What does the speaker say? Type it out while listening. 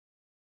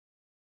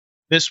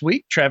This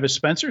week, Travis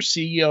Spencer,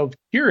 CEO of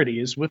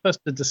Curity, is with us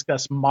to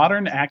discuss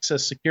modern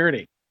access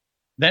security.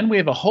 Then we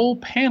have a whole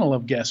panel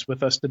of guests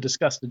with us to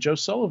discuss the Joe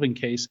Sullivan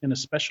case in a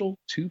special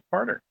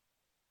two-parter.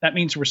 That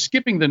means we're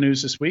skipping the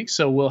news this week,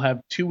 so we'll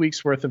have 2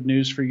 weeks worth of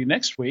news for you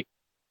next week.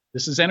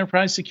 This is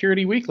Enterprise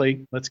Security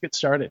Weekly. Let's get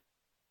started.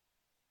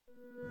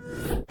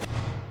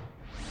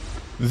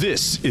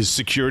 This is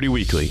Security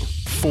Weekly,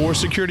 for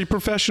security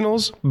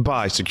professionals,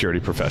 by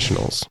security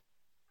professionals.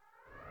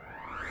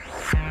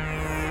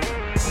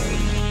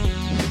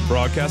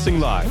 Broadcasting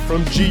live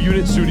from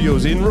G-Unit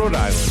Studios in Rhode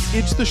Island,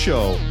 it's the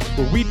show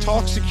where we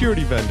talk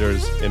security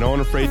vendors and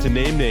aren't afraid to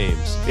name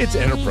names. It's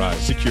Enterprise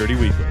Security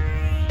Weekly.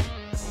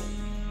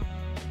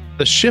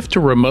 The shift to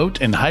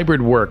remote and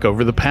hybrid work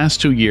over the past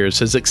 2 years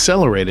has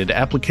accelerated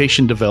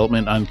application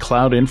development on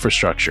cloud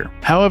infrastructure.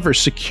 However,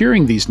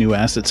 securing these new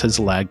assets has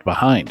lagged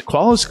behind.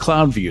 Qualys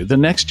CloudView, the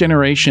next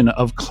generation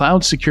of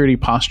cloud security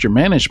posture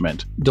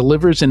management,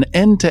 delivers an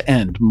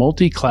end-to-end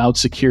multi-cloud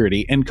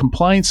security and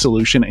compliance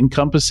solution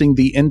encompassing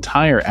the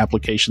entire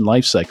application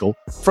lifecycle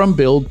from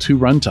build to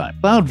runtime.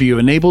 CloudView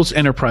enables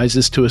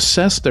enterprises to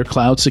assess their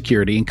cloud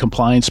security and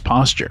compliance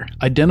posture,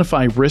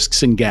 identify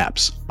risks and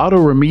gaps,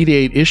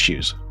 auto-remediate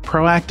issues,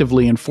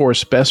 proactively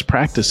enforce best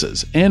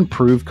practices, and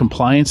prove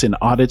compliance in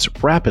audits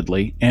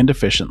rapidly and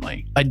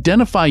efficiently.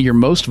 Identify your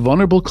most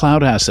vulnerable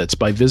cloud assets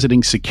by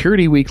visiting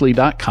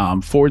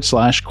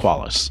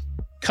securityweekly.com/Qualys.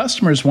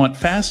 Customers want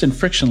fast and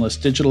frictionless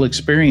digital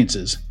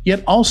experiences,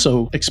 yet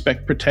also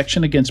expect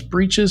protection against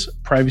breaches,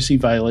 privacy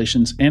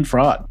violations, and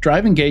fraud.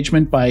 Drive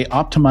engagement by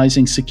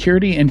optimizing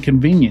security and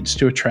convenience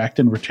to attract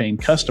and retain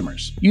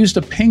customers. Use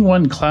the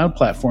PingOne cloud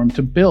platform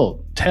to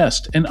build,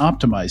 test, and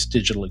optimize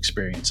digital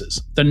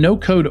experiences. The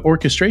no-code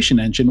orchestration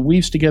engine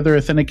weaves together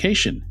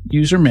authentication,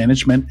 user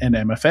management, and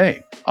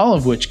MFA, all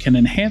of which can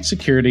enhance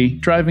security,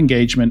 drive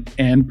engagement,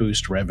 and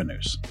boost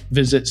revenues.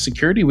 Visit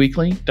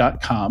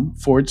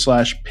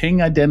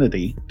securityweekly.com/ping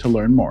identity to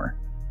learn more.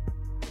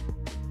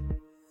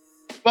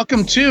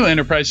 Welcome to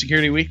Enterprise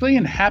Security Weekly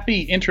and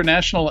happy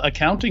International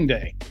Accounting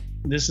Day.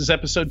 This is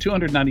episode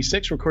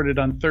 296, recorded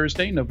on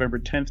Thursday, November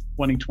 10th,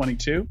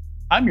 2022.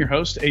 I'm your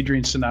host,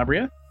 Adrian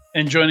Sanabria.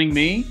 And joining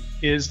me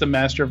is the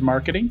Master of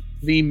Marketing,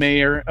 the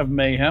Mayor of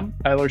Mayhem,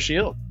 Tyler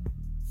Shield.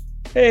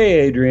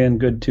 Hey, Adrian.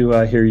 Good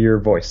to hear your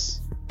voice.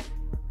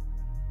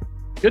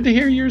 Good to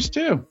hear yours,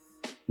 too.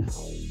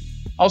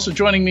 Also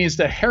joining me is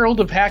the Herald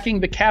of Hacking,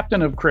 the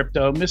Captain of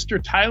Crypto,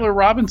 Mr. Tyler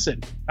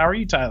Robinson. How are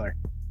you, Tyler?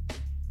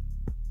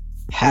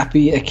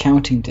 Happy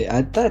Accounting Day.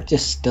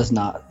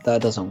 That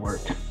doesn't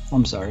work.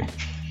 I'm sorry.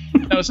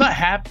 No, it's not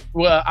happy.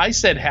 Well, I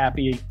said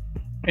happy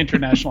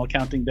International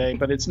Accounting Day,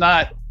 but it's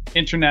not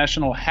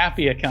International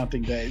Happy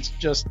Accounting Day. It's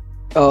just...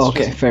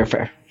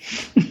 Fair.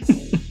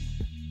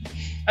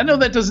 I know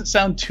that doesn't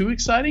sound too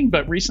exciting,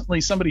 but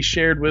recently somebody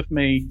shared with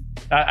me,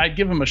 I'd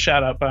give them a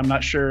shout out, but I'm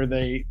not sure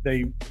they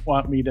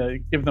want me to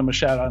give them a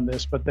shout out on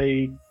this, but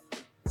they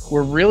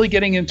were really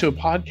getting into a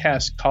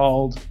podcast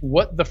called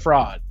What the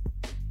Fraud?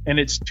 And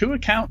it's two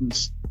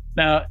accountants.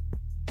 Now,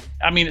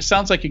 I mean, it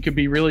sounds like it could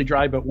be really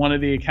dry, but one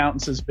of the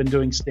accountants has been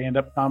doing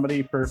stand-up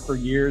comedy for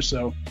years.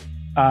 So,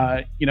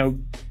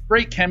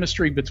 great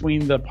chemistry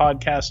between the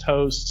podcast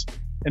hosts.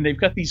 And they've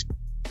got these,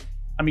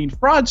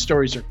 fraud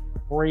stories are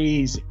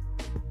crazy.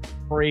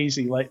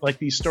 Like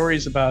these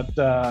stories about,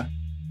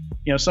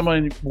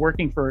 someone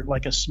working for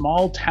like a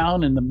small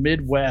town in the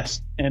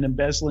Midwest and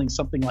embezzling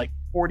something like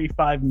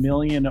 $45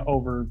 million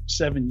over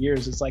 7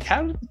 years. It's like,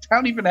 how did the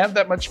town even have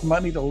that much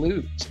money to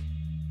lose?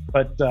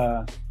 But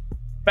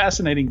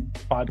fascinating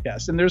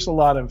podcast. And there's a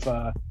lot of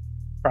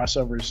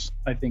crossovers,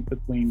 I think,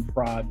 between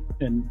fraud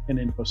and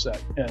InfoSec.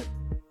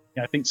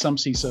 I think some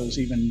CISOs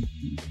even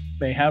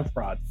may have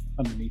fraud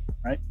underneath,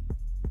 right?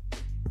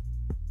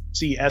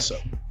 CSO,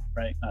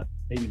 right?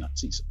 Maybe not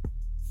CISO.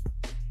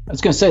 I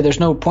was going to say, there's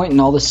no point in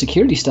all this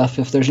security stuff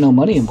if there's no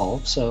money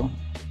involved, so.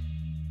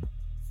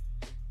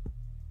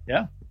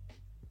 Yeah.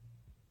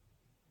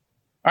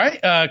 All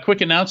right,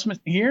 quick announcement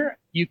here.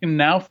 You can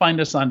now find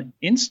us on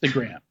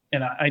Instagram.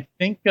 And I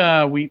think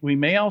we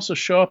may also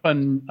show up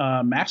on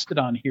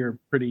Mastodon here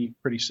pretty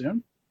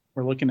soon.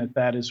 We're looking at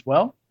that as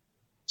well.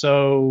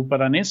 So,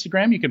 but on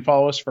Instagram, you can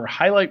follow us for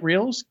highlight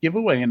reels,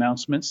 giveaway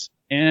announcements,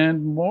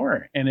 and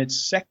more. And it's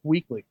Sec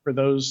Weekly. For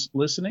those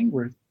listening,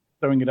 we're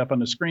throwing it up on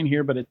the screen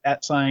here, but it's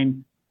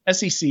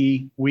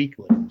 @SEC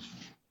Weekly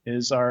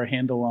is our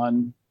handle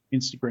on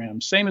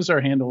Instagram. Same as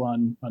our handle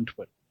on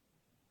Twitter.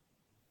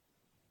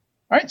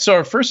 All right, so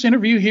our first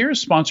interview here is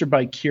sponsored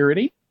by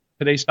Curity.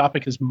 Today's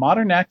topic is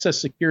modern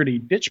access security,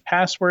 ditch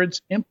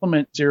passwords,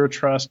 implement zero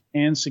trust,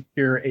 and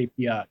secure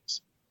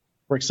APIs.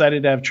 We're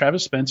excited to have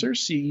Travis Spencer,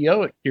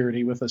 CEO at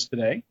Curity, with us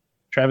today.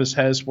 Travis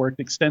has worked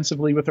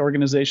extensively with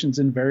organizations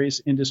in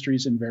various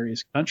industries in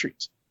various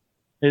countries.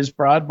 His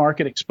broad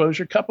market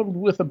exposure, coupled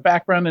with a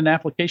background in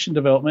application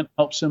development,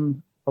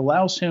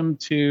 allows him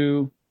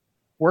to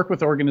work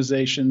with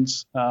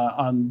organizations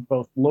on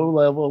both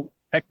low-level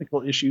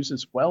technical issues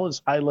as well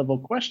as high-level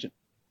questions,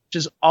 which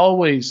is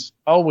always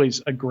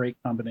a great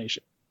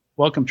combination.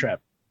 Welcome,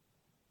 Travis.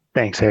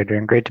 Thanks,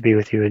 Adrian. Great to be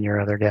with you and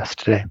your other guest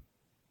today.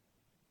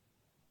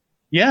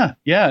 Yeah.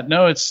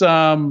 No, it's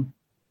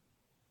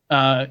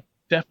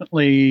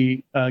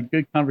definitely a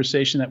good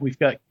conversation that we've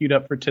got queued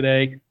up for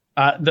today.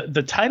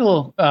 The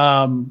title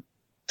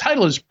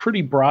is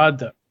pretty broad,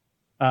 though.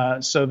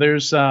 So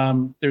there's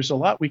a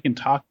lot we can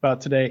talk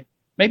about today.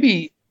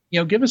 Maybe,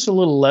 give us a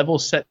little level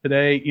set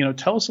today.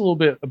 Tell us a little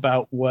bit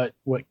about what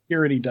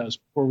Curity does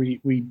before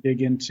we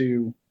dig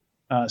into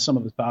some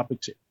of the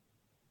topics here.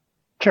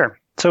 Sure.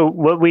 So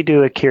what we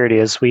do at Curity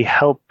is we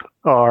help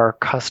our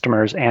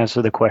customers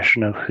answer the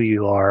question of who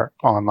you are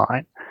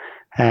online.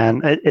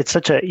 And it's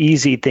such an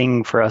easy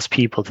thing for us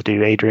people to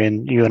do.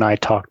 Adrian, you and I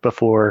talked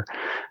before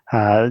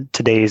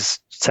today's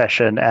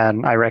session,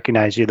 and I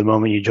recognize you the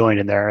moment you joined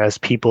in there. As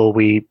people,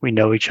 we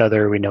know each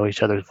other, we know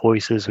each other's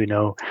voices, we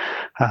know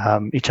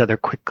each other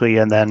quickly,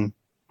 and then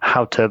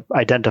how to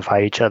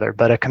identify each other.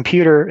 But a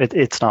computer,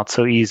 it's not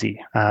so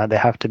easy.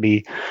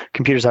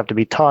 Computers have to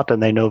be taught,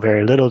 and they know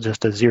very little,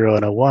 just a 0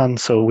 and a 1.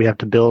 So we have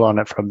to build on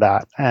it from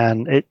that.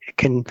 And it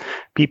can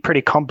be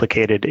pretty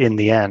complicated in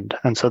the end.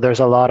 And so there's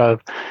a lot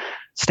of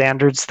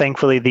standards,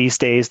 thankfully, these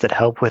days that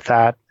help with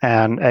that.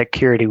 And at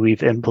Curity,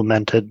 we've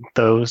implemented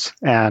those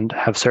and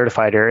have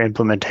certified our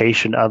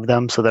implementation of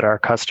them so that our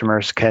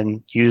customers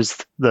can use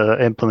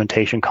the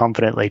implementation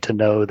confidently to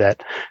know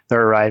that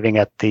they're arriving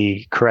at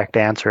the correct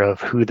answer of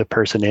who the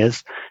person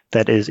is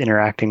that is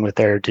interacting with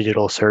their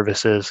digital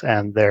services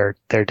and their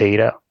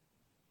data.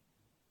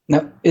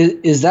 Now,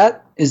 is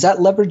that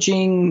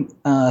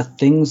leveraging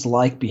things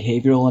like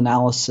behavioral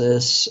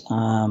analysis,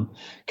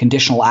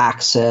 conditional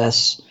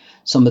access,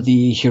 some of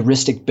the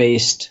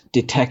heuristic-based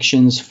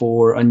detections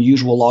for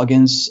unusual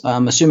logins?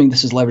 I'm assuming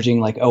this is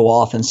leveraging like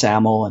OAuth and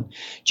SAML and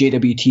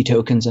JWT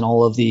tokens and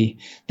all of the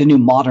new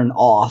modern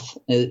auth.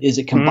 Is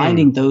it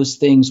combining those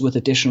things with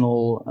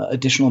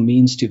additional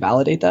means to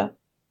validate that?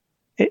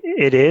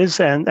 It is,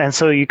 and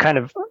so you kind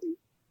of,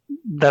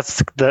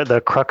 that's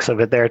the crux of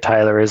it there,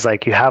 Tyler, is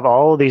like you have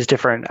all these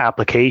different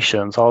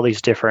applications, all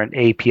these different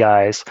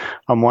APIs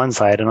on one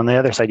side, and on the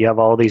other side you have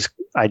all these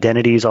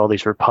identities, all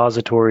these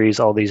repositories,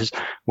 all these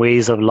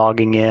ways of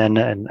logging in,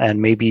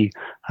 and maybe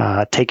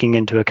taking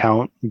into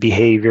account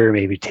behavior,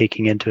 maybe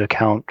taking into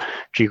account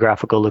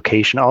geographical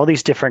location. All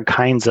these different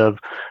kinds of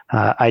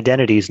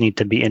identities need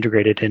to be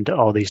integrated into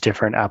all these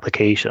different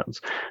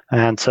applications.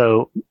 And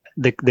so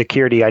the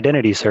Curity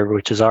Identity Server,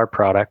 which is our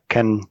product,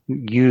 can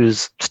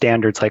use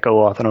standards like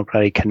OAuth and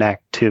OpenID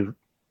Connect to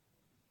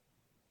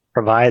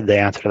provide the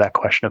answer to that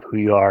question of who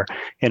you are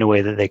in a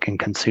way that they can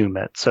consume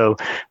it. So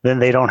then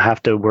they don't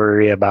have to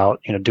worry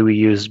about, do we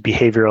use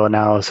behavioral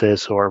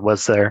analysis, or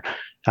was there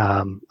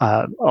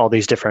all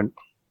these different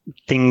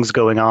things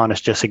going on.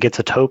 It's just, it gets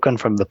a token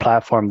from the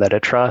platform that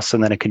it trusts,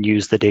 and then it can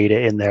use the data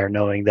in there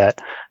knowing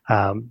that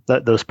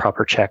those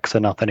proper checks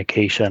and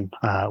authentication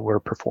were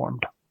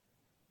performed.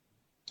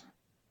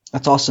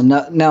 That's awesome.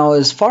 Now,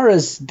 as far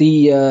as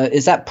the,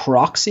 is that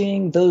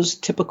proxying those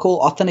typical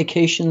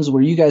authentications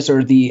where you guys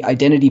are the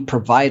identity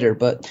provider,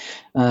 but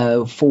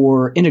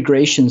for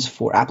integrations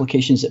for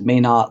applications that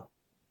may not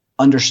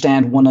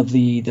understand one of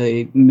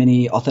the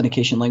many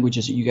authentication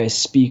languages that you guys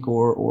speak,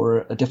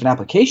 or a different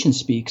application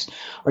speaks,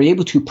 are you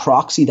able to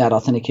proxy that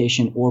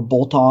authentication or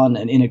bolt on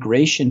an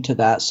integration to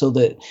that so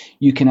that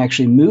you can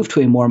actually move to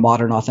a more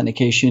modern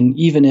authentication,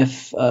 even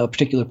if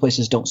particular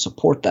places don't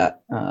support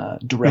that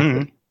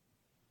directly? Mm-hmm.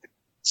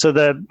 So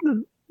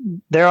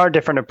there are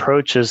different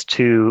approaches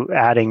to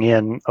adding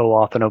in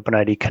OAuth and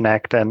OpenID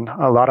Connect, and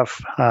a lot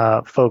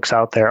of folks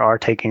out there are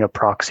taking a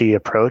proxy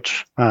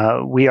approach.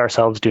 We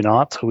ourselves do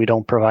not, so we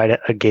don't provide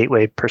a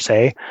gateway per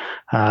se.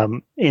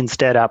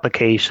 Instead,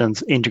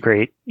 applications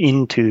integrate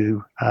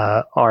into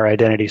our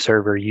identity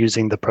server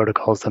using the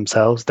protocols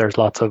themselves. There's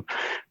lots of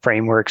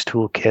frameworks,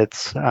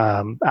 toolkits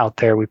out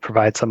there. We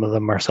provide some of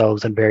them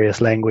ourselves in various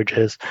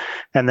languages.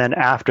 And then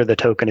after the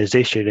token is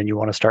issued and you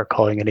want to start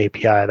calling an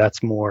API,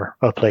 that's more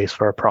a place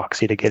for a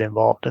proxy to get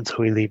involved. And so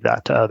we leave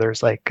that to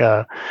others like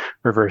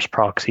reverse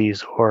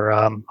proxies or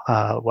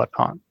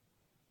whatnot.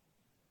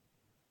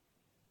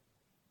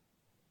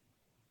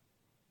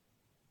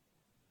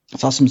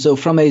 That's awesome. So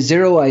from a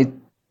zero,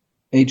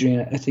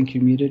 Adrian, I think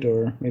you're muted,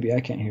 or maybe I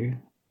can't hear you.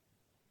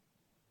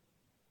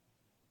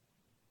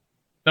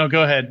 No,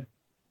 go ahead.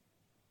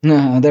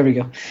 No, there we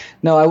go.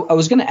 No, I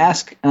was going to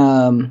ask,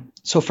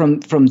 so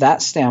from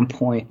that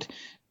standpoint,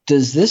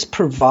 does this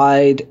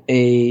provide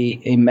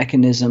a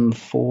mechanism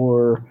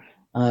for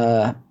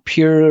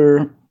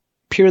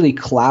purely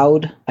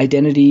cloud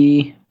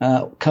identity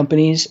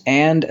companies,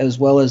 and as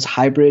well as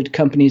hybrid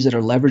companies that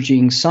are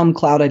leveraging some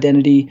cloud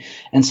identity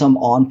and some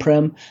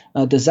on-prem?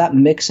 Does that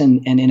mix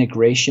and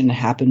integration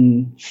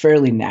happen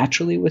fairly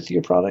naturally with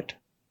your product?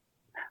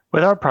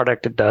 With our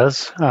product, it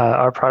does.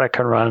 Our product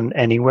can run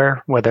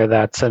anywhere, whether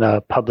that's in a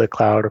public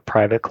cloud or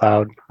private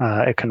cloud.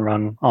 It can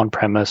run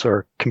on-premise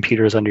or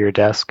computers under your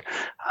desk.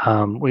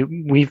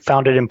 We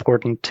found it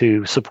important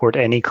to support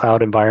any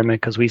cloud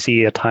environment because we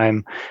see a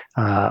time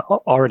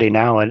already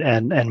now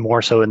and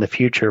more so in the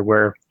future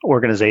where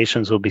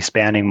organizations will be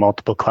spanning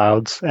multiple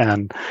clouds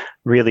and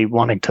really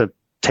wanting to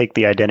take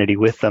the identity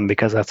with them,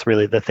 because that's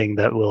really the thing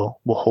that will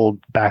hold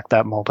back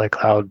that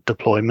multi-cloud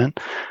deployment.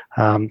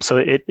 So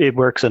it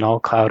works in all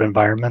cloud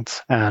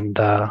environments, and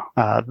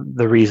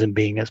the reason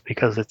being is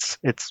because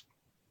it's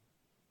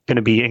going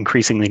to be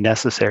increasingly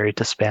necessary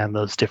to span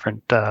those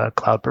different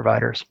cloud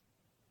providers.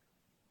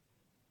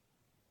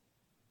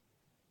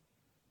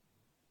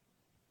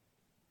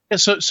 Yeah,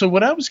 so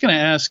what I was going to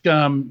ask,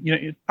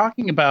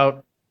 talking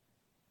about,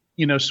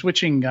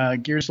 switching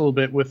gears a little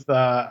bit with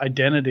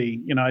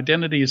identity.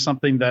 Identity is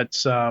something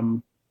that's,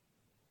 kind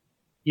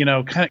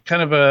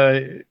of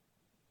a,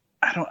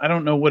 I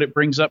don't know what it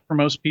brings up for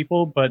most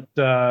people, but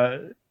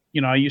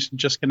I used to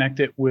just connect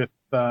it with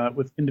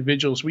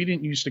individuals. We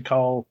didn't used to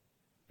call,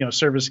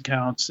 service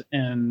accounts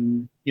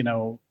and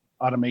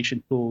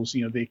automation tools,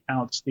 the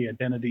accounts, the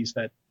identities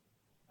that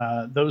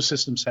those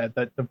systems had,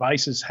 that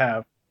devices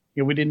have.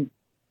 We didn't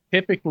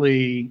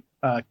typically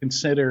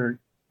consider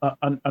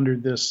under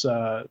this,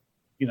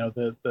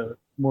 the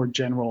more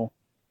general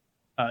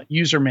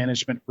user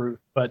management route.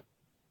 But,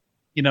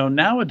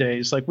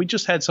 nowadays, like we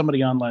just had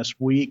somebody on last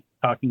week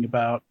talking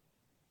about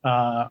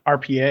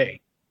RPA,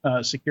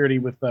 security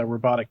with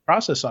robotic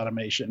process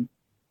automation,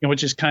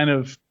 which is kind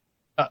of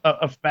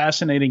a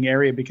fascinating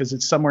area, because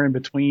it's somewhere in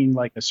between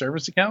like a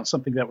service account,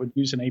 something that would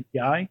use an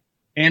API,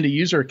 and a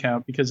user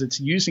account, because it's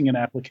using an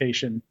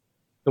application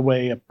the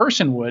way a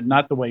person would,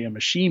 not the way a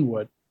machine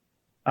would.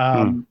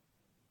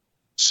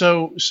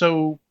 So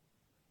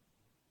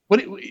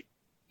what,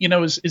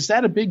 is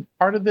that a big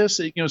part of this?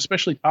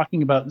 Especially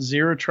talking about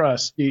zero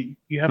trust, you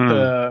have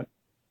to,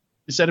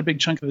 is that a big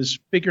chunk of this,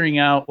 figuring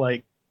out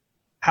like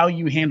how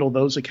you handle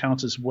those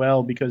accounts as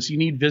well, because you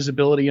need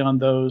visibility on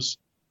those.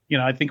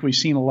 I think we've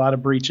seen a lot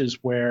of breaches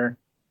where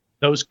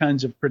those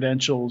kinds of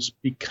credentials,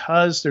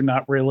 because they're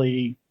not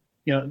really,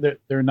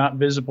 they're not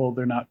visible,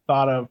 they're not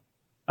thought of,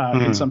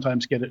 can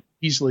sometimes get it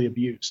easily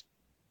abused.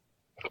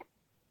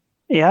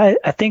 Yeah,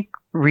 I think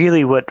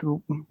really what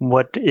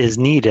is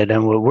needed,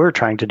 and what we're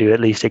trying to do,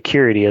 at least at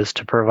Curity, is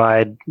to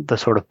provide the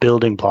sort of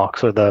building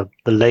blocks, or the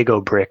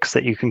Lego bricks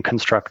that you can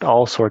construct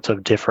all sorts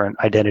of different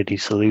identity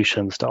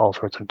solutions to all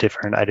sorts of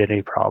different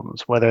identity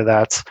problems, whether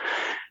that's,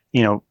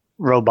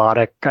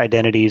 robotic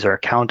identities or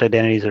account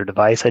identities or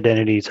device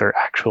identities or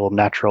actual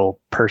natural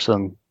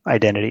person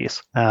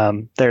identities.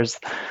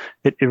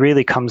 It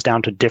really comes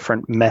down to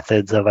different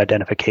methods of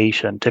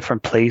identification,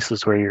 different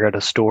places where you're going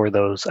to store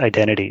those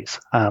identities,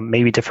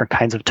 maybe different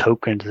kinds of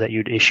tokens that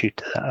you'd issue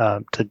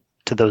to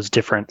those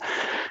different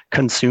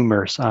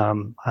consumers.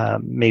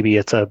 Maybe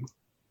it's a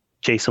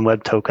JSON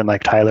Web Token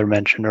like Tyler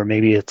mentioned, or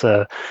maybe it's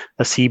a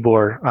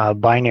CBOR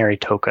binary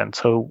token.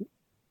 So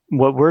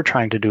what we're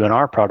trying to do in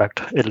our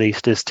product, at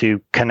least, is to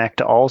connect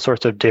to all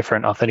sorts of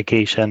different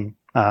authentication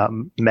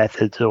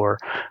methods or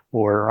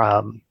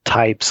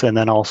types, and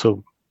then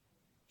also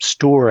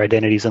store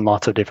identities in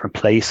lots of different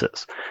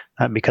places,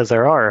 because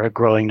there are a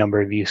growing number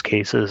of use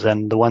cases,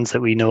 and the ones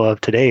that we know of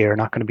today are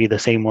not going to be the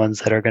same ones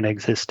that are going to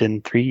exist in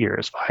 3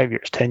 years, 5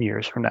 years, 10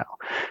 years from now.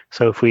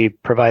 So if we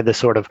provide this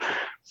sort of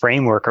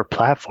framework or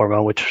platform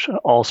on which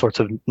all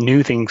sorts of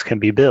new things can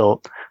be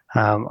built,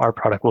 our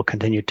product will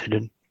continue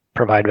to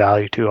provide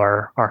value to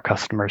our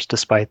customers,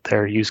 despite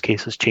their use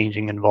cases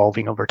changing and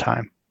evolving over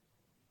time.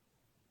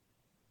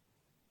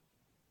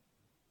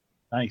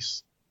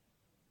 Nice.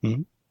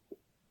 Mm-hmm.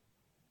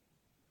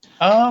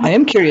 I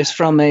am curious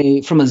from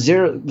a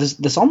zero.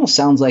 This almost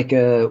sounds like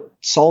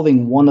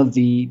solving one of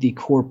the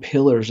core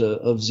pillars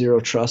of zero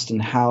trust,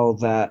 and how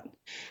that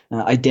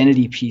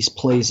identity piece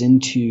plays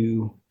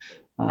into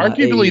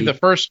arguably the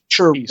first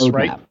piece, roadmap,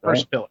 right?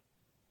 First pillar.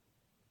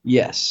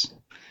 Yes.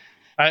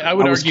 I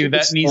would argue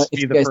that needs to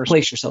be the first.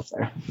 Place yourself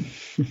there.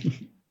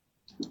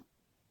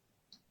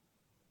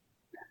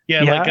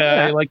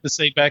 I like to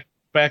say back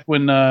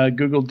when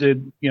Google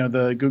did,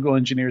 the Google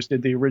engineers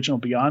did the original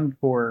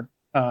BeyondCorp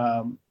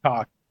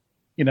talk,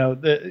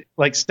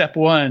 like step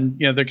one,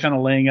 they're kind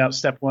of laying out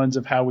step ones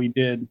of how we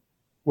did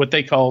what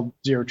they called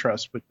zero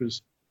trust, which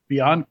was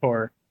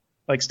BeyondCorp.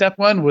 Like step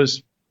one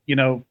was,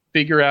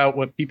 figure out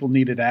what people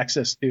needed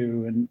access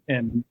to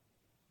and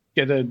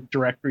get a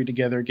directory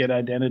together, get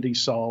identity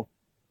solved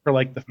for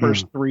like the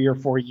first 3 or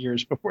 4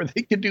 years before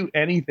they could do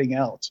anything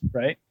else,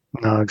 right?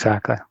 No,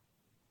 exactly.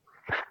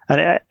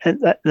 And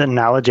the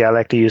analogy I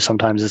like to use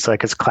sometimes is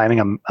like it's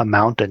climbing a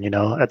mountain.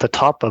 At the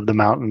top of the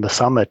mountain, the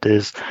summit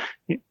is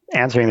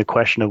answering the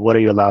question of what are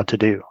you allowed to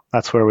do.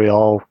 That's where we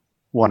all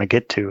want to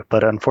get to.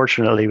 But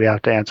unfortunately, we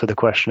have to answer the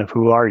question of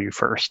who are you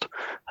first.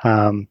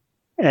 And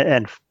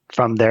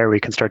from there,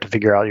 we can start to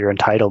figure out your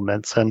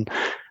entitlements. And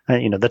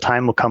the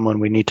time will come when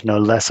we need to know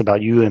less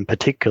about you in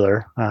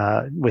particular,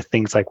 with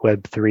things like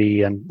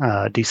Web3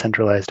 and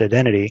decentralized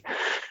identity.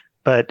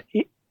 But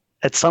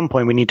at some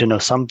point, we need to know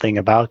something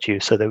about you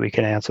so that we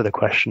can answer the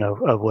question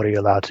of what are you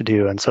allowed to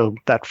do. And so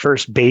that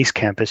first base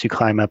camp as you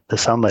climb up the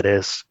summit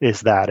is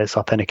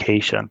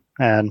authentication,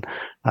 and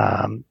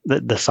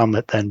the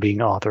summit then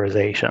being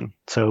authorization.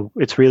 So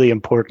it's really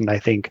important, I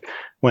think,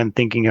 when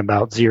thinking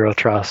about zero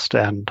trust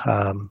and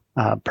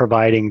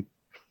providing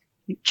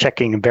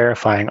checking and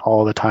verifying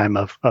all the time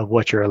of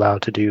what you're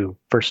allowed to do.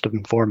 First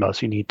and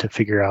foremost, you need to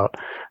figure out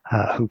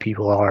who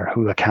people are,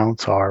 who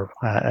accounts are,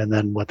 and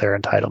then what their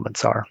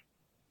entitlements are.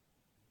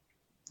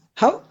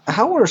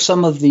 How are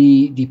some of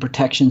the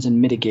protections and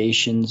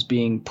mitigations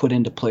being put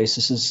into place?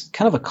 This is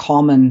kind of a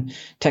common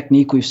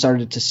technique we've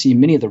started to see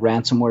many of the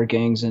ransomware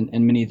gangs and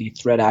many of the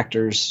threat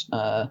actors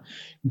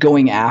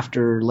going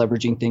after,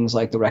 leveraging things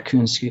like the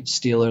Raccoon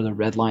Stealer, the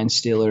Redline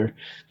Stealer,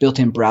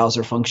 built-in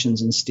browser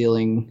functions and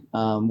stealing,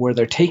 where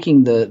they're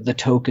taking the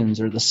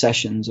tokens or the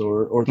sessions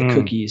or the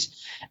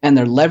cookies, and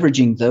they're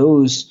leveraging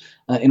those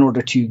in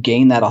order to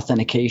gain that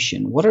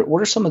authentication. What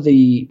are some of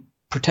the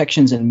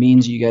protections and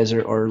means you guys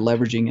are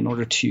leveraging in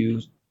order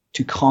to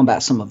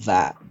combat some of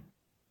that?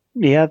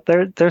 Yeah,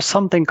 there's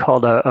something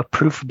called a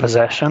proof of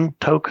possession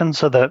token.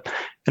 So that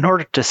in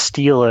order to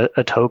steal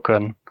a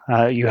token,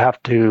 you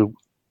have to.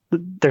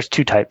 There's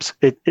two types.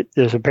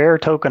 There's a bearer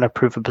token, a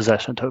proof of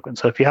possession token.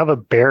 So if you have a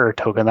bearer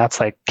token,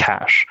 that's like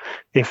cash.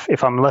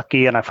 If I'm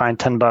lucky and I find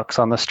 $10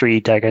 on the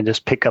street, I can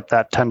just pick up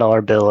that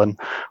 $10 bill and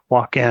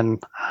walk in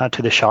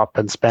to the shop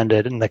and spend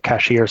it, and the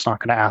cashier is not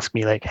going to ask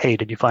me like, "Hey,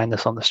 did you find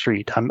this on the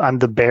street?" I'm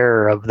the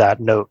bearer of that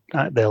note.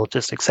 They'll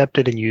just accept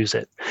it and use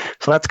it.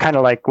 So that's kind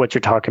of like what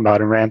you're talking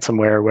about in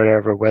ransomware or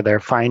whatever, where they're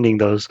finding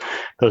those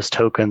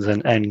tokens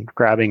and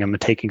grabbing them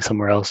and taking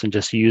somewhere else and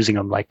just using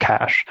them like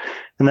cash.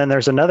 And then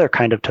there's another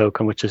kind of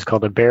token, which is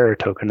called a bearer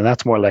token. And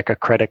that's more like a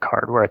credit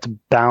card, where it's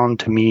bound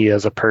to me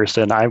as a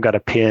person. I've got a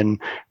PIN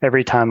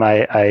every time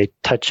I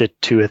touch it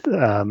to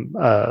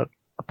a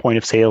point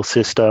of sale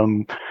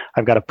system.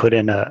 I've got to put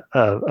in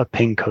a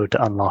PIN code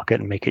to unlock it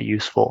and make it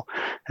useful.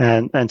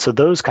 And so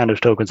those kind of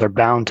tokens are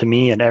bound to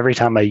me. And every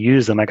time I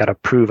use them, I got to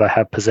prove I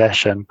have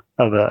possession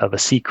of a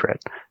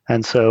secret.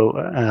 And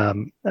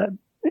so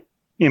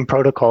in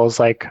protocols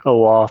like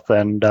OAuth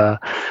and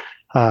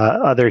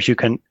others, you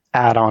can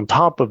add on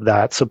top of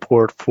that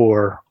support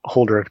for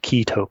holder of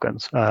key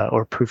tokens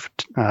or proof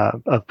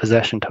of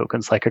possession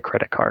tokens like a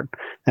credit card.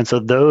 And so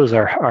those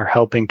are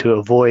helping to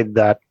avoid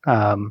that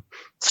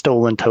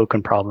stolen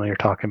token problem you're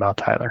talking about,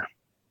 Tyler.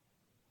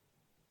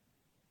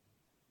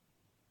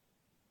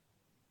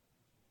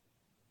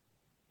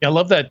 Yeah, I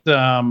love that.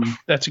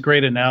 That's a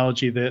great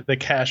analogy, the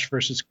cash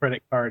versus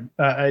credit card.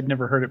 I'd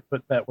never heard it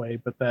put that way,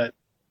 but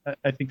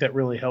I think that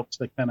really helps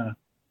to kind of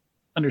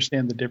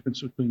understand the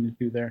difference between the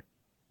two there.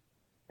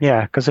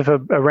 Yeah, because if a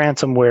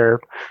ransomware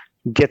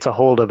gets a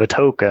hold of a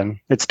token,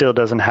 it still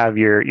doesn't have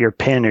your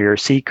PIN or your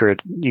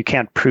secret. You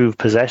can't prove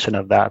possession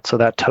of that. So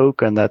that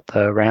token that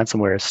the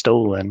ransomware has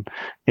stolen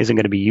isn't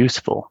going to be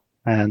useful.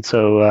 And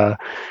so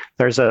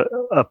there's a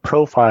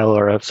profile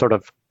or a sort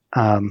of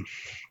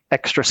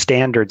extra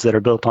standards that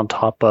are built on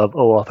top of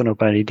OAuth and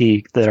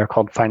OpenID that are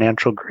called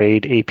financial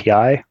grade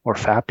API or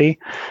FAPI.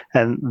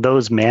 And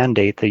those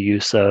mandate the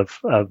use of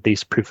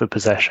these proof of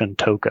possession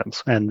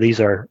tokens. And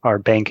these are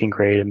banking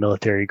grade and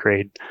military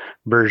grade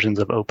versions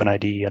of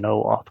OpenID and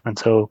OAuth. And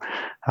so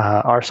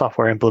our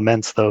software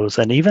implements those,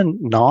 and even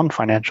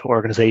non-financial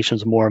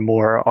organizations more and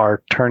more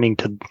are turning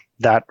to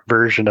that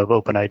version of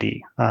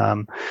OpenID.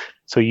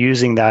 So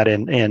using that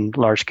in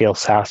large-scale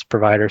SaaS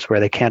providers where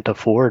they can't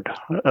afford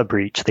a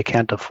breach, they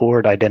can't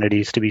afford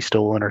identities to be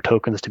stolen or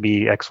tokens to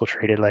be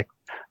exfiltrated, like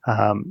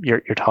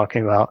you're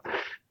talking about,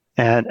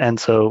 and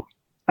so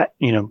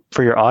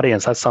for your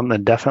audience, that's something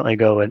to definitely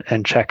go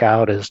and check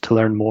out, is to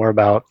learn more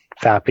about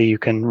FAPI. You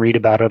can read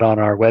about it on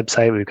our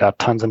website. We've got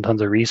tons and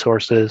tons of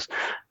resources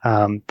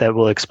that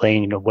will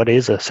explain, what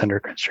is a sender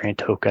constraint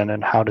token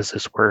and how does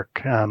this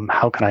work?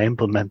 How can I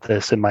implement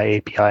this in my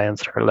API and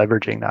start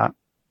leveraging that?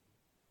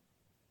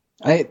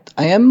 I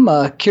am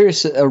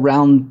curious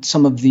around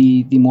some of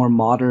the more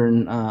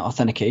modern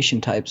authentication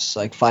types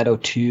like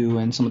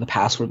FIDO2 and some of the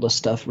passwordless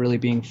stuff really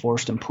being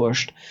forced and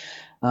pushed.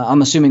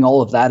 I'm assuming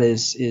all of that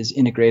is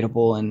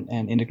integratable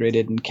and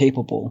integrated and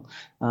capable.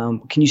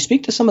 Can you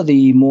speak to some of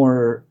the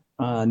more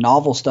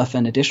novel stuff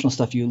and additional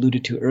stuff you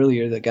alluded to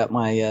earlier that got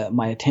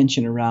my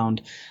attention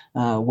around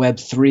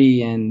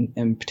Web3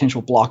 and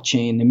potential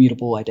blockchain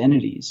immutable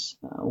identities?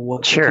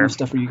 What kind of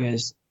stuff are you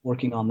guys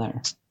working on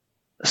there?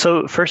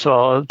 So first of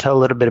all, I'll tell a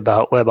little bit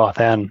about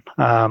WebAuthn.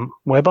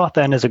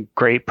 WebAuthn is a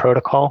great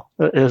protocol.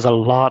 There's a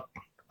lot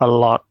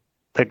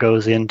that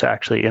goes into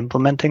actually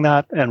implementing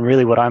that. And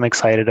really what I'm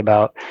excited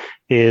about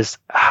is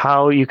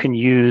how you can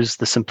use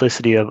the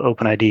simplicity of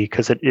OpenID,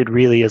 because it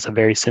really is a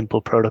very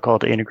simple protocol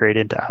to integrate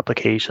into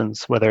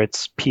applications, whether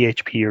it's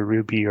PHP or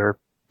Ruby or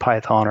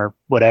Python or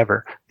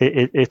whatever.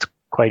 It's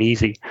quite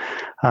easy.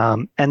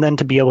 And then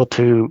to be able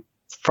to,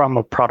 from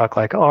a product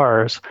like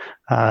ours,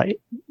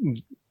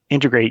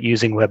 integrate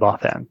using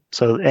WebAuthn.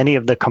 So any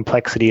of the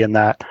complexity in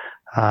that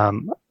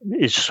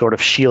is sort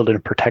of shielded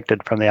and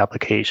protected from the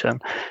application.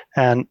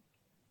 And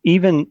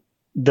even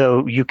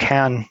though you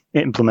can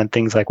implement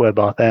things like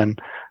WebAuthn,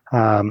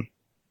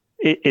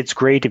 it's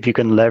great if you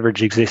can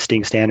leverage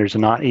existing standards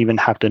and not even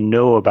have to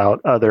know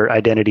about other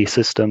identity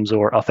systems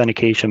or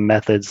authentication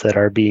methods that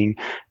are being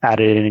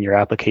added in your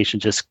application.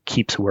 Just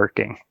keeps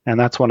working. And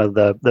that's one of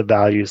the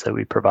values that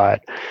we provide.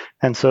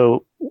 And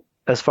so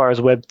as far as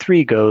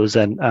Web3 goes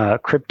and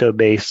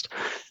crypto-based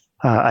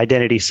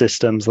identity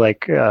systems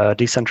like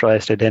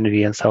decentralized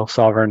identity and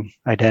self-sovereign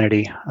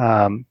identity,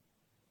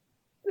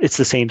 it's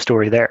the same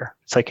story there.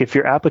 It's like if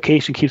your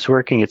application keeps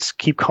working, it's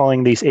keep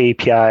calling these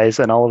APIs,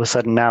 and all of a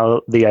sudden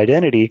now the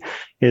identity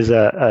is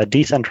a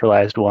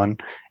decentralized one.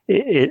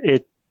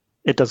 It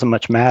doesn't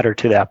much matter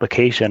to the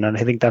application, and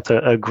I think that's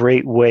a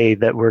great way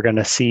that we're going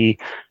to see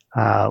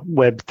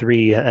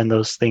Web3 and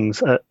those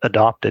things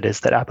adopted,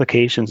 is that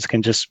applications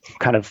can just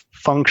kind of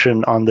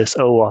function on this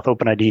OAuth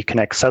OpenID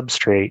Connect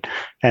substrate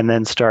and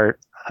then start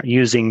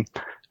using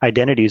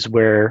identities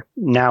where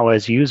now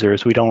as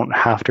users, we don't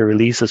have to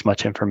release as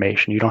much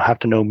information. You don't have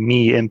to know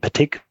me in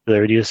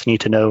particular. You just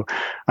need to know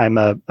I'm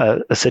a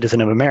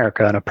citizen of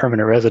America and a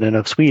permanent resident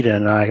of Sweden,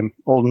 and I'm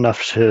old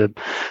enough to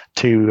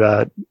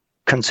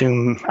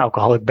consume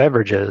alcoholic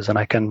beverages, and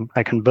I can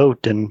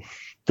vote in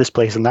this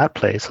place and that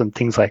place and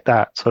things like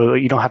that. So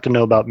you don't have to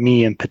know about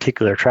me in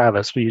particular,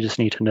 Travis, but you just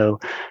need to know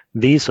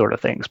these sort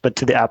of things. But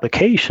to the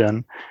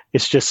application,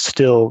 it's just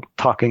still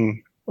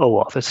talking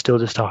OAuth. It's still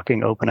just talking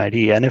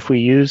OpenID. And if we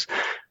use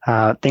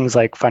things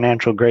like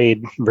financial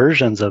grade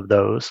versions of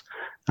those,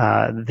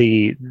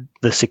 the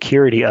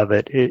security of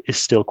it is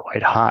still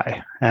quite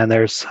high. And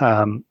there's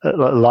a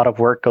lot of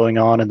work going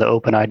on in the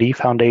OpenID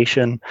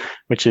Foundation,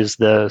 which is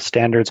the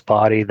standards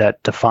body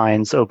that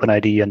defines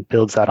OpenID and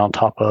builds that on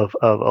top of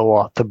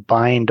OAuth to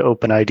bind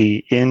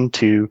OpenID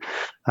into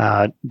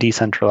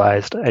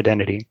decentralized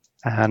identity.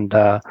 And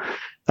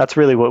that's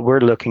really what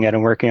we're looking at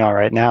and working on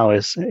right now,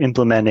 is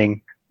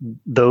implementing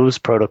those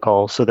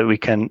protocols so that we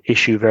can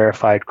issue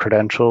verified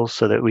credentials,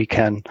 so that we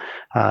can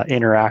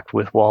interact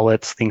with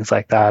wallets, things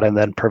like that, and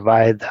then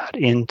provide that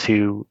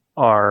into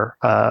our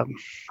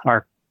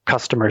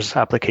customers'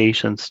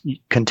 applications,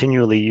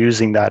 continually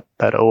using that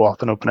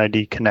OAuth and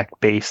OpenID Connect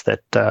base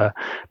that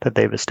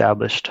they've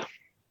established.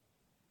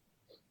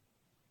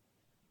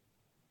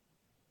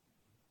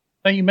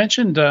 Now, you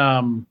mentioned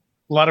a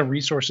lot of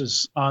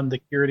resources on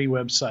the Curity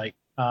website,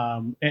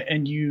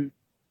 and you.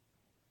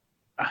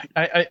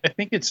 I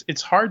think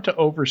it's hard to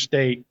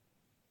overstate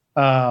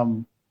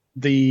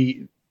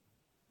the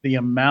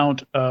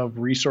amount of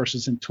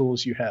resources and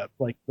tools you have.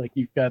 Like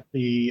you've got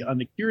on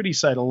the Curity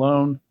side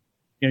alone,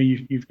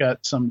 you've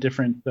got some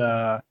different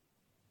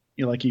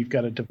like you've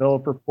got a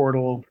developer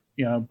portal,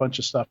 a bunch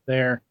of stuff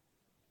there.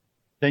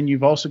 Then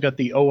you've also got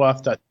the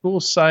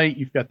OAuth.tools site.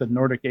 You've got the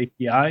Nordic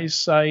APIs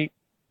site.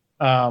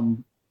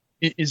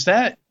 Is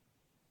that,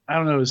 I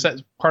don't know, is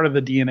that part of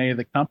the DNA of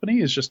the company,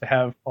 is just to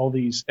have all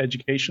these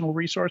educational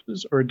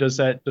resources, or does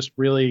that just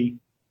really,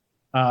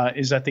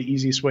 is that the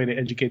easiest way to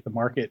educate the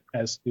market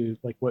as to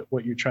like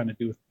what you're trying to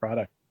do with the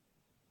product?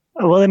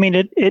 Well, I mean,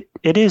 it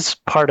is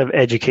part of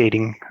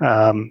educating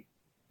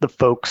the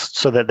folks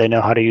so that they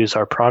know how to use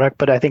our product,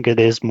 but I think it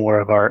is more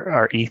of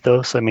our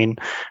ethos. I mean,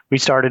 we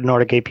started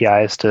Nordic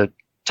APIs to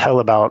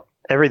tell about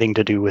everything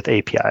to do with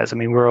APIs. I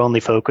mean, we're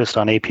only focused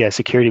on API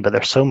security, but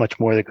there's so much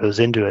more that goes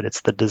into it.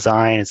 It's the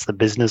design, it's the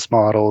business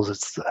models,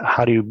 it's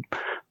how do you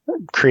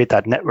create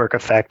that network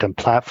effect and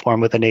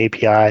platform with an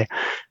API,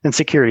 and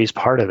security is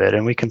part of it.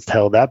 And we can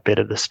tell that bit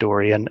of the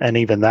story, and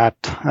even that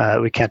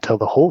we can't tell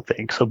the whole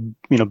thing. So,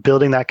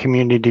 building that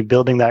community,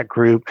 building that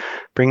group,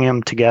 bringing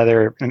them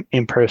together in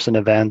in-person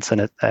events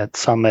and at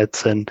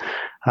summits, and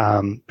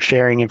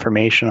sharing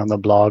information on the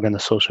blog and the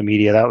social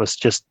media, that was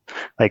just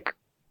like,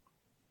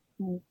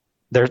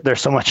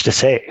 there's so much to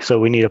say, so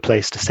we need a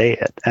place to say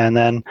it. And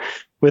then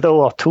with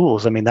OAuth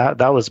tools, I mean,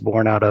 that was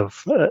born out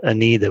of a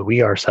need that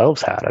we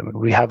ourselves had. I mean,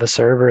 we have a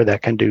server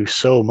that can do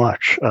so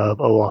much of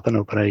OAuth and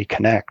OpenID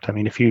Connect. I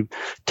mean, if you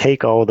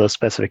take all of those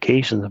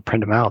specifications and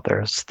print them out, they're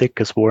as thick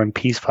as War and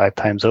Peace 5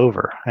 times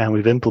over. And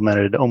we've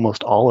implemented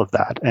almost all of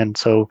that. And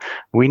so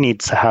we need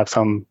to have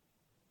some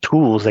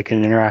tools that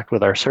can interact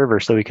with our server,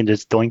 so we can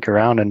just doink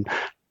around and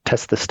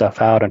test this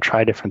stuff out and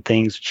try different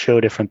things, show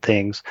different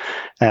things,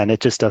 and it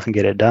just doesn't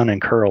get it done in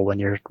curl when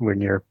you're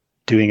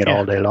doing it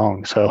all day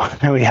long. So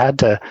we had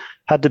to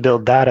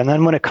build that. And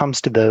then when it comes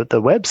to the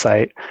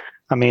website,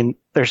 I mean,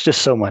 there's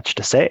just so much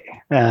to say,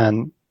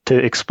 and to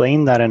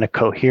explain that in a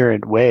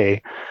coherent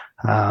way,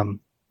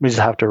 we just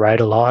have to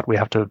write a lot. We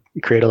have to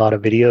create a lot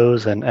of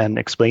videos and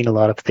explain a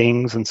lot of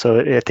things. And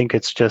so I think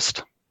it's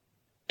just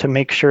to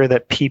make sure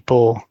that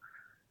people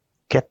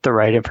get the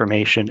right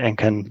information and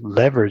can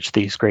leverage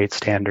these great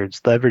standards,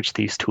 leverage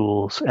these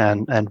tools,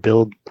 and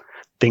build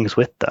things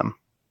with them.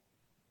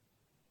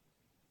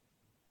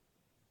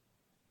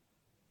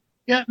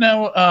 Yeah,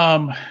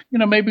 now,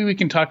 maybe we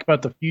can talk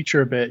about the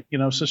future a bit.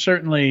 So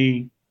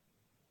certainly,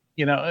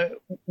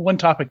 one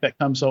topic that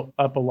comes up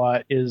a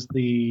lot is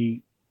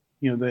the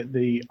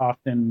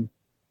often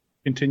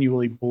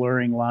continually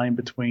blurring line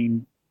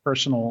between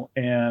personal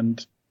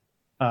and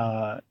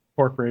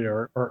corporate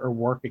or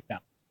work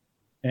account.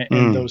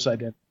 And those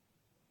identities,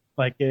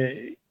 like,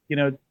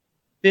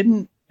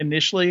 didn't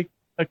initially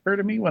occur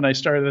to me when I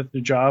started at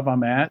the job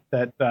I'm at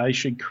that I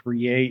should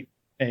create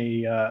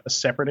a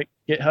separate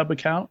GitHub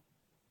account,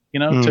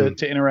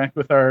 to interact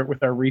with our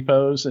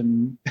repos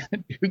and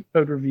do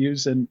code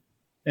reviews and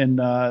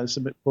and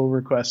submit pull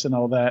requests and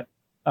all that.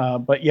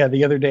 But yeah,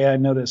 the other day I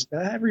noticed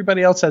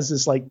everybody else has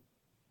this like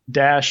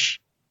dash,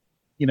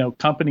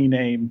 company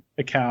name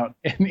account,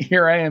 and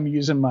here I am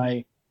using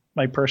my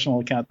personal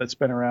account that's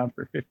been around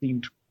for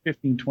 15,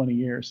 20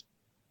 years.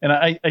 And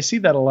I see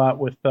that a lot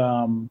with,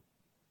 like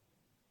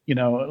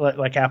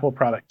Apple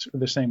products are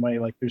the same way.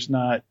 Like there's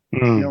not, you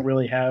don't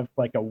really have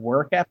like a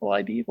work Apple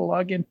ID to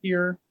log into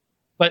your,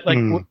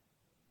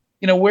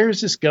 where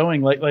is this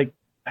going? Like,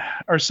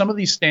 are some of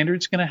these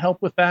standards going to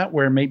help with that,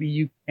 where maybe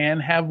you can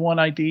have one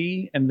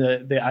ID and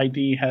the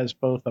ID has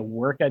both a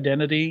work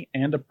identity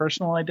and a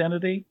personal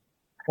identity?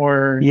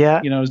 Or,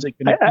 is it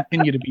going to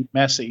continue to be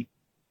messy?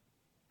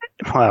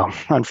 Well,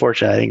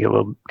 unfortunately, I think it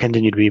will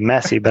continue to be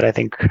messy, but I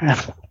think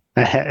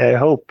my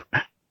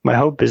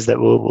hope is that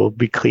we'll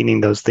be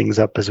cleaning those things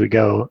up as we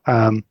go.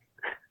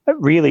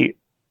 Really,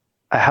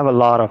 I have a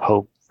lot of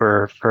hope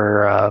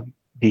for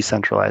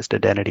decentralized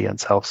identity and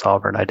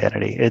self-sovereign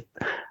identity.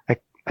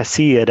 I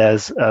see it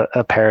as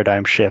a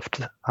paradigm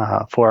shift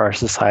for our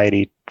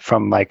society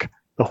from like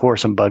the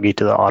horse and buggy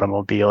to the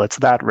automobile. It's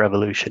that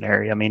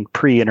revolutionary. I mean,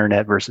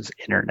 pre-internet versus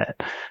internet.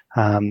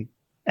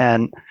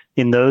 And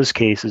in those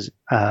cases,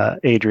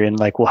 Adrian,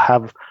 like we'll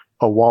have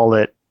a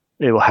wallet,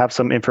 it will have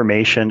some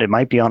information. It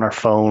might be on our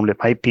phone. It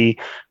might be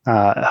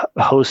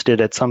hosted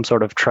at some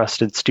sort of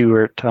trusted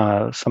steward,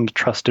 some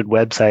trusted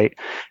website.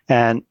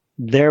 And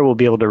there we'll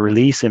be able to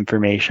release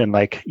information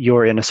like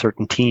you're in a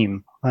certain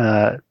team.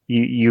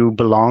 You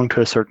belong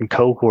to a certain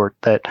cohort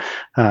that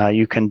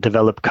you can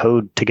develop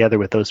code together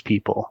with those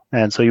people.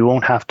 And so you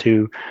won't have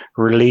to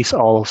release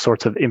all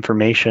sorts of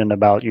information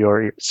about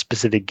your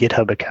specific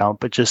GitHub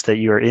account, but just that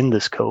you're in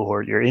this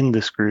cohort, you're in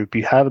this group,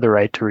 you have the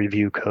right to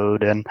review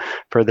code. And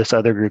for this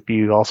other group,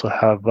 you also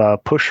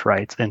have push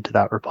rights into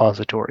that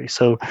repository.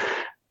 So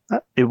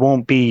it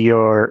won't be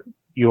your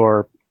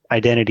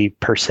identity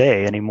per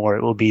se anymore.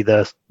 It will be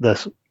the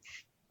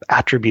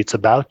attributes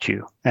about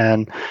you,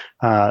 and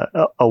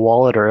a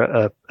wallet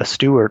or a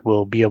steward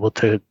will be able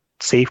to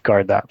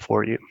safeguard that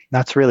for you.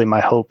 That's really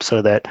my hope,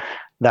 so that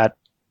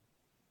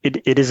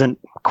it isn't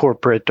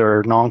corporate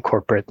or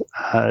non-corporate,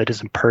 it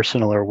isn't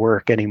personal or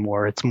work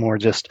anymore. It's more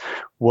just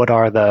what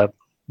are the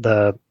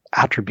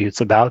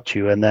attributes about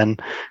you, and then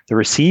the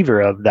receiver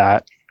of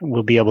that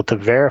will be able to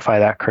verify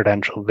that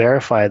credential,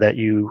 verify that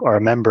you are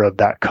a member of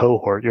that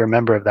cohort, you're a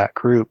member of that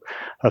group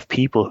of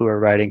people who are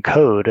writing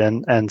code,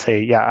 and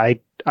say, yeah,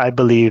 I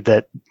believe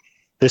that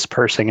this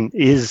person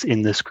is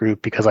in this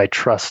group because I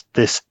trust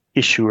this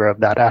issuer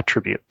of that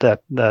attribute,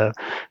 that the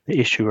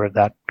issuer of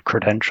that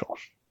credential.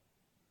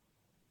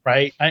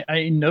 Right.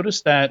 I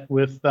noticed that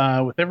with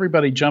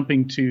everybody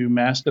jumping to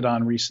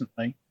Mastodon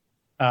recently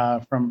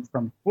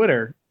from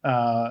Twitter.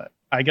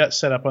 I got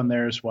set up on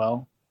there as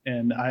well.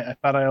 And I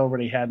thought I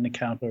already had an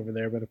account over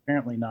there, but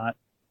apparently not.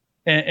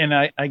 And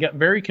I got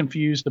very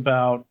confused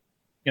about,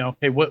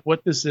 okay,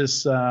 what does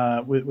this,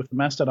 with the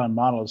Mastodon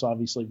model is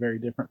obviously very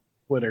different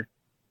from Twitter,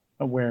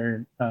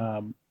 where,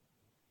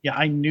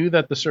 I knew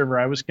that the server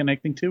I was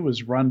connecting to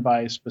was run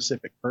by a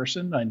specific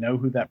person. I know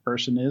who that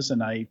person is,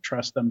 and I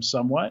trust them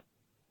somewhat.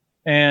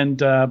 And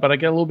but I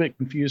get a little bit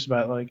confused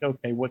about, like,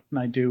 okay, what can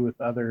I do with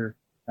other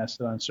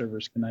Mastodon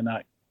servers? Can I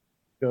not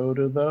go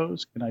to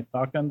those? Can I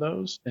talk on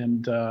those?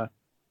 And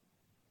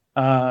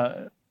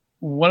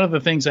one of the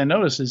things I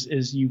noticed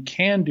is you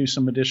can do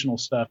some additional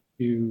stuff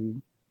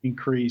to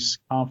increase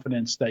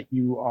confidence that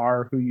you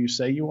are who you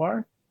say you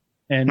are.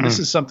 And this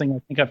is something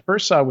I think I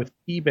first saw with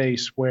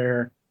Keybase,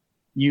 where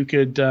you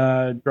could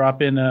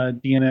drop in a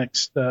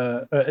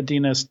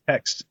DNS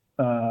text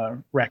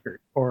record,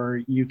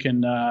 or you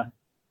can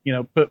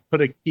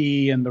put a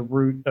key in the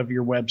root of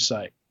your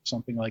website,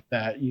 something like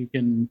that. You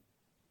can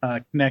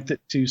connect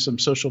it to some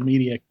social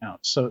media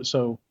accounts.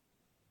 So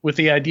with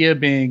the idea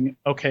being,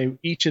 okay,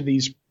 each of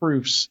these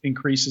proofs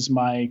increases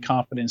my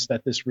confidence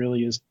that this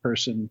really is the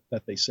person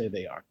that they say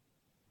they are.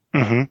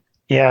 Mm-hmm.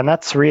 Yeah, and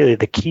that's really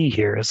the key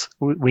here, is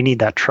we need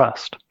that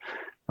trust,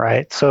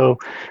 right? So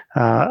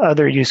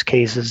other use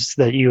cases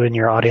that you and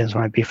your audience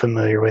might be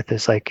familiar with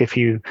is, like, if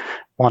you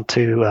want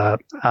to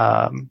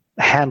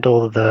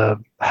handle the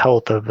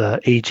health of an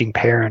aging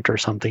parent or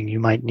something, you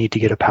might need to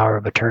get a power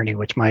of attorney,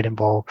 which might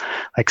involve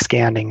like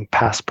scanning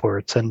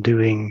passports and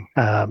doing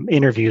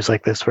interviews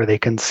like this, where they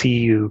can see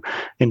you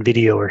in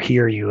video or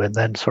hear you, and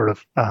then sort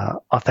of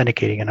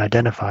authenticating and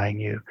identifying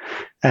you.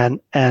 And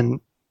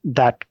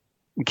that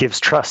gives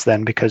trust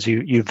then, because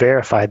you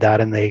verified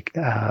that, and they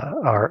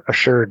are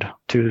assured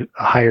to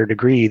a higher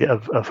degree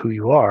of who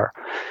you are.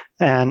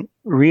 And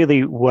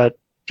really what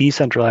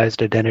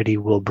decentralized identity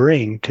will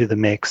bring to the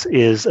mix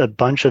is a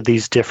bunch of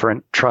these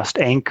different trust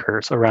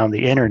anchors around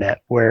the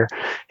internet, where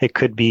it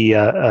could be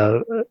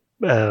a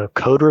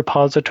code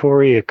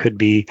repository, it could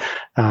be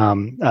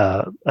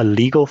a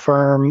legal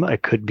firm,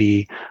 it could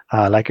be,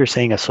 like you're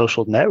saying, a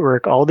social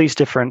network. All these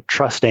different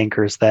trust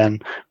anchors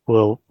then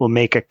will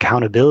make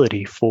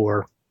accountability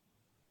for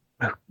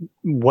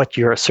what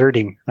you're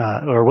asserting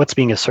or what's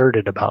being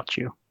asserted about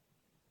you.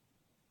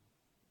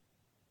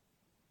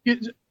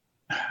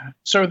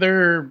 So are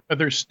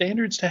there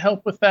standards to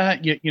help with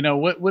that? You know,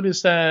 what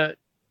is that?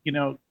 You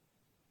know,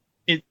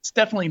 it's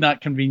definitely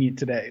not convenient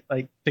today.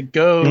 Like to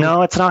go.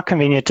 No, it's not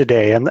convenient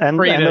today, and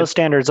those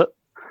standards.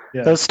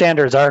 Yeah. Those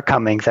standards are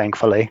coming,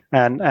 thankfully,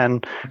 and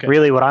Okay.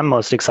 really what I'm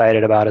most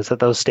excited about is that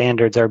those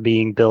standards are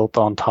being built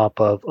on top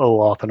of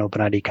OAuth and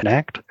OpenID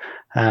Connect,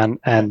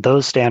 and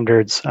those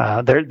standards.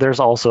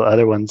 There's also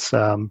other ones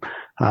sort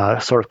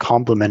of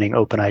complementing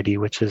OpenID,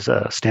 which is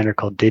a standard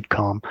called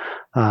DIDCOM.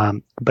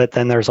 But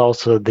then there's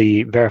also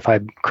the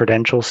verified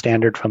credential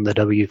standard from the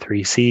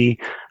W3C,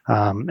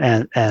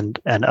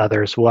 and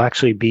others. Will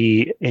actually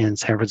be in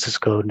San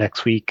Francisco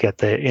next week at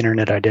the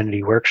Internet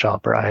Identity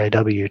Workshop, or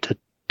IIW, to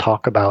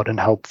talk about and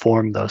help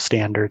form those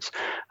standards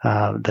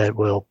that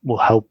will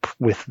help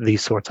with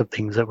these sorts of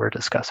things that we're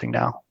discussing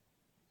now.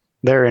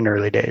 They're in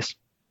early days.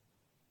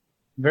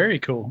 Very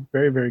cool.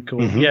 Very, very cool.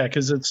 Mm-hmm. Yeah,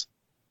 because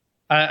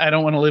I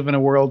don't want to live in a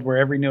world where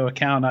every new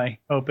account I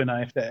open, I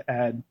have to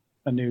add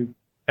a new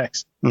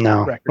text.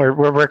 No, record.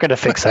 we're going to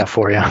fix that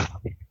for you.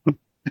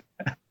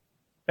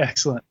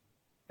 Excellent.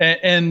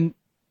 And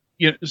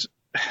you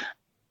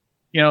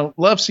know,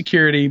 love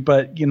security,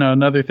 but you know,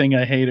 another thing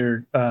I hate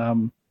are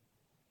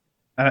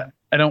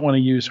I don't want to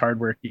use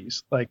hardware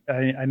keys. Like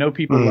I know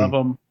people love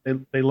them.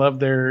 They love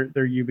their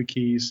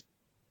YubiKeys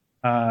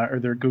or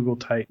their Google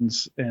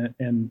Titans,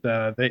 and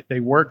they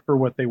work for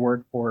what they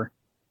work for.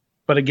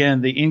 But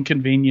again, the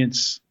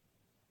inconvenience,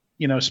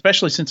 you know,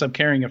 especially since I'm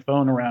carrying a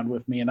phone around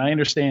with me, and I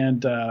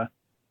understand,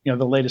 you know,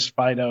 the latest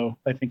FIDO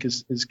I think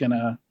is going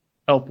to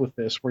help with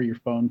this, where your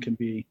phone can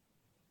be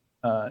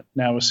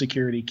now a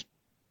security key.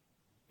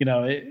 You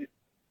know,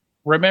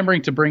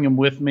 remembering to bring them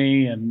with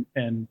me and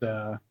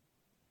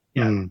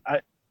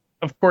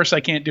of course I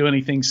can't do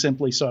anything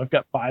simply, so I've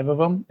got 5 of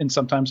them, and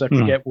sometimes I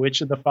forget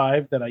which of the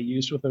 5 that I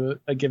used with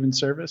a given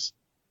service.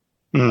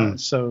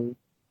 So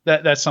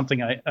that's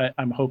something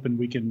I'm hoping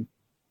we can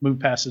move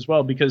past as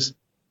well, because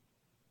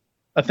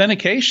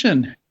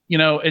authentication, you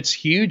know, it's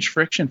huge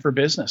friction for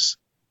business.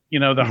 You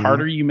know, the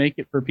harder you make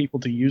it for people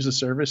to use a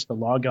service, to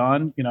log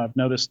on, you know, I've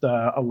noticed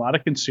a lot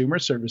of consumer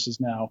services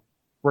now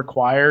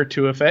require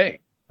 2FA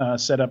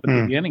set up at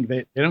the beginning.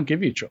 They don't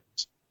give you a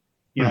choice,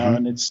 you know,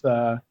 and it's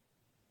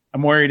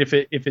I'm worried if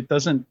it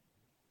doesn't,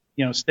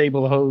 you know, stay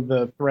below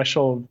the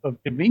threshold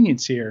of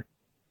convenience here,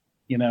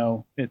 you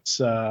know, it's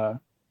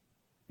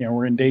you know,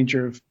 we're in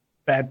danger of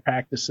bad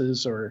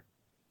practices, or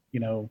you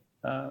know,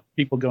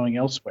 people going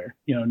elsewhere,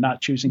 you know, not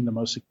choosing the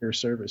most secure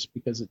service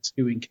because it's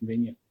too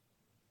inconvenient.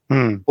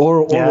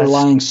 Or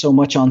relying so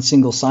much on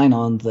single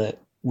sign-on that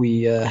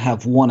we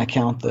have one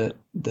account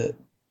that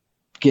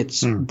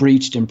gets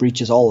breached and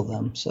breaches all of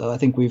them. So I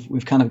think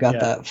we've kind of got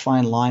that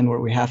fine line where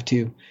we have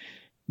to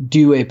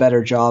do a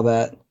better job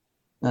at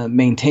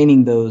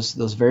maintaining those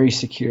very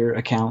secure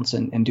accounts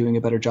and doing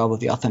a better job with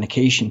the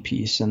authentication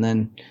piece, and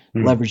then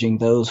leveraging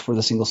those for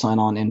the single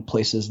sign-on in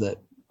places that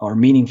are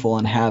meaningful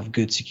and have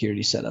good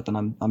security set up.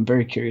 And I'm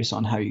very curious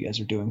on how you guys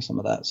are doing some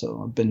of that.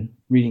 So I've been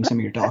reading some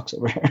of your docs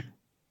over here.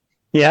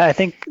 Yeah, I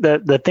think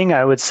the thing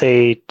I would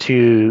say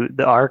to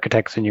the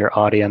architects in your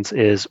audience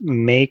is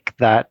make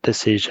that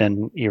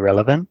decision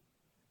irrelevant,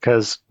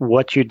 because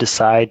what you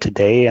decide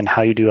today and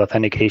how you do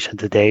authentication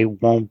today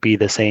won't be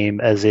the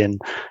same as in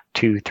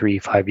 2, 3,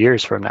 5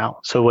 years from now.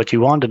 So what you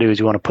want to do is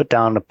you want to put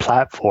down a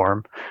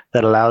platform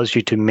that allows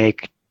you to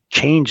make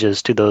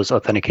changes to those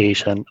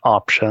authentication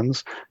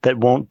options that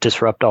won't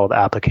disrupt all the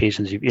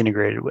applications you've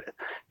integrated with.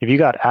 If you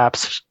got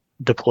apps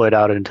deployed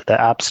out into the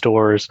app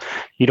stores,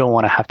 you don't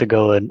want to have to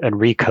go and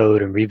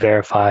recode and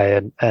re-verify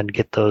and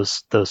get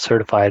those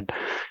certified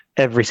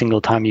every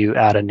single time you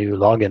add a new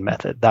login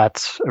method.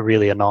 That's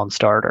really a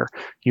non-starter.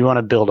 You want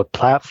to build a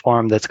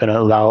platform that's going to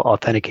allow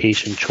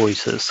authentication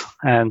choices.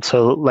 And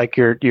so like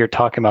you're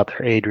talking about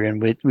there, Adrian,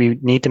 we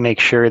need to make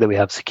sure that we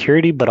have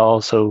security, but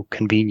also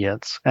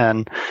convenience.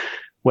 And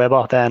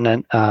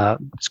WebAuthn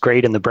it's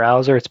great in the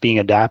browser. It's being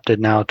adapted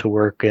now to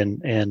work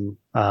in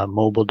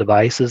mobile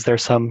devices.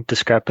 There's some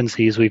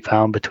discrepancies we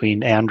found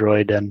between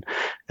Android and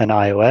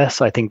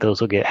iOS. I think those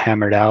will get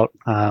hammered out,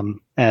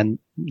 and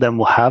then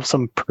we'll have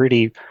some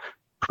pretty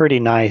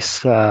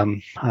nice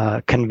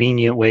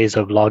convenient ways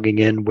of logging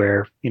in,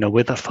 where, you know,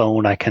 with a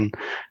phone I can,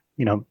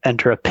 you know,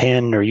 enter a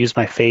PIN or use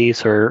my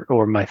face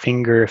or my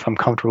finger if I'm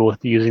comfortable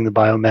with using the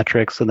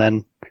biometrics, and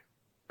then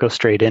go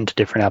straight into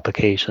different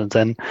applications.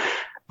 And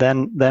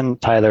then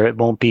Tyler, it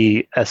won't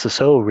be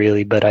SSO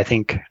really, but I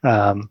think,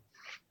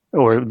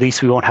 or at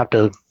least we won't have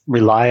to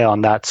rely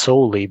on that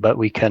solely, but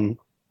we can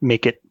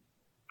make it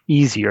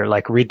easier,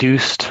 like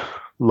reduced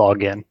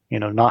login, you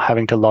know, not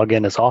having to log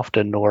in as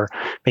often, or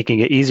making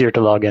it easier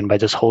to log in by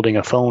just holding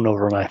a phone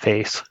over my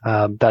face.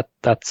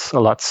 That's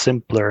a lot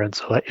simpler. And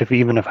so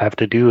even if I have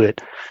to do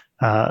it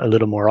a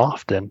little more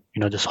often, you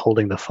know, just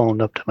holding the phone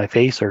up to my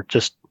face, or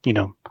just, you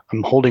know,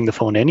 I'm holding the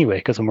phone anyway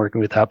because I'm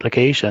working with the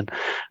application,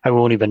 I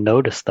won't even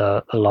notice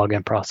the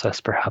login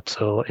process perhaps.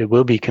 So it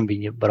will be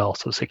convenient, but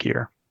also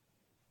secure.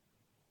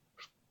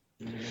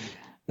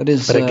 That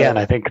is. But again,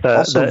 I think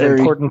the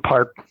important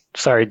part.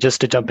 Sorry,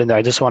 just to jump in there,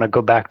 I just want to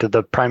go back to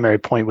the primary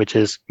point, which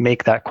is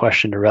make that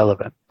question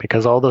irrelevant,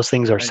 because all those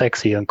things are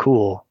sexy and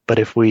cool. But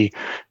if we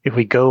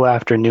go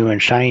after new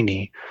and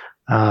shiny,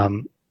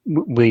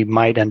 we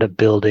might end up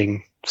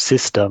building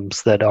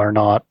systems that are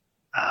not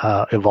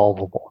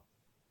evolvable.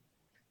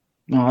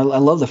 No, I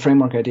love the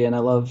framework idea, and I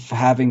love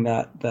having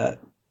that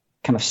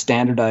kind of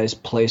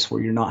standardized place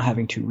where you're not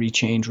having to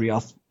rechange,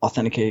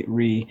 re-authenticate,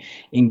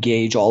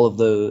 re-engage all of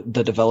the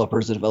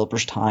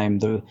developers' time,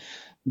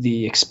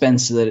 the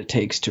expense that it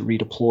takes to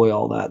redeploy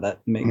all that. That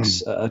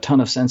makes a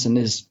ton of sense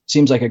and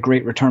seems like a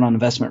great return on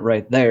investment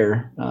right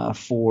there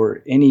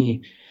for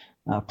any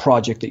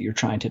project that you're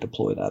trying to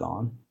deploy that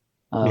on.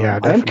 Yeah,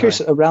 I am curious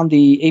around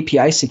the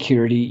API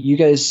security. You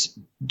guys,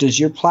 does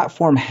your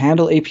platform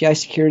handle API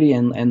security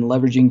and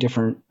leveraging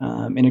different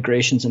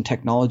integrations and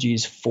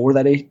technologies for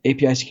that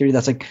API security?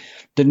 That's like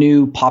the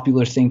new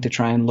popular thing to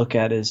try and look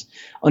at is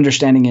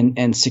understanding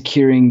and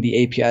securing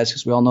the APIs,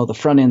 because we all know the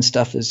front end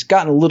stuff has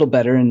gotten a little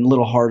better and a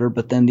little harder,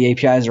 but then the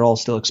APIs are all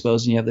still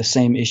exposed and you have the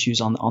same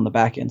issues on the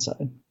back end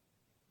side.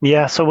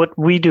 Yeah, so what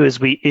we do is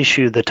we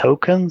issue the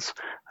tokens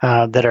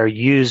that are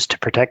used to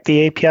protect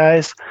the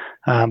APIs,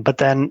 but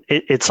then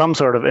it's some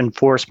sort of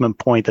enforcement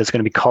point that's going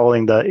to be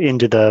calling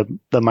into the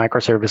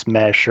microservice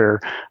mesh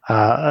or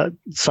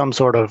some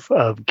sort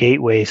of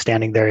gateway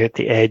standing there at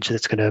the edge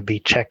that's going to be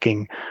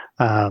checking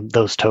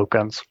those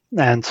tokens.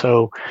 And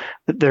so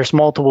there's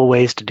multiple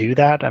ways to do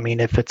that. I mean,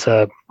 if it's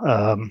a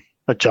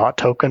JOT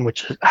token,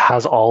 which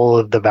has all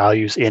of the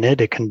values in it,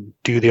 it can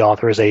do the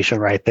authorization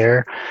right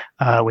there.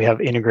 We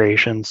have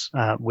integrations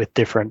with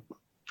different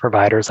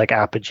providers like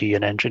Apigee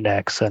and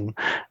Nginx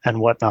and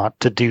whatnot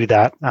to do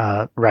that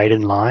right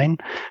in line.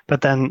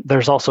 But then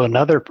there's also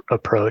another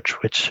approach,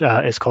 which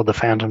is called the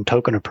phantom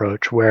token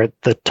approach, where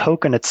the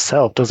token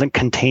itself doesn't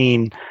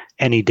contain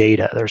any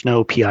data. There's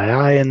no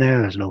PII in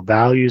there. There's no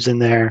values in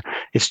there.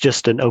 It's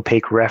just an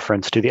opaque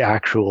reference to the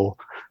actual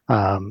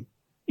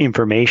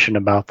information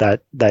about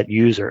that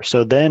user.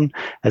 So then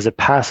as it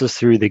passes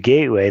through the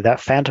gateway,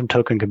 that phantom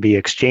token can be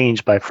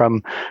exchanged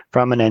from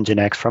an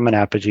Nginx, from an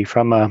Apigee,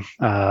 from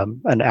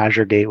an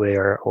Azure gateway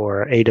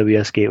or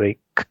AWS gateway,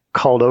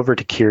 called over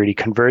to Curity,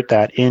 convert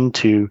that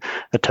into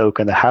a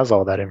token that has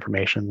all that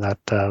information, that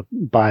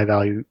by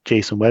value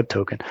JSON web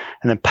token,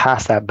 and then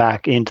pass that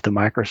back into the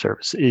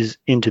microservice,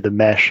 into the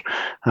mesh,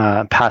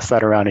 pass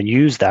that around and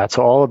use that.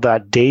 So all of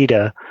that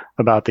data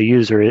about the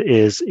user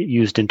is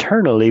used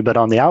internally, but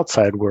on the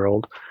outside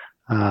world,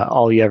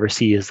 all you ever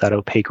see is that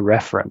opaque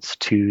reference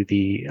to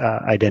the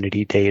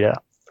identity data.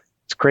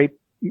 It's a great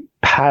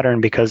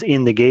pattern because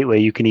in the gateway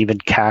you can even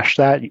cache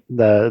that.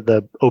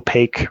 The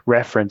opaque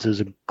reference is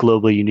a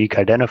globally unique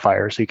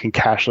identifier, so you can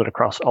cache it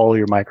across all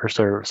your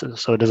microservices.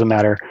 So it doesn't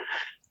matter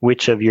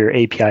which of your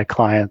API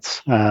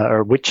clients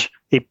or which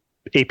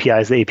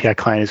APIs the API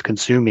client is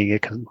consuming.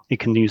 It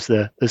can use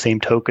the same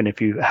token if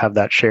you have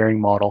that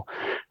sharing model.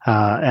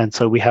 And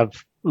so we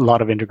have a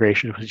lot of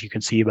integrations, which you can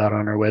see about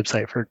on our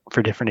website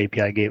for different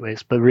API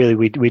gateways. But really,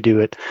 we do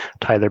it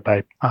either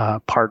by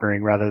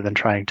partnering rather than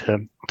trying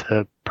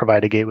to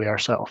provide a gateway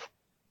ourselves.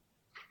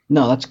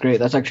 No, that's great.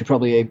 That's actually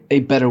probably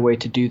a better way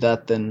to do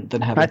that than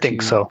having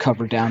to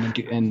cover down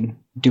and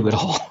do it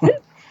all.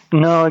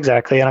 No,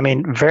 exactly. And I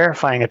mean,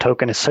 verifying a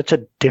token is such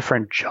a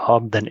different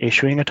job than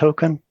issuing a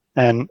token.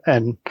 And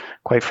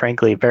quite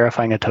frankly,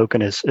 verifying a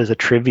token is a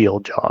trivial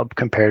job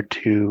compared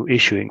to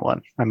issuing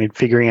one. I mean,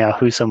 figuring out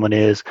who someone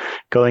is,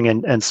 going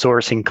and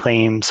sourcing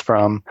claims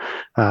from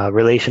a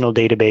relational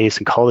database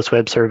and call this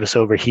web service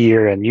over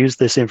here and use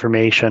this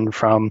information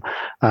from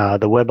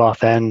the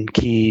WebAuthn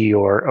key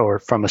or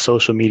from a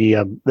social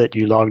media that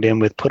you logged in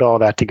with, put all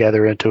that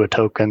together into a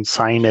token,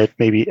 sign it,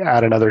 maybe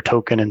add another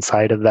token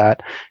inside of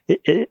that.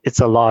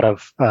 It's a lot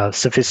of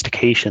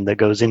sophistication that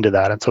goes into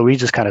that. And so we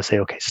just kind of say,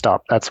 okay,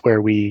 stop. That's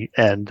where we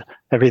end.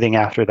 Everything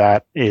after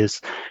that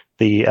is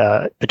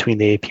the between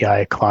the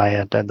API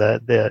client and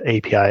the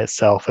API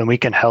itself, and we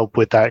can help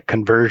with that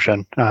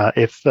conversion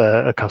if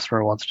a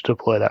customer wants to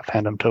deploy that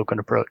phantom token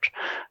approach.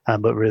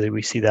 But really,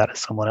 we see that as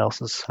someone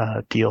else's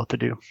deal to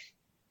do.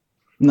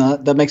 No,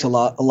 that makes a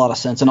lot of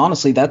sense. And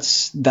honestly,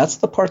 that's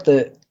the part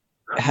that,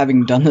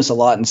 having done this a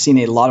lot and seen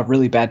a lot of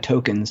really bad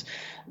tokens,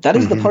 that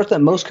is the part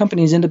that most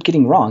companies end up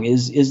getting wrong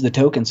is the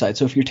token side.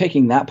 So if you're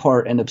taking that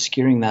part and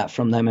obscuring that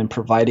from them and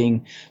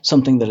providing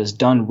something that is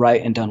done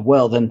right and done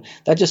well, then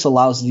that just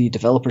allows the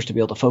developers to be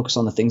able to focus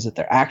on the things that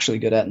they're actually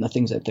good at and the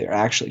things that they're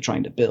actually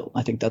trying to build.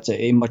 I think that's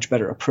a much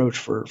better approach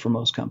for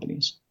most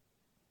companies.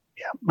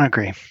 Yeah, I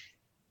agree.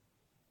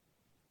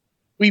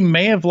 We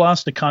may have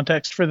lost the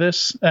context for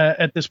this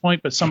at this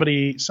point, but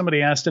somebody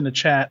asked in the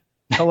chat,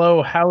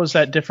 hello, how is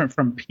that different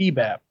from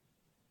PBAP?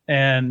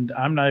 And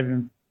I'm not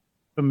even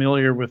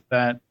familiar with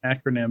that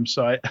acronym,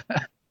 so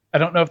I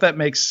don't know if that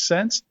makes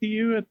sense to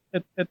you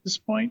at this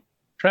point,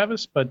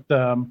 Travis, but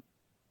I'm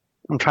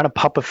trying to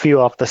pop a few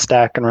off the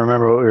stack and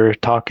remember what we were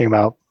talking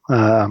about.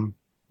 But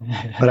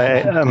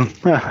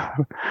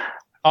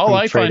all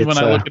I find when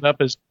I look it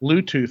up is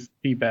Bluetooth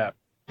PBAP,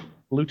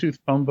 Bluetooth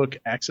Phone Book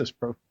Access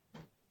Protocol.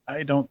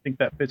 I don't think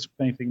that fits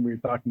with anything we were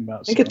talking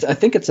about. I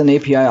think it's an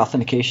API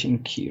authentication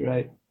key,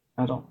 right?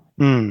 I don't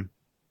know.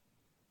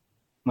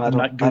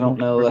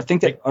 I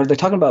think are they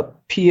talking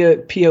about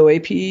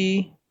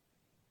POAP?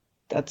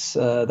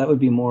 That would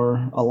be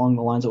more along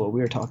the lines of what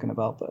we were talking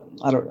about, but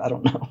I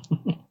don't know.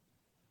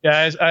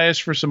 Yeah, I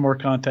asked for some more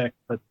context,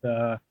 but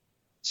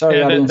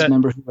sorry, audience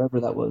member, whoever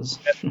that was.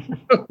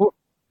 We'll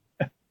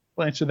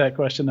answer that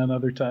question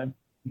another time.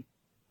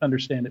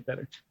 Understand it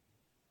better.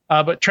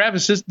 But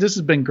Travis, this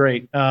has been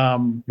great.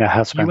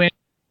 Has been.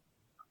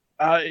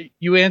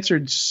 You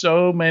answered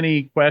so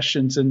many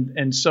questions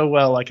and so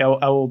well. Like I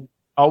will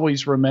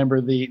always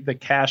remember the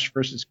cash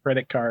versus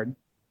credit card,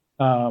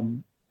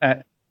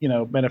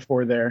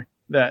 metaphor there.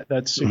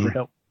 That's super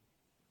helpful.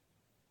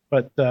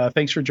 But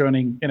thanks for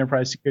joining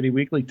Enterprise Security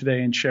Weekly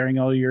today and sharing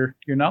all your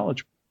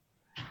knowledge.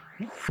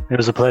 It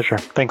was a pleasure.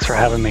 Thanks for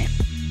having me.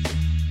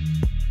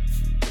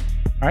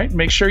 All right.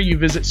 Make sure you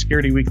visit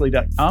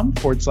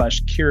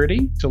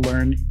securityweekly.com/security to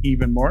learn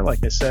even more.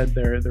 Like I said,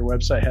 their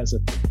website has a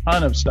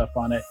ton of stuff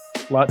on it,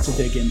 lots to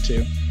dig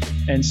into.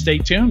 And stay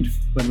tuned.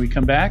 When we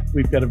come back,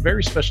 we've got a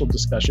very special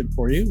discussion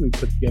for you. We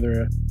put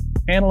together a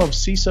panel of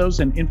CISOs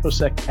and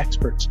InfoSec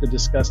experts to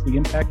discuss the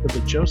impact of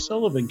the Joe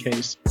Sullivan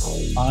case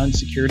on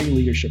security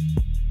leadership.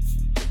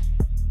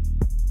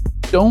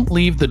 Don't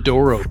leave the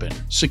door open.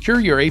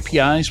 Secure your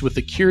APIs with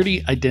the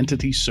Curity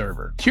Identity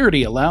Server.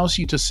 Curity allows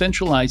you to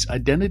centralize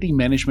identity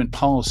management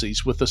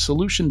policies with a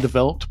solution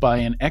developed by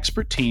an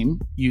expert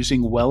team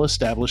using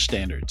well-established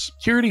standards.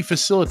 Curity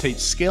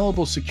facilitates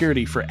scalable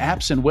security for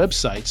apps and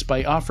websites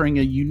by offering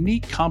a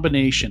unique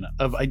combination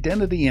of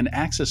identity and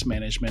access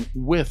management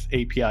with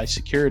API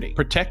security.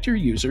 Protect your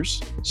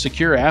users,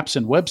 secure apps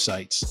and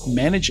websites,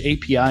 manage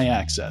API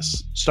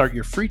access. Start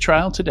your free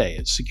trial today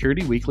at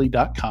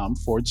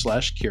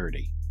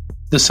securityweekly.com/curity.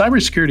 The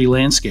cybersecurity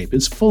landscape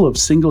is full of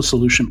single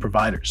solution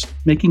providers,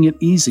 making it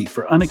easy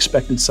for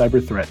unexpected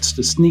cyber threats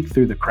to sneak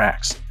through the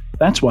cracks.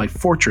 That's why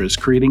Fortra is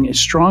creating a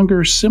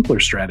stronger, simpler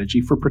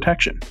strategy for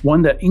protection,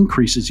 one that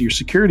increases your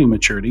security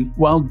maturity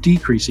while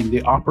decreasing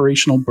the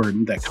operational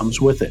burden that comes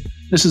with it.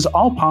 This is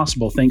all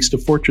possible thanks to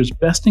Fortra's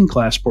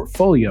best-in-class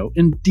portfolio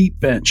and deep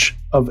bench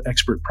of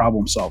expert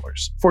problem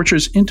solvers.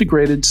 Fortra's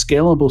integrated,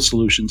 scalable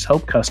solutions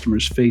help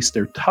customers face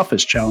their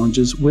toughest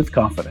challenges with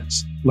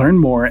confidence. Learn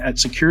more at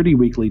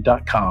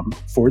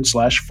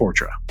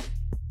securityweekly.com/Fortra.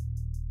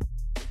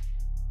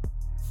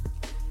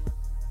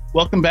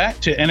 Welcome back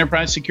to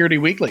Enterprise Security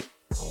Weekly.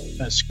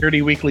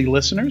 Security Weekly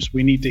listeners,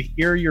 we need to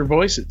hear your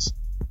voices.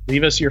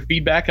 Leave us your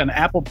feedback on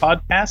Apple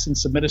Podcasts and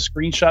submit a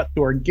screenshot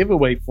to our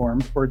giveaway form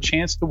for a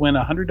chance to win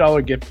a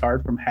 $100 gift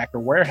card from Hacker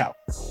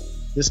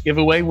Warehouse. This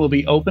giveaway will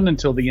be open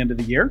until the end of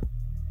the year.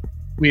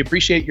 We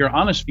appreciate your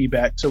honest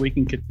feedback so we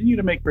can continue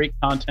to make great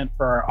content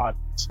for our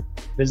audience.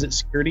 Visit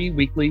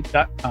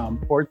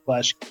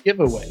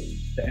securityweekly.com/giveaway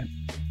to enter.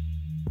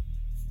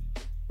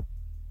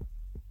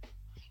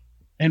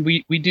 And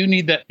we do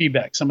need that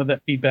feedback. Some of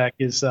that feedback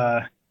is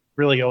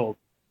really old,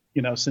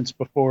 since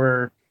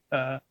before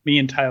me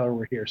and Tyler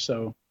were here.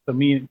 So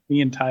me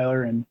and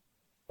Tyler and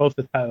both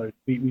the Tylers,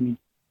 we need.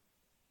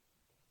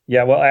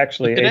 Yeah, well,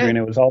 actually, Adrian,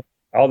 it was all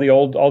the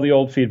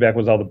old feedback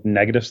was all the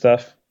negative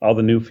stuff. All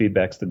the new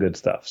feedback's the good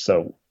stuff.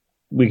 So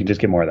we can just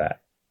get more of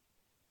that.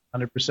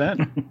 100%.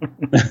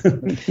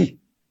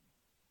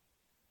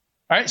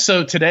 All right.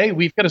 So today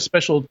we've got a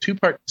special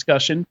 2-part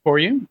discussion for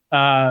you.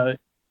 I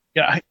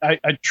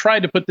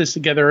tried to put this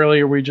together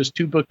earlier. We were just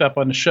too booked up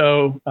on the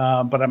show,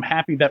 but I'm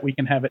happy that we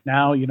can have it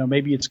now.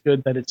 Maybe it's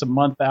good that it's a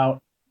month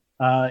out,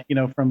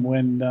 from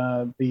when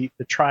the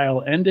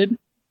trial ended,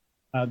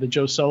 the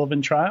Joe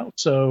Sullivan trial.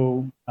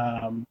 So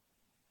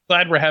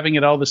glad we're having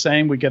it all the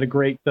same. We got a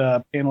great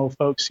panel of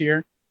folks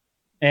here,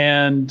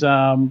 and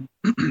so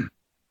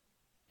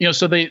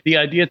the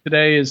idea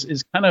today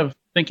is kind of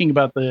thinking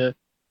about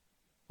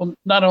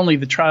not only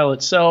the trial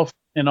itself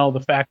and all the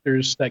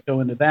factors that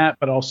go into that,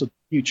 but also the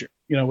future.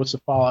 What's the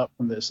fallout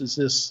from this? Is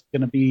this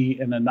going to be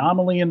an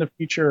anomaly in the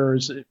future,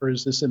 or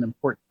is this an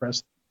important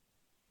precedent?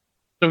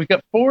 So we've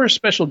got 4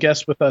 special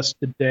guests with us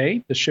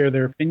today to share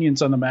their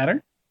opinions on the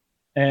matter.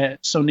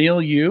 Sunil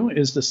Yu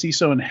is the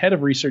CISO and head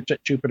of research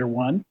at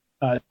JupiterOne.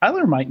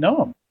 Tyler might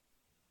know him.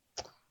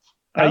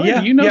 Tyler,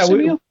 do you know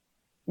Sunil?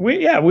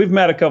 We've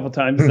met a couple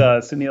times.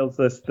 Sunil's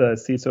the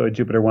CISO at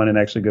JupiterOne and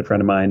actually a good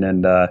friend of mine.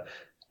 And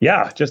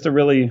just a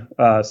really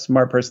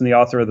smart person, the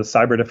author of the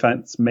Cyber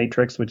Defense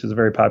Matrix, which is a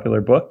very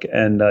popular book,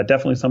 and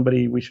definitely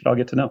somebody we should all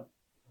get to know.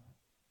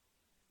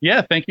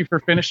 Yeah, thank you for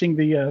finishing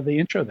the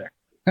intro there.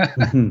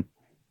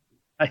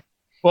 Hi.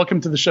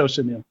 Welcome to the show,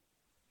 Sunil.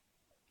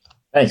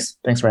 Thanks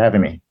for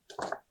having me.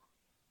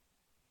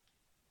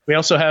 We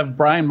also have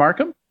Brian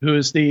Markham, who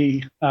is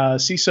the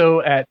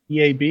CISO at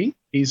EAB.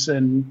 He's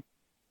an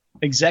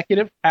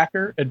executive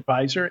hacker,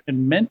 advisor,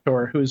 and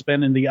mentor who has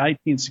been in the IT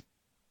and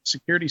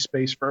security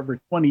space for over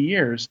 20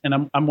 years.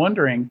 And I'm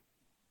wondering,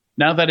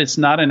 now that it's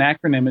not an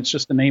acronym, it's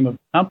just the name of the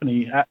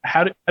company,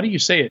 how do you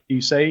say it? Do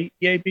you say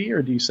EAB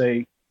or do you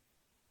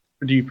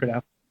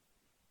pronounce it?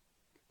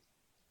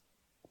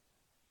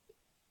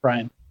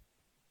 Brian?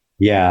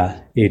 Yeah,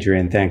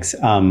 Adrian, thanks.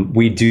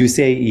 We do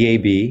say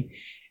EAB,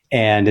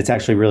 and it's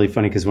actually really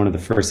funny because one of the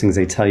first things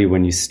they tell you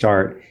when you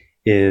start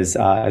is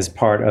as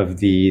part of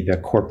the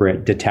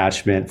corporate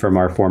detachment from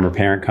our former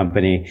parent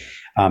company,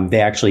 they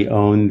actually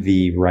own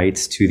the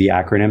rights to the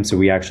acronym. So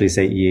we actually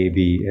say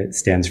EAB. It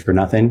stands for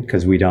nothing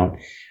because we don't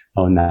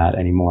own that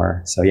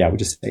anymore. So yeah, we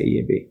just say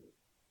EAB.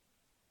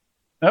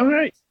 All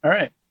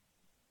right.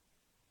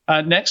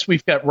 Next,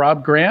 we've got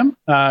Rob Graham.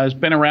 Has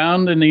been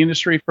around in the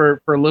industry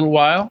for a little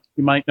while.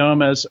 You might know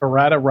him as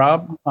Errata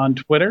Rob on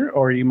Twitter,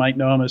 or you might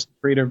know him as the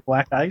creator of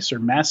Black Ice or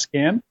Mass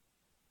Scan.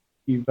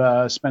 You've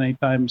spent any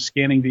time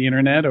scanning the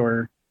internet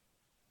or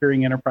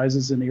securing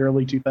enterprises in the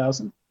early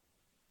 2000s.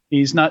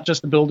 He's not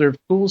just a builder of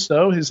tools,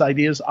 though. His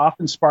ideas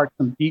often spark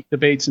some deep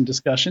debates and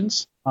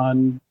discussions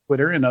on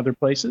Twitter and other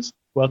places.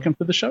 Welcome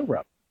to the show,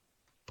 Rob.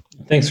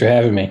 Thanks for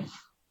having me.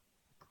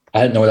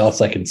 I didn't know what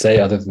else I could say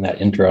other than that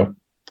intro.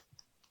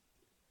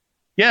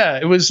 Yeah,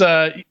 it was.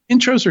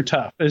 Intros are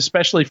tough,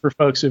 especially for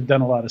folks who've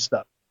done a lot of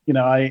stuff. You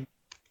know, I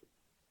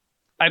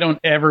don't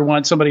ever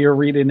want somebody to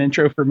read an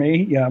intro for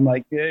me. Yeah, I'm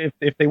like,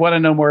 if they want to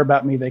know more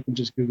about me, they can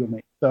just Google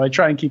me. So I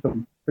try and keep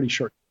them pretty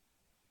short.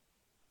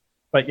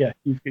 But yeah,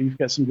 you've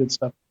got some good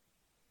stuff.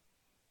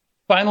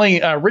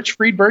 Finally, Rich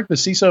Friedberg, the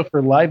CISO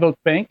for Live Oak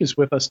Bank, is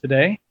with us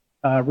today.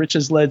 Rich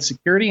has led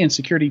security and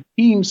security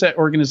teams at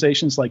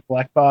organizations like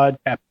Blackbaud,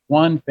 Capital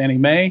One, Fannie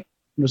Mae,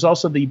 and was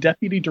also the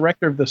deputy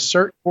director of the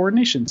CERT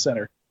Coordination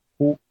Center.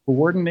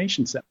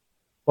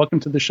 Welcome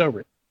to the show,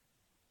 Rich.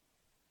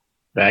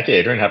 Thank you,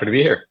 Adrian. Happy to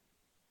be here.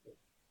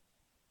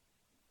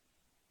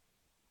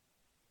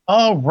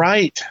 All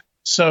right.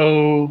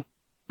 So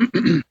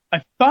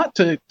I thought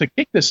to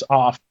kick this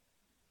off,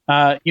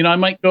 I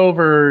might go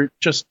over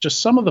just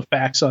some of the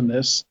facts on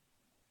this.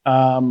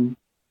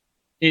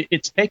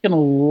 It's taken a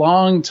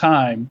long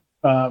time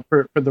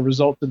for the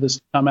results of this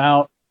to come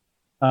out.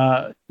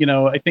 I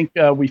think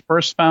we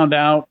first found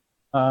out,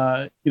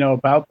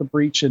 about the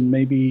breach in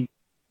maybe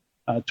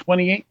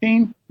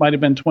 2018, might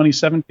have been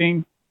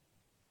 2017.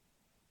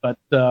 But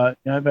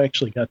I've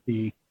actually got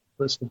the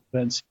list of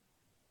events.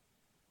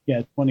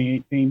 Yeah,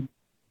 2018.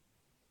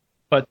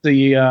 But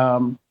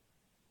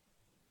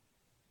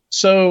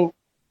so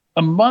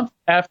a month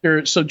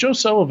after, so Joe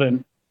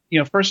Sullivan,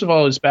 first of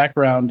all, his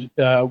background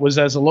was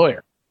as a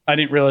lawyer. I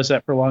didn't realize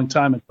that for a long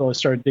time until I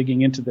started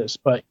digging into this,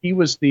 but he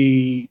was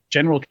the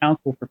general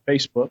counsel for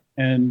Facebook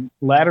and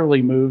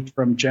laterally moved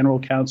from general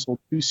counsel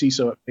to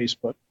CISO at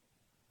Facebook.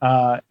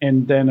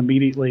 And then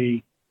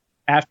immediately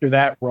after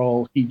that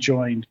role, he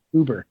joined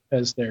Uber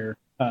as their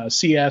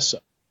CSO.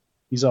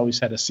 He's always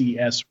had a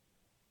CSO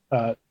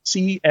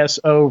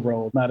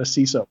role, not a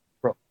CISO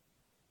role.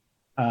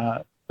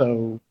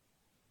 So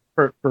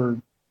for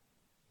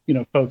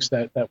folks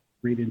that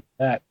read into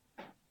that,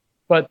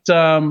 but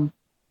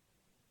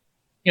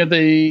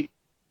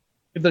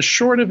the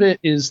short of it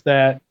is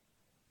that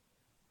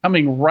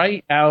coming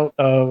right out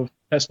of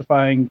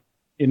testifying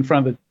in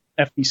front of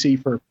the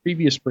FTC for a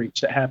previous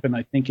breach that happened,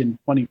 I think in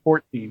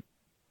 2014,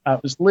 it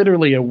was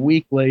literally a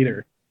week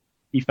later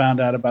he found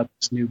out about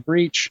this new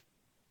breach.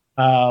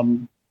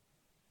 Took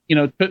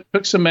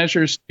some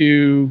measures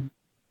to,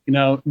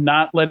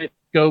 not let it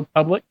go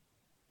public,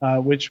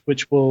 which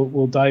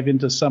we'll dive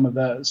into some of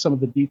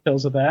the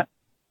details of that.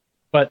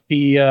 But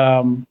the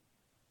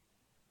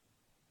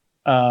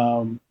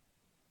 10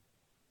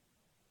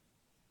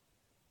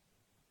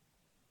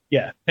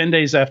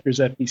 days after his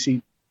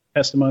FTC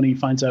testimony, he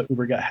finds out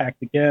Uber got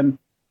hacked again.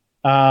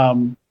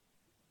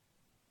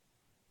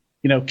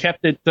 Kept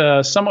it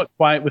somewhat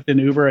quiet within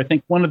Uber. I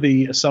think one of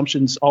the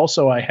assumptions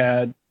also I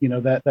had,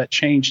 that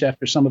changed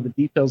after some of the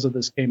details of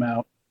this came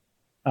out.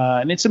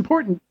 And it's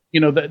important,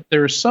 that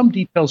there are some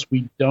details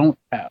we don't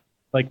have.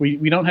 Like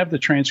we don't have the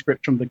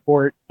transcript from the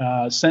court.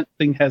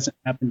 Sentencing hasn't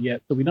happened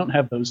yet, so we don't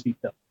have those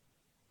details.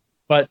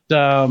 But,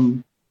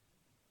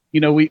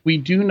 we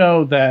do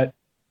know that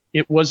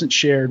it wasn't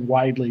shared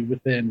widely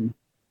within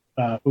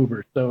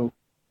Uber. So,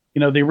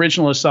 the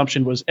original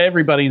assumption was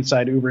everybody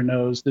inside Uber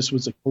knows this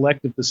was a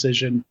collective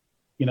decision.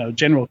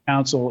 General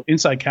counsel,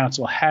 inside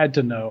counsel had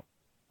to know.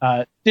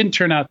 Didn't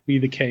turn out to be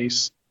the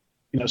case.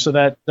 So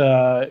that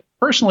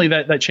personally,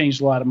 that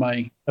changed a lot of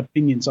my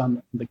opinions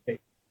on the case.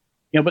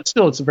 But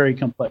still, it's very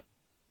complex.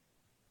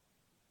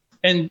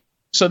 And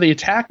so the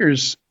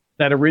attackers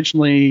that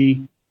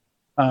originally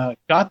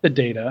got the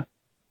data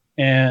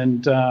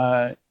and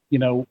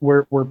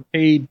were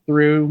paid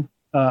through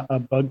a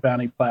bug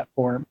bounty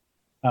platform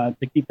to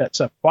keep that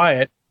stuff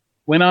quiet,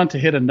 went on to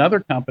hit another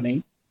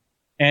company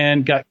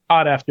and got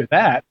caught after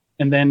that,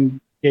 and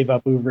then gave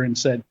up Uber and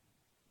said,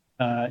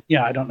 I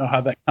don't know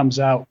how that comes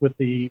out with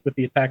the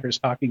attackers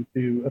talking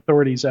to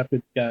authorities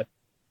after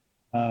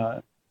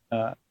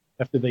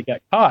they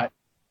got caught.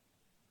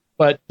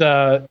 But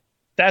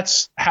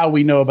that's how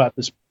we know about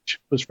this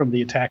was from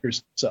the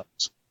attackers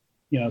themselves.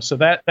 So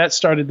that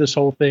started this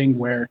whole thing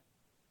where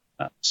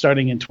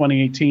starting in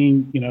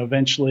 2018,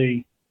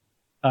 eventually,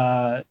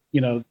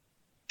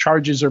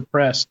 charges are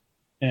pressed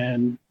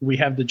and we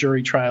have the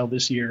jury trial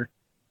this year.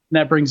 And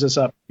that brings us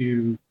up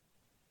to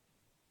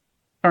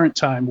current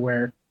time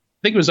where I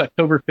think it was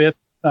October 5th,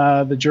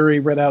 the jury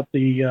read out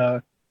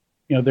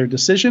their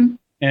decision,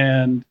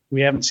 and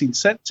we haven't seen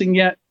sentencing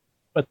yet.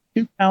 But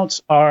the 2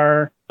 counts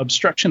are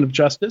obstruction of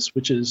justice,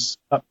 which is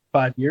up to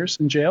 5 years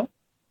in jail,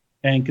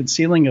 and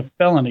concealing a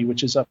felony,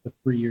 which is up to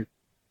 3 years.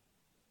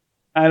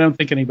 I don't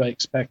think anybody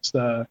expects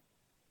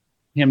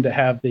him to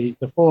have the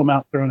full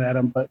amount thrown at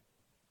him, but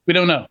we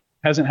don't know.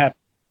 Hasn't happened.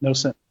 No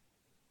sentence.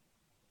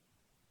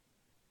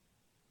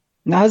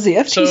 Now, has the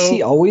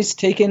FTC always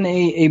taken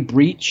a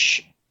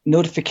breach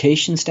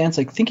notification stance?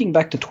 Like thinking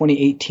back to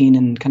 2018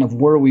 and kind of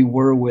where we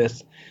were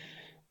with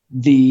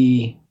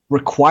the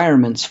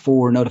requirements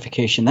for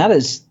notification, that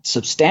has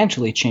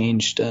substantially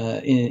changed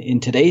in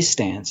today's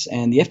stance.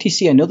 And the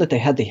FTC, I know that they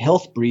had the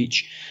health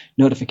breach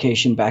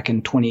notification back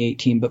in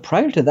 2018, but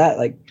prior to that,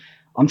 like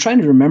I'm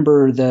trying to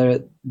remember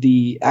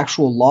the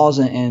actual laws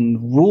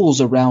and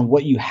rules around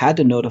what you had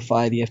to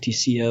notify the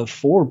FTC of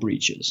for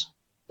breaches,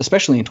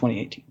 especially in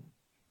 2018.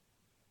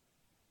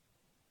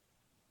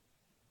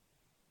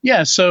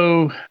 Yeah,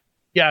 so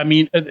I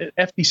mean,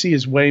 FTC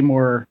is way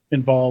more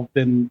involved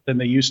than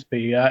they used to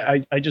be.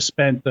 I just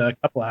spent a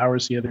couple of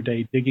hours the other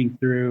day digging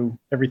through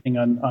everything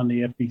on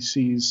the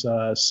FTC's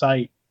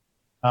site.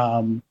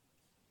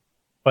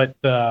 But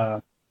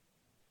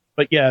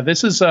yeah,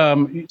 this is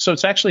so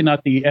it's actually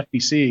not the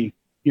FTC,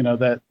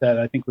 that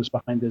I think was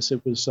behind this.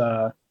 It was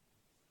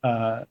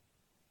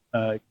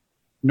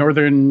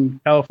Northern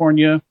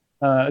California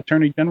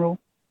Attorney General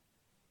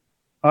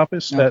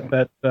office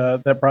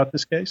that brought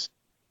this case.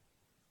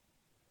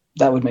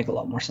 That would make a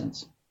lot more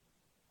sense.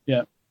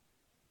 Yeah.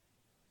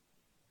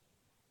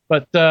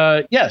 But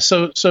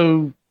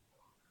so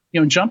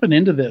jumping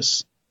into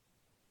this,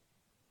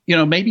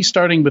 maybe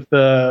starting with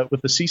the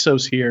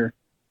CISOs here.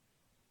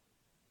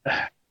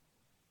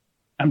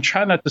 I'm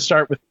trying not to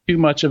start with too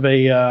much of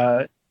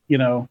a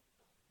too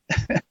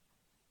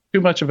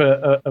much of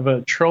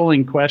a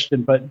trolling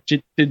question, but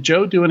did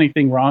Joe do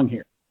anything wrong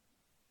here?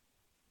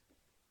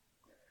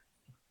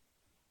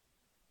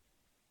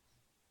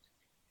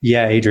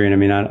 Yeah, Adrian, I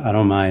mean, I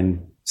don't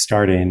mind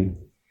starting.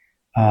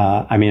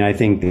 I mean, I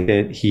think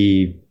that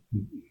he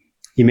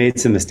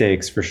made some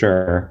mistakes for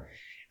sure.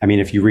 I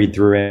mean, if you read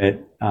through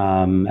it,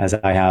 as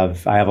I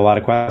have a lot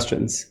of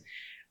questions.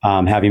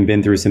 Having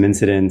been through some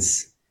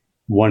incidents,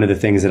 one of the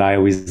things that I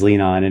always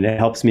lean on, and it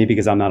helps me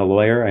because I'm not a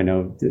lawyer. I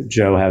know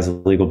Joe has a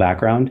legal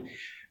background,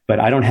 but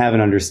I don't have an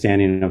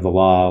understanding of the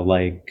law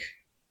like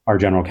our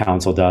general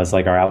counsel does,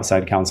 like our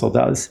outside counsel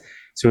does.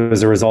 So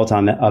as a result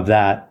of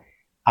that,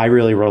 I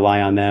really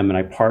rely on them and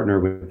I partner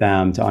with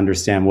them to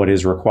understand what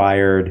is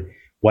required,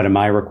 what am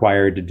I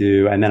required to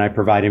do, and then I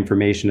provide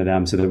information to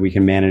them so that we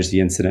can manage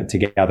the incident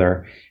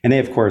together. And they,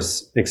 of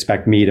course,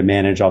 expect me to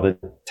manage all the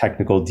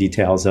technical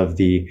details of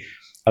the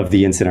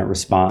incident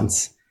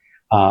response.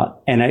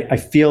 And I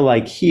feel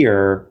like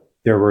here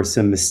there were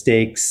some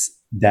mistakes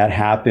that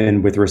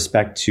happened with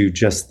respect to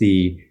just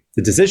the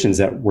decisions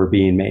that were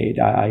being made.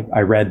 I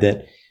read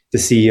that the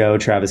CEO,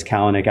 Travis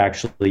Kalanick,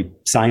 actually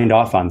signed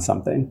off on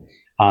something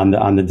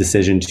on the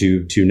decision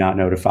to not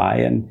notify.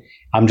 And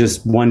I'm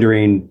just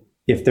wondering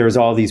if there's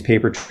all these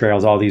paper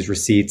trails, all these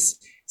receipts,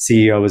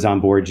 CEO was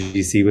on board,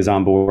 GC was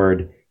on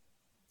board.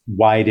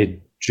 Why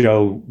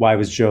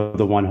was Joe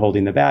the one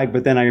holding the bag?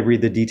 But then I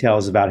read the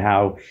details about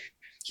how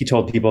he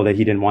told people that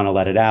he didn't want to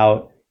let it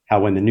out,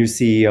 how when the new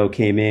CEO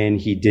came in,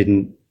 he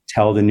didn't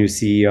tell the new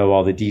CEO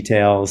all the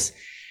details.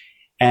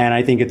 And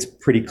I think it's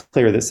pretty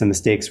clear that some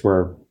mistakes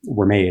were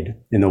made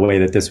in the way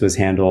that this was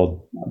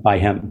handled by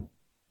him.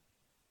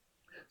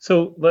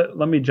 So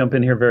let me jump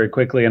in here very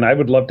quickly, and I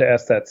would love to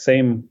ask that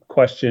same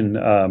question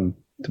to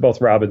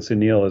both Rob and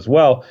Sunil as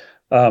well.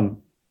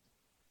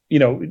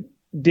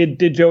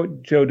 Did Joe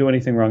do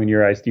anything wrong in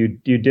your eyes? Do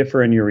you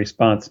differ in your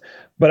response?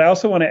 But I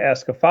also want to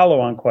ask a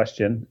follow-on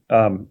question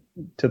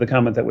to the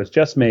comment that was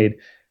just made.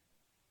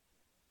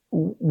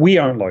 We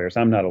aren't lawyers.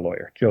 I'm not a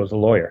lawyer. Joe's a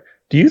lawyer.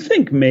 Do you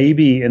think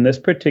maybe in this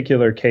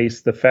particular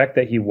case, the fact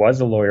that he was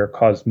a lawyer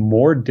caused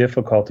more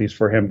difficulties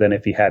for him than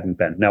if he hadn't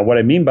been? Now, what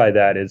I mean by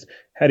that is,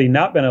 had he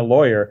not been a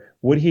lawyer,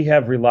 would he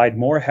have relied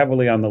more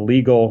heavily on the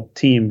legal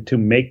team to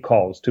make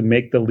calls, to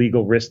make the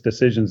legal risk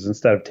decisions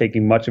instead of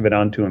taking much of it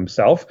onto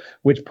himself,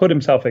 which put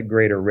himself at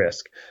greater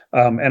risk?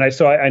 And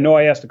I know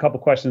I asked a couple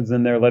questions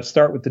in there. Let's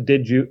start with the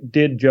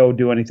did Joe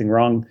do anything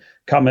wrong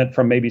comment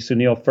from maybe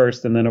Sunil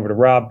first, and then over to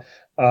Rob.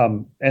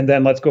 And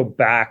then let's go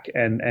back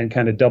and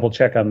kind of double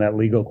check on that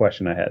legal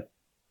question I had.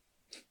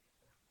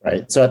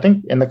 Right. So I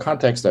think in the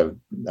context of,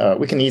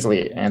 we can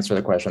easily answer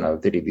the question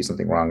of did he do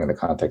something wrong in the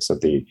context of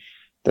the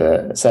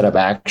set of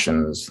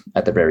actions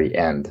at the very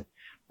end.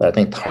 But I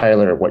think,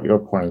 Tyler, what you're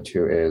pointing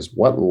to is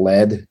what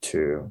led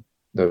to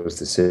those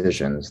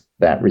decisions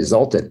that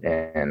resulted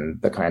in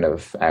the kind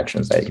of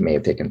actions that he may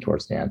have taken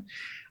towards the end.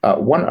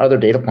 One other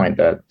data point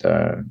that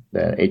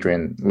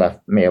Adrian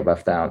may have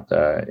left out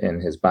in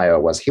his bio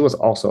was he was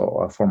also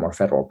a former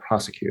federal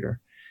prosecutor,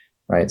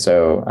 right?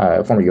 So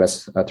a former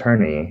U.S.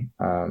 attorney,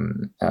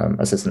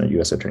 assistant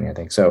U.S. attorney, I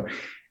think. So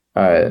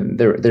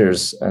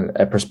there's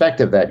a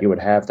perspective that you would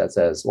have that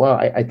says, well,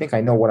 I think I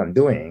know what I'm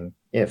doing,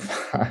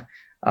 if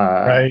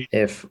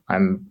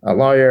I'm a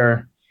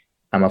lawyer,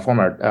 I'm a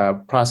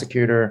former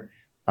prosecutor,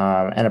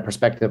 and a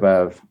perspective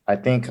of, I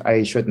think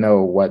I should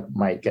know what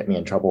might get me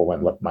in trouble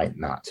and what might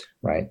not,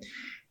 right?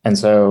 And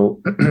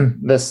so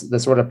this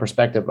sort of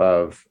perspective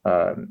of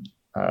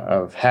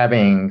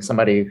having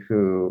somebody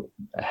who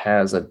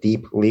has a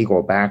deep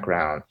legal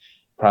background,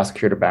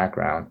 prosecutor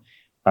background,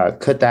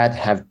 could that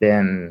have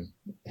been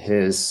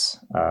his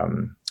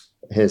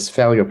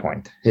failure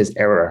point, his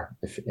error,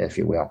 if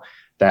you will,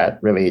 that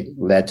really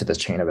led to this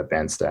chain of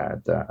events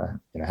that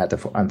had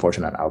the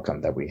unfortunate outcome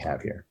that we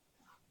have here?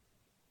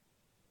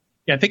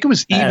 Yeah, I think it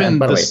was even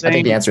by the way, same. I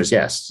think the answer is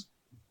yes.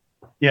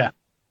 Yeah,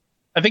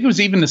 I think it was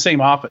even the same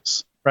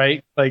office,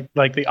 right?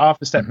 Like the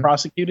office that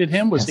prosecuted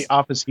him was the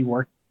office he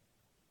worked.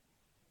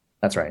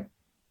 That's right.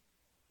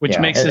 Which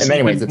makes this in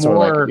many ways, it's sort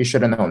of like you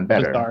should have known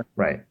better, bizarre.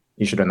 Right?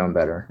 You should have known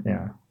better.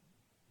 Yeah.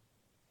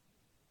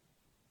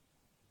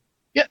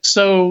 Yeah.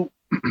 So,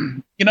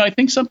 I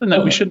think something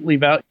that we shouldn't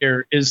leave out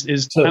here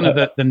is kind of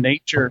the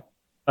nature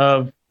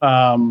of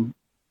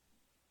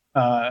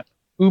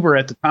Uber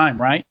at the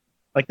time, right?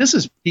 Like, this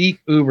is peak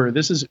Uber.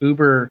 This is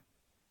Uber,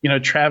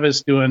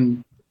 Travis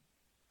doing,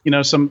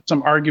 some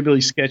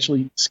arguably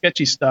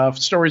sketchy stuff.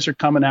 Stories are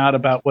coming out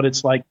about what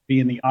it's like to be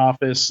in the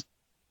office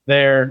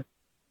there.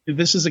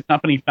 This is a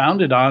company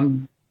founded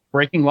on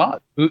breaking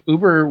laws.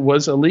 Uber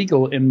was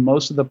illegal in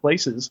most of the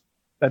places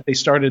that they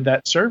started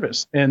that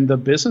service. And the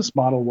business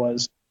model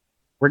was,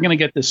 we're going to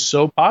get this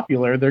so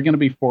popular, they're going to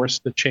be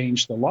forced to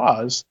change the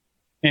laws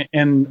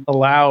and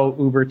allow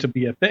Uber to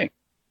be a thing.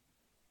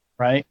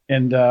 Right.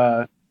 And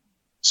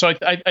so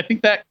I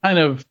think that kind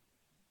of,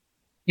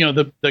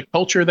 the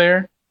culture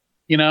there,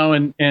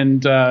 and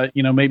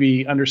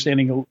maybe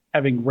understanding,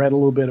 having read a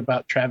little bit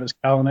about Travis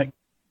Kalanick,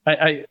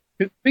 I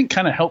think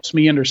kind of helps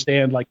me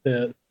understand like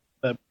the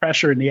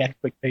pressure and the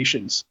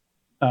expectations,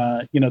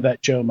 that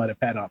Joe might have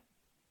had on.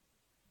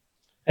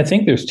 I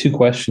think there's two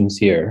questions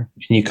here,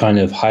 and you kind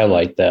of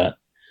highlight that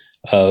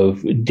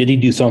of, did he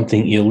do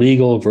something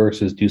illegal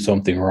versus do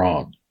something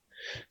wrong?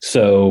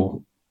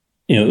 So,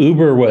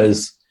 Uber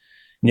was,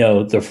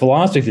 the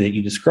philosophy that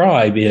you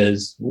describe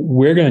is,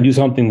 we're going to do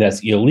something that's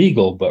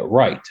illegal, but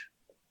right.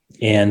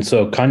 And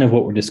so kind of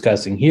what we're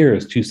discussing here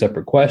is two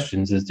separate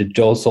questions. Is, did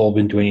Joe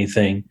Sullivan do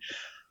anything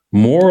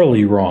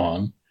morally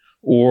wrong,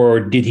 or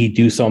did he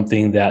do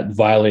something that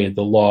violated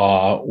the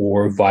law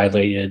or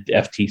violated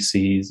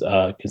FTC's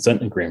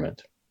consent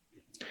agreement?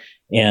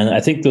 And I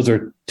think those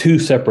are two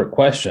separate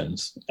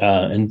questions.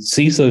 And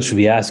CISOs should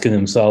be asking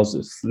themselves,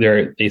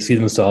 if they see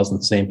themselves in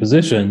the same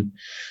position,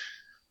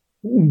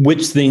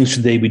 which things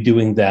should they be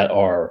doing that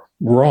are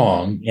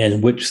wrong,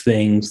 and which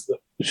things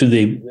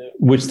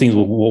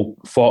will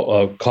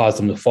cause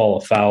them to fall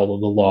afoul of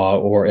the law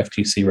or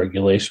FTC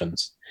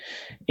regulations.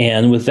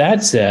 And with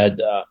that said,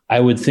 I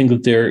would think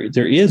that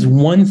there is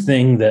one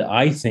thing that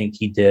I think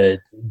he did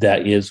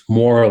that is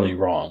morally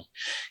wrong.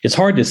 It's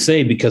hard to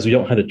say because we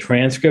don't have the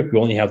transcript. We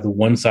only have the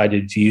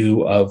one-sided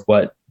view of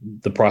what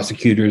the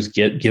prosecutors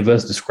give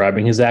us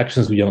describing his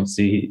actions. We don't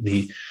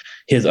see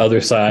his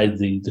other side,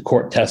 the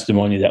court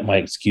testimony that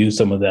might excuse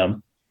some of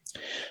them.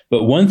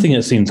 But one thing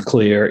that seems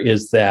clear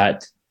is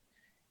that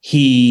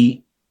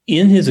he,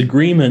 in his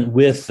agreement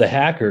with the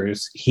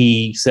hackers,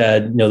 he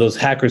said, those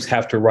hackers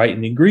have to write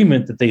an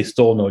agreement that they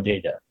stole no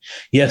data.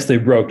 Yes, they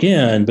broke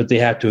in, but they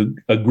have to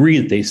agree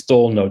that they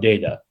stole no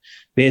data.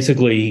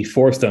 Basically, he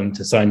forced them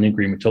to sign an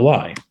agreement to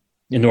lie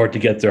in order to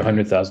get their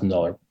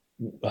 $100,000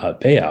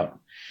 payout.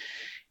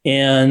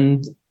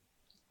 And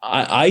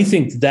I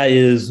think that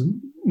is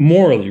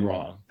morally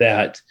wrong.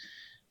 That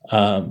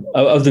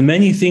of the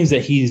many things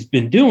that he's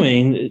been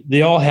doing,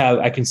 they all have,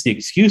 I can see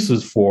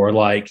excuses for,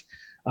 like,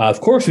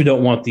 of course, we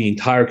don't want the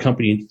entire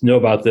company to know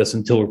about this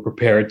until we're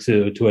prepared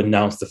to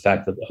announce the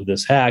fact of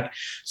this hack.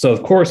 So,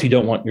 of course, you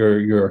don't want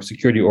your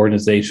security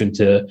organization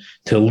to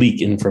leak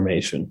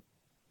information.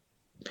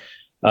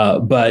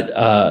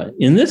 But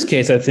in this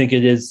case, I think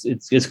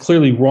it's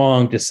clearly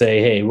wrong to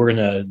say, hey, we're going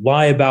to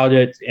lie about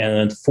it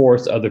and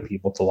force other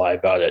people to lie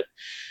about it.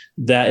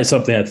 That is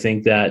something I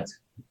think that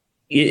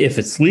if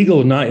it's legal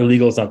or not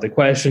illegal, it's not the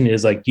question.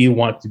 Is like, do you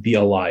want to be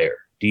a liar?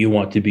 Do you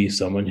want to be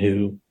someone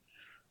who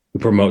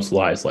promotes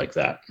lies like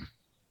that?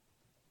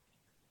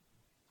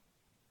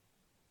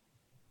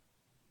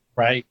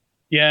 Right.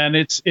 Yeah. And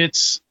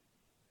it's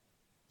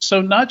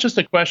so not just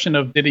a question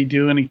of, did he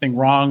do anything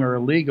wrong or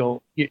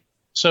illegal?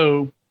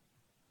 So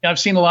I've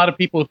seen a lot of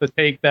people with the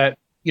take that,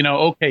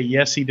 okay,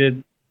 yes, he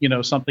did,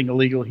 something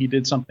illegal. He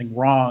did something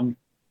wrong,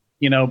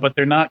 but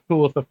they're not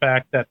cool with the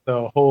fact that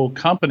the whole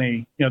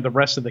company, the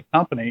rest of the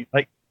company,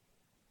 like,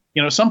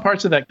 some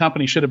parts of that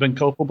company should have been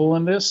culpable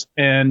in this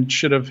and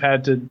should have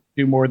had to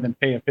do more than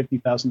pay a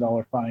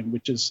 $50,000 fine,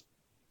 which is,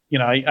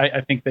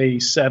 I think they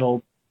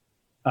settled,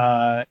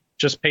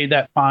 just paid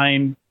that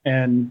fine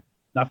and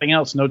nothing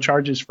else, no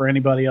charges for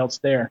anybody else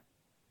there.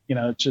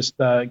 It's just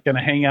going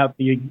to hang out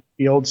the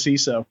old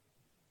CISO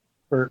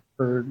for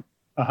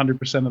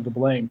 100% of the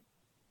blame.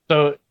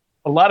 So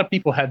a lot of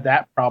people had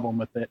that problem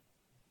with it.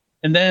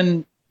 And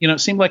then, it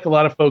seemed like a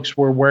lot of folks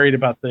were worried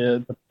about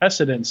the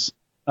precedents,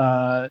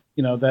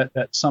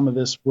 that some of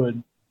this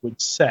would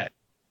set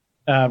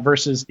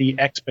versus the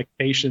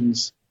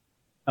expectations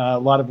a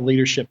lot of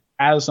leadership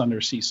has under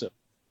CISO. So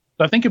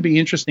I think it'd be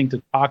interesting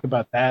to talk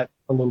about that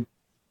a little.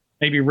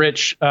 Maybe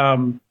Rich,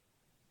 looking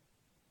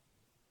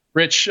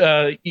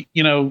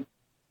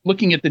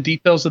at the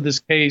details of this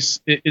case,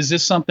 is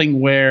this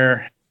something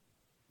where,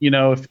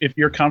 if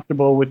you're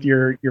comfortable with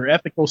your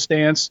ethical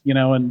stance,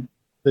 and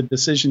the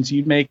decisions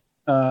you'd make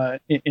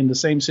in the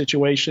same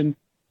situation,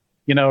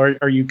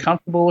 are you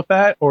comfortable with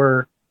that?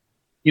 Or,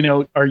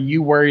 are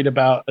you worried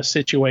about a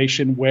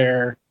situation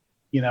where,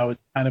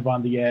 it's kind of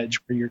on the edge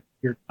where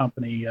your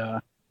company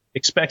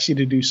expects you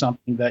to do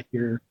something that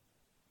you're,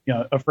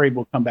 afraid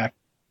will come back?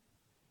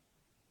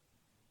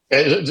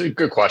 It's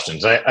good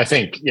questions. I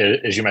think,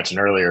 as you mentioned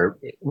earlier,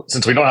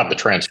 since we don't have the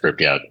transcript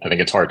yet, I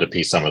think it's hard to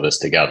piece some of this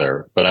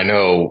together. But I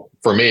know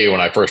for me, when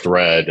I first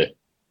read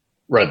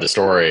the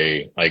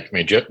story,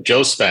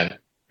 Joe spent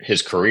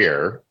his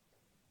career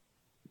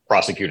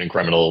prosecuting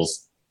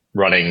criminals,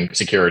 running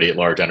security at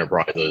large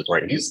enterprises,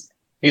 right? He's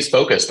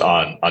focused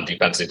on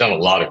defense. He's done a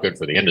lot of good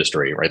for the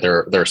industry, right?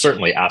 There are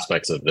certainly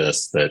aspects of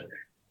this that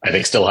I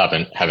think still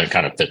haven't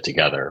kind of fit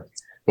together.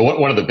 But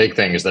one of the big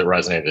things that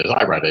resonated as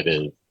I read it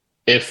is,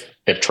 if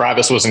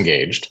Travis was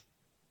engaged,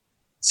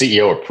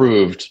 CEO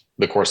approved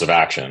the course of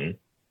action,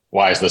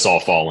 why is this all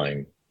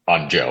falling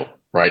on Joe,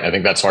 right? I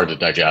think that's hard to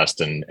digest.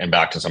 And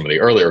back to some of the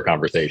earlier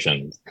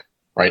conversations,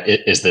 right?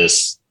 Is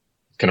this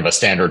kind of a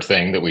standard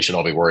thing that we should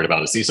all be worried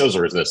about as CISOs,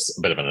 or is this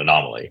a bit of an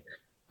anomaly?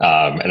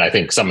 And I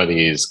think some of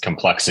these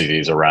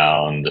complexities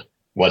around,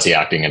 was he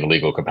acting in a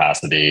legal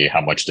capacity? How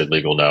much did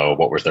legal know?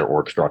 What was their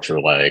org structure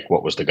like?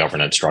 What was the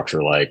governance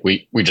structure like?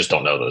 We just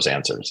don't know those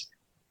answers.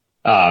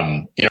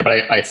 But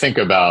I think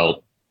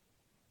about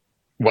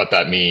what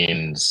that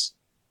means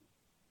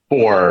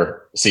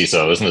for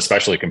CISOs, and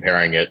especially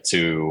comparing it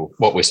to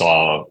what we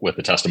saw with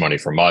the testimony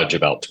from Mudge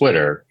about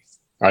Twitter.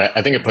 Right?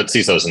 I think it puts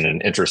CISOs in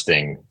an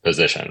interesting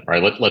position,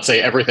 right? Let's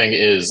say everything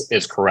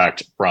is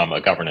correct from a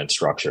governance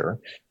structure,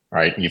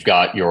 right? You've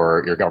got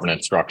your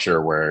governance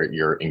structure where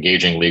you're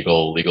engaging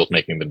legal's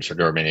making the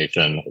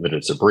determination that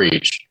it's a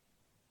breach.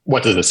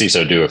 What does the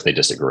CISO do if they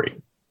disagree?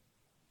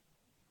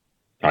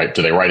 Right?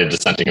 Do they write a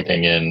dissenting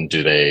opinion?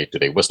 Do they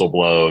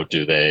whistleblow?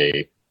 Do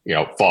they,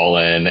 fall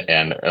in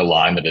and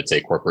align that it's a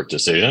corporate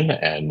decision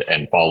and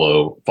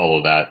follow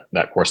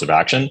that course of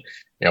action?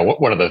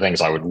 One of the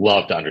things I would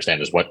love to understand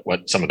is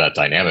what some of that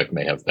dynamic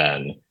may have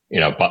been,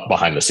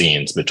 behind the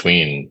scenes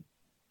between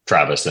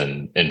Travis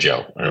and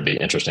Joe. And it'll be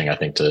interesting, I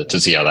think, to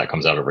see how that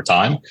comes out over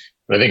time.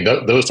 But I think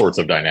those sorts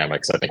of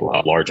dynamics, I think, will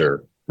have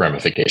larger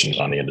ramifications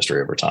on the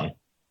industry over time.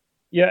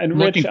 Yeah, and I'm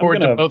looking forward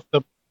to both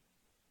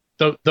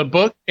the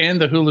book and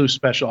the Hulu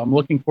special. I'm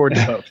looking forward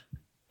to both.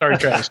 Sorry,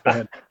 Travis, go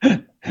ahead.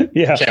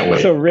 Yeah. Can't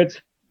wait. So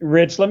Rich,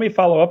 let me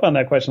follow up on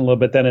that question a little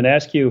bit then and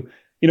ask you,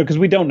 because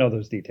we don't know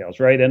those details,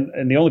 right?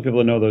 And the only people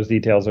that know those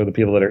details are the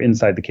people that are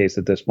inside the case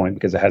at this point,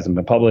 because it hasn't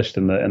been published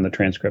and the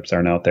transcripts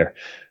aren't out there.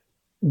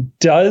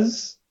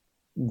 Does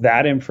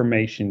that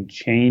information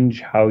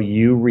change how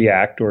you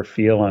react or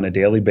feel on a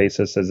daily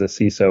basis as a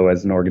CISO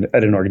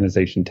at an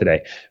organization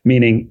today?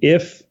 Meaning,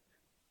 if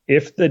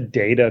the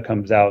data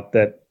comes out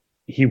that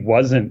he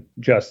wasn't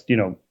just,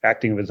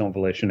 acting of his own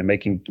volition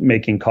and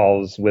making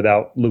calls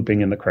without looping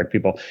in the correct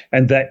people,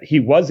 and that he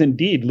was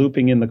indeed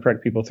looping in the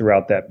correct people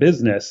throughout that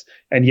business,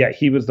 and yet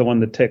he was the one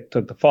that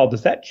took the fall,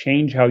 does that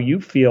change how you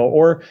feel?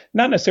 Or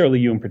not necessarily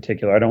you in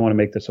particular, I don't want to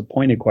make this a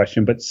pointed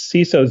question, but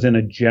CISOs in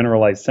a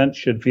generalized sense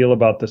should feel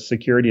about the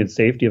security and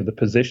safety of the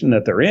position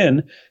that they're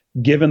in,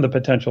 given the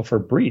potential for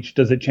breach.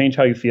 Does it change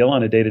how you feel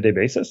on a day-to-day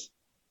basis?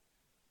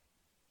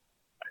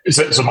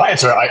 So my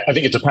answer, I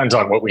think it depends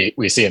on what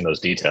we see in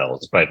those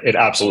details, but it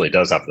absolutely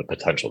does have the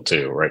potential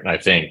too, right? And I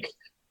think,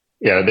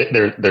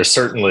 there's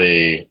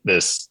certainly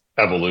this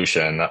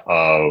evolution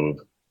of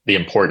the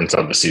importance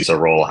of the CISO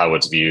role, how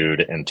it's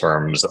viewed in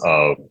terms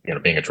of,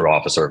 being a true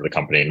officer of the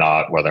company,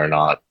 not whether or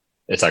not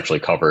it's actually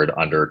covered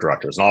under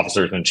directors and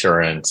officers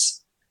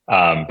insurance.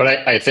 But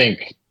I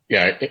think,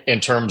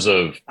 in terms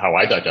of how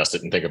I digest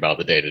it and think about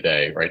the day to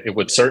day, right, it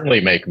would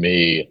certainly make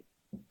me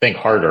think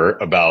harder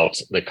about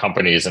the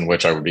companies in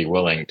which I would be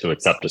willing to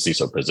accept a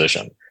CISO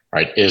position,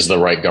 right? Is the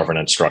right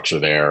governance structure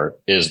there?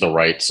 Is the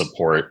right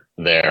support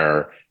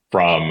there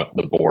from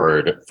the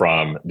board,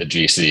 from the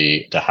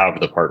GC, to have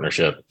the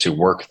partnership to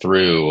work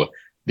through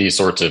these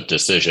sorts of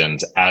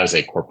decisions as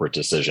a corporate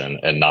decision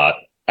and not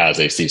as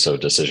a CISO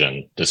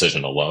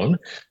decision alone?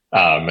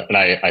 And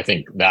I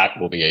think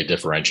that will be a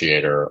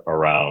differentiator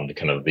around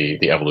kind of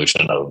the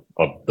evolution of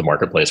the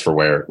marketplace for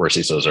where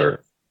CISOs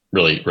are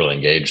really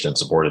engaged and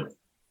supported.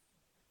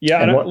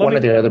 Yeah, and one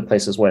of the other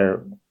places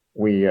where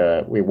we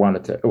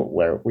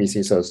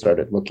CISOs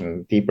started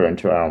looking deeper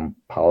into our own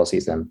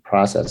policies and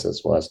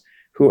processes was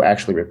who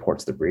actually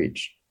reports the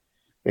breach,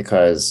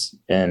 because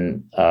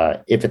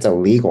if it's a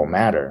legal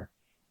matter,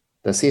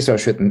 the CISO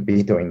shouldn't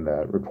be doing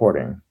the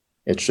reporting.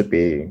 It should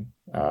be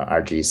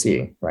our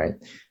GC, right?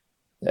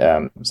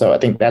 So I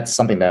think that's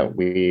something that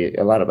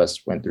a lot of us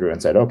went through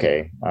and said,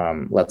 okay,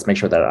 let's make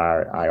sure that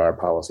our IR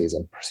policies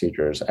and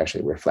procedures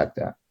actually reflect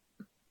that.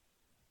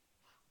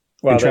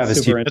 Well,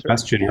 Travis, you had a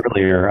question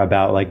earlier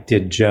about like,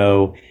 did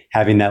Joe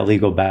having that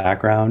legal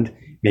background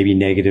maybe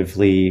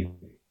negatively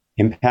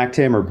impact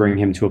him or bring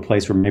him to a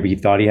place where maybe he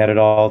thought he had it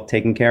all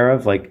taken care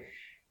of? Like,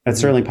 that's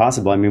certainly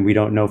possible. I mean, we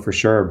don't know for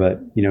sure, but,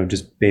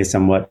 just based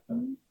on what,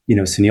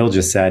 Sunil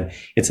just said,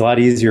 it's a lot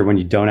easier when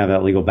you don't have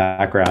that legal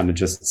background to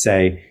just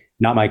say,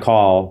 not my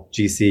call,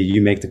 GC,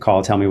 you make the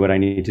call, tell me what I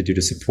need to do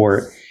to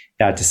support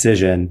that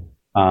decision.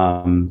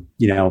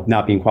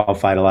 Not being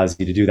qualified allows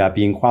you to do that.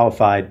 Being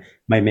qualified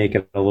might make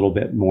it a little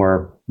bit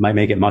more, might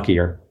make it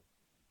muckier.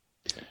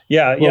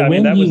 Yeah. I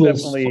mean,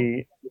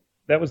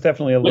 that was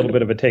definitely a little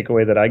bit of a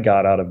takeaway that I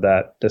got out of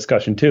that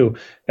discussion too.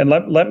 And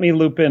let me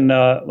loop in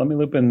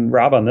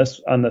Rob on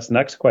this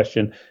next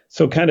question.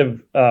 So kind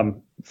of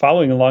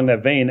following along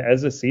that vein,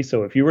 as a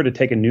CISO, if you were to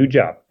take a new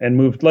job and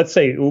moved, let's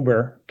say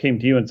Uber came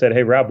to you and said,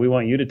 hey, Rob, we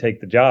want you to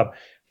take the job.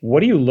 What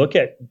do you look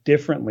at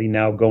differently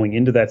now going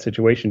into that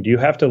situation? Do you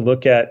have to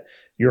look at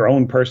your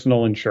own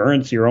personal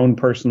insurance, your own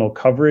personal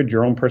coverage,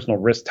 your own personal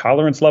risk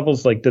tolerance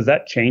levels? Like, does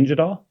that change at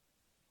all?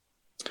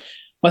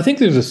 Well, I think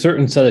there's a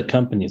certain set of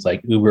companies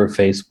like Uber,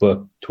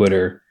 Facebook,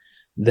 Twitter,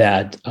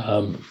 that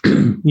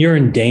you're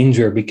in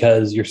danger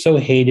because you're so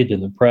hated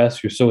in the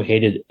press, you're so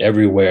hated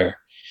everywhere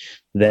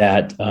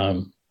that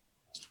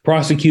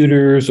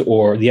prosecutors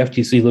or the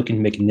FTC looking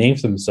to make a name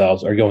for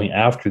themselves are going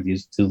after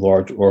these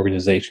large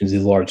organizations,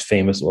 these large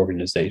famous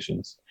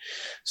organizations.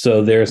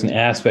 So there's an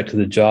aspect to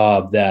the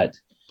job that,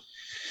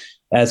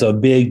 as a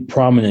big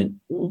prominent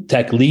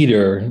tech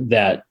leader,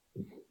 that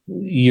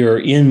you're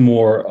in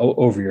more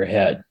over your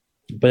head.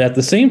 But at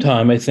the same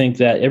time, I think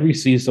that every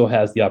CISO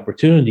has the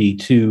opportunity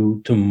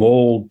to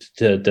mold,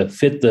 to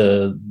fit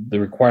the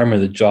requirement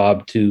of the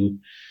job to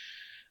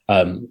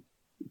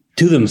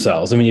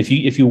themselves. I mean,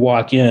 if you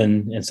walk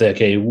in and say,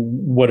 okay,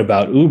 what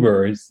about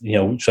Uber?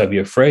 Should I be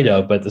afraid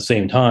of? But at the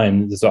same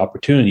time, there's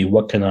opportunity.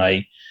 What can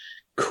I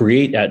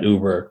create at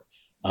Uber?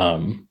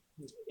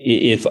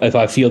 If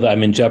I feel that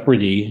I'm in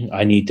jeopardy,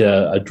 I need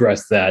to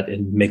address that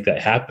and make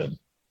that happen.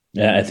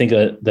 And I think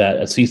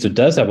that a CISO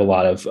does have a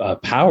lot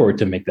of power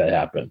to make that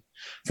happen.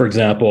 For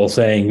example,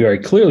 saying very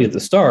clearly at the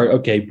start,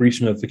 okay,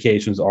 breach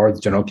notifications are the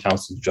general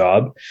counsel's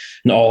job,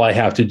 and all I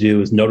have to do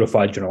is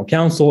notify general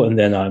counsel, and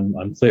then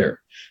I'm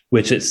clear,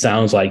 which it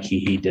sounds like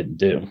he didn't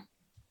do.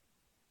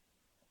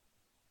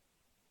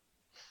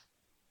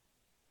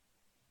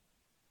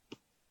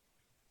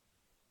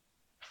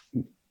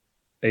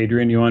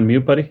 Adrian, you on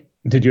mute, buddy?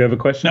 Did you have a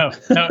question? No.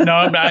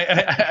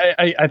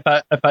 I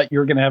thought you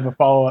were going to have a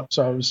follow up,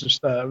 so I was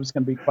just I was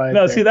going to be quiet.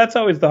 No, see, that's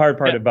always the hard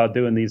part about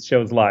doing these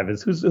shows live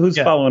is who's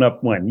following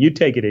up when. You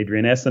take it,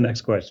 Adrian. Ask the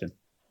next question.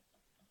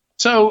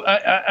 So,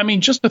 I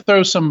mean, just to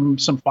throw some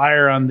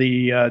fire on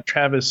the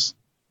Travis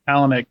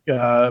Kalanick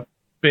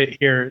bit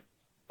here,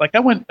 like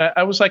I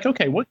was like,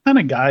 okay, what kind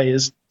of guy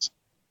is this?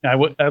 I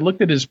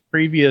looked at his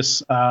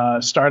previous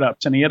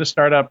startups, and he had a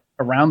startup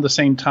around the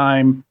same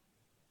time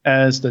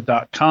as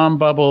the .com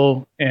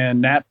bubble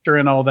and Napster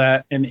and all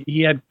that. And he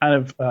had kind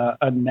of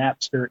a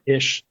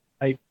Napster-ish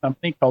type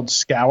company called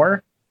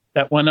Scour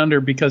that went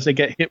under because they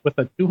get hit with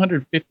a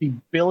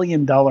 $250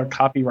 billion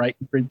copyright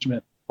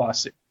infringement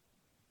lawsuit.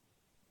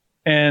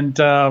 And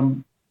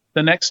the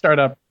next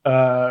startup,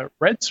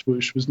 Red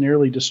Swoosh, was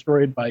nearly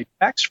destroyed by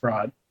tax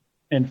fraud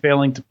and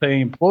failing to pay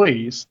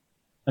employees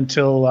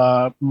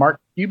until Mark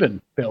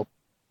Cuban failed.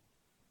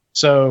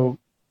 So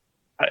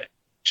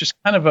just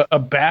kind of a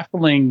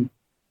baffling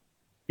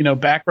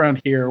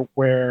background here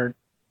where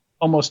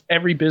almost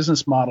every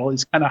business model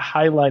is kind of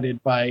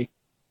highlighted by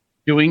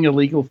doing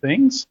illegal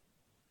things.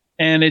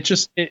 And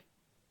so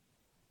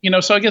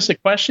I guess the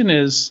question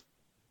is,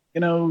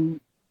 and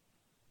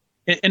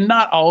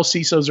not all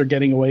CISOs are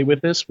getting away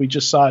with this. We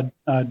just saw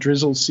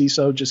Drizzle's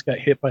CISO just got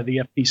hit by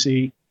the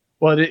FTC.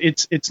 Well,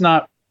 it's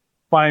not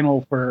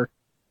final for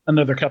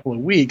another couple of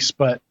weeks,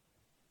 but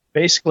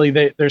basically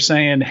they're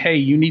saying, hey,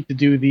 you need to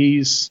do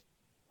these.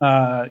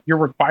 You're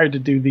required to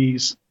do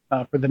these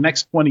for the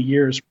next 20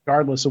 years,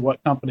 regardless of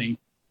what company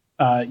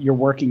you're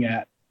working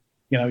at.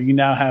 You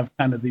now have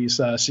kind of these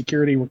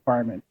security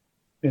requirements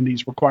and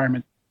these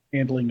requirement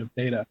handling of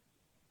data.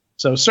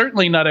 So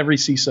certainly not every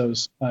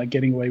CISO's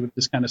getting away with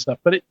this kind of stuff.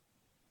 But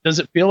does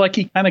it feel like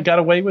he kind of got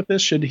away with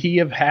this? Should he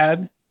have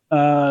had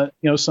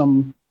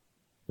some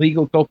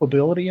legal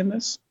culpability in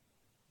this?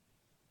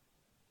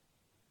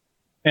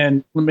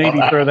 And maybe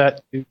throw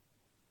that to,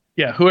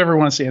 whoever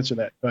wants to answer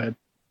that, go ahead.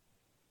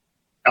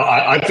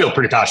 I feel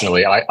pretty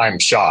passionately. I'm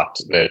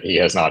shocked that he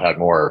has not had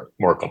more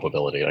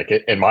culpability. Like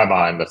in my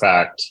mind, the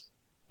fact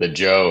that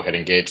Joe had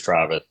engaged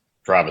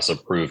Travis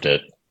approved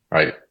it,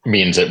 right,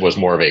 means it was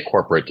more of a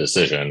corporate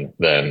decision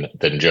than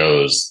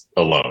Joe's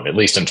alone, at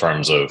least in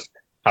terms of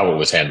how it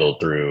was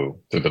handled through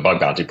the bug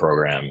bounty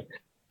program.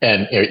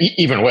 And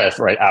even with,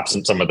 right,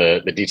 absent some of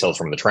the details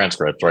from the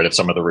transcript, right, if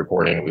some of the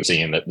reporting we've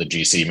seen that the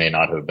GC may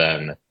not have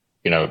been,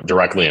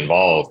 directly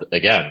involved,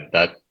 again,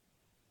 that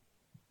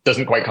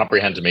doesn't quite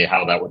comprehend to me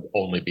how that would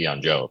only be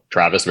on Joe.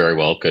 Travis very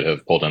well could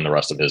have pulled in the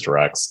rest of his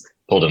directs,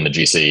 pulled in the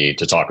GC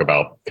to talk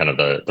about kind of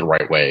the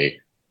right way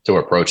to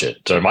approach it.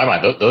 So in my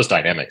mind, those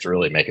dynamics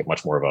really make it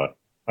much more of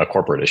a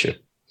corporate issue.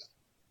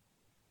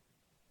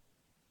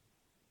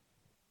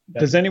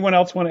 Does anyone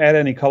else want to add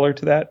any color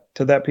to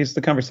that piece of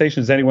the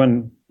conversation? Does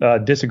anyone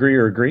disagree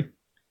or agree?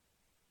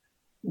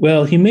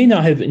 Well, he may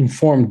not have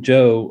informed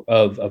Joe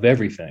of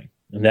everything.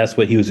 And that's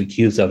what he was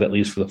accused of, at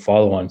least for the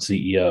follow-on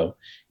CEO,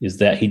 is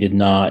that he did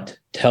not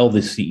tell the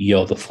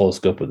CEO the full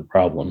scope of the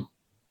problem.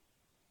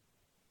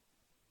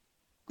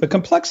 The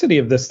complexity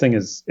of this thing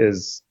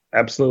is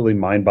absolutely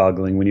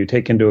mind-boggling when you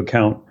take into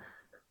account,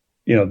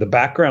 the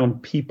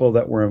background people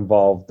that were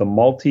involved, the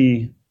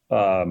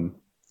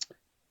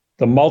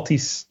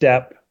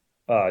multi-step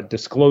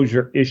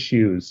disclosure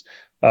issues.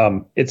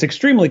 It's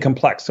extremely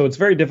complex, so it's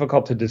very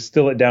difficult to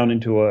distill it down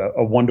into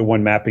a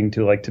one-to-one mapping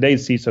to like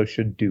today's CISO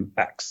should do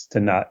X to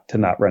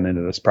not run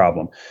into this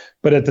problem.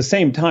 But at the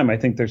same time, I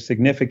think there's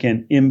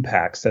significant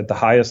impacts at the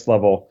highest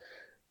level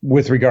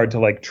with regard to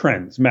like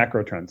trends,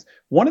 macro trends.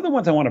 One of the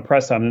ones I want to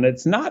press on, and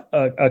it's not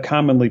a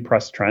commonly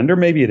pressed trend, or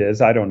maybe it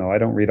is, I don't know, I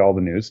don't read all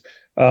the news,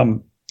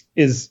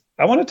 is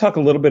I want to talk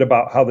a little bit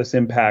about how this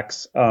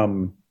impacts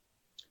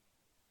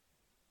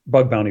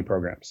bug bounty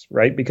programs,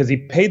 right? Because he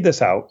paid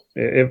this out,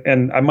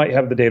 and I might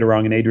have the data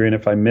wrong. And Adrian,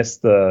 if I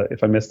missed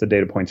the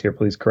data points here,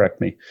 please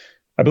correct me.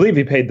 I believe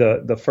he paid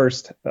the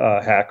first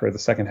hack or the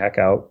second hack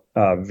out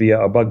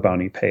via a bug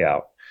bounty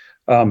payout.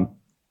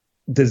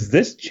 Does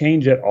this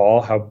change at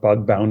all how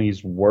bug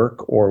bounties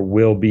work or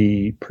will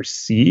be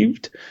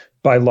perceived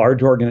by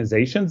large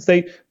organizations?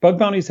 Bug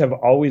bounties have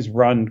always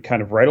run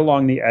kind of right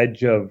along the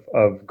edge of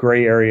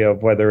gray area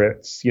of whether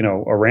it's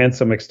a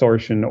ransom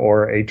extortion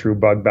or a true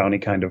bug bounty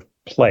kind of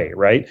play,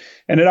 right?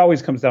 And it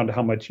always comes down to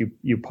how much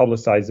you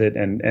publicize it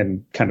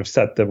and kind of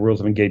set the rules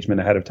of engagement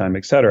ahead of time,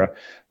 et cetera.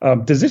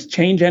 Does this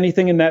change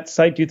anything in that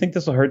site? Do you think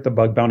this will hurt the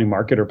bug bounty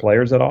market or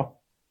players at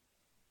all?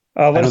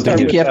 Let's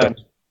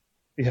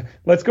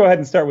go ahead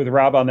and start with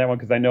Rob on that one,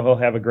 because I know he'll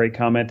have a great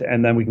comment,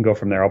 and then we can go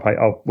from there.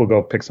 We'll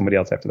go pick somebody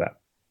else after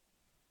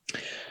that.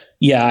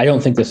 Yeah, I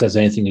don't think this has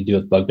anything to do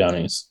with bug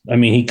bounties. I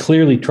mean, he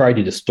clearly tried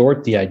to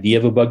distort the idea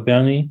of a bug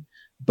bounty,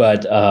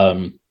 but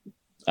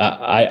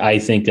I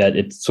think that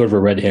it's sort of a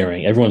red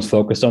herring. Everyone's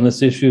focused on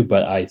this issue,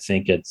 but I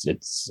think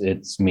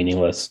it's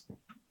meaningless.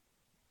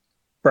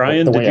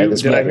 Brian, did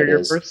I hear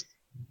your first?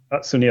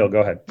 Sunil,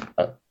 go ahead.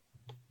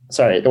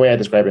 Sorry, the way I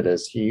describe it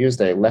is he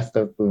used a left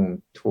of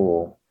boom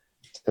tool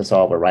to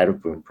solve a right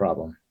of boom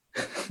problem.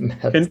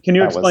 Can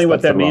you explain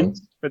what that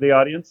means for the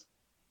audience?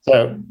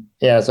 So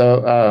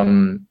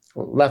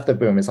left of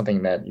boom is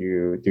something that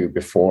you do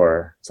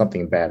before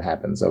something bad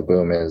happens. So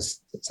boom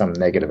is some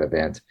negative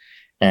event.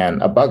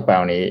 And a bug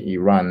bounty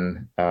you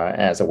run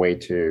as a way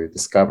to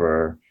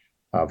discover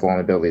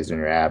vulnerabilities in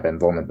your app and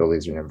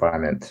vulnerabilities in your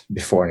environment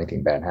before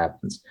anything bad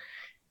happens.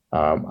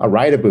 A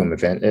right of boom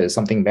event is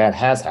something bad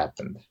has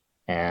happened.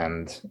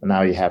 And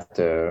now you have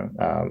to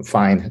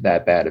find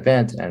that bad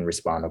event and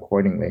respond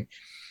accordingly.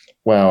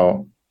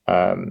 Well,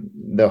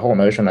 the whole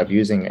notion of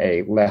using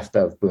a left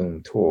of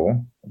boom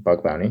tool,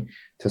 bug bounty,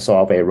 to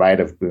solve a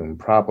right of boom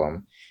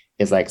problem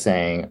is like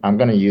saying, I'm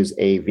going to use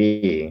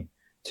AV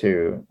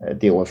to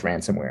deal with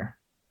ransomware,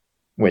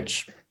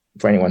 which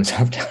for anyone who's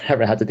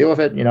ever had to deal with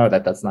it,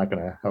 that's not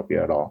going to help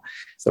you at all.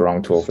 It's the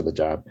wrong tool for the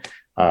job.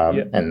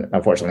 And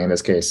unfortunately, in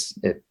this case,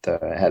 it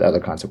had other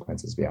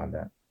consequences beyond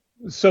that.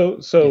 So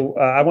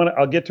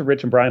I'll get to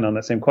Rich and Brian on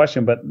that same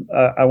question, but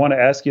I want to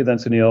ask you then,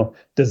 Sunil,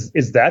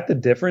 is that the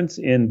difference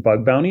in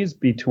bug bounties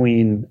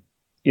between,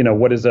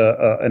 what is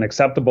an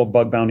acceptable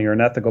bug bounty or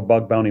an ethical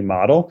bug bounty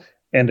model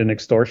and an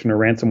extortion or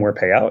ransomware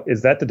payout?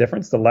 Is that the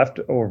difference, the left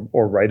or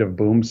right of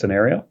boom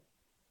scenario?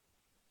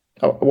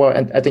 Oh, well,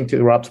 and I think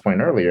to Rob's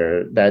point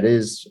earlier, that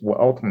is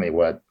ultimately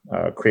what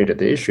created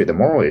the issue, the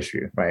moral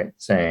issue, right?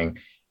 Saying,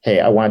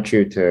 hey, I want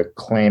you to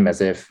claim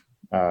as if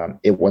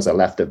it was a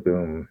left of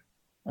boom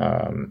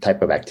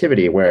type of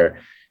activity where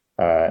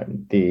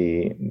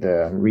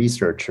the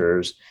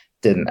researchers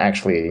didn't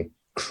actually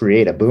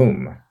create a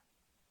boom.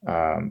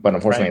 But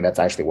unfortunately, that's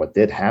actually what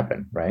did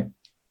happen, right?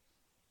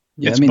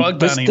 It's bug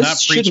bounty, not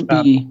breach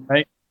bounty,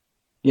 right?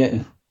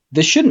 Yeah,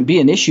 this shouldn't be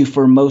an issue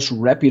for most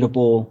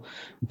reputable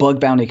bug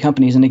bounty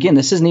companies. And again,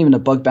 this isn't even a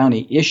bug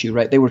bounty issue,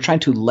 right? They were trying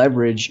to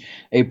leverage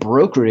a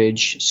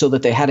brokerage so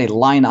that they had a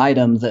line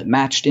item that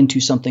matched into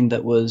something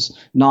that was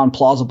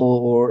non-plausible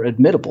or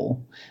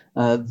admittable.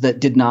 That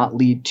did not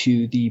lead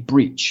to the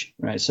breach,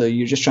 right? So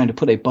you're just trying to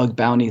put a bug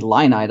bounty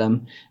line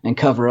item and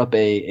cover up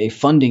a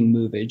funding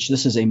movage.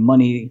 This is a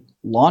money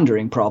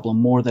laundering problem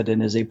more than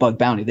it is a bug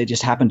bounty. They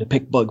just happened to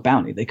pick bug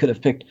bounty. They could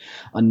have picked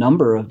a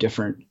number of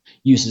different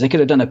uses. They could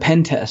have done a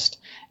pen test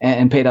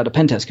and paid out a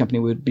pen test company.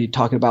 We would be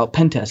talking about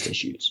pen test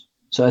issues.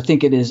 So I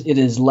think it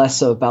is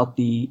less about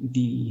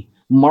the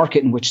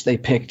market in which they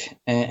picked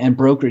and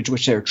brokerage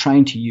which they're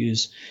trying to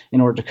use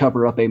in order to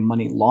cover up a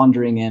money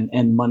laundering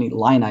and money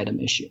line item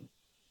issue.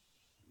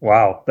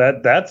 Wow,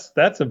 that's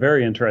a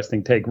very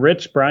interesting take.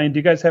 Rich, Brian, do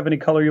you guys have any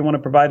color you want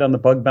to provide on the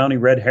bug bounty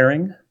red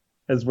herring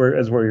as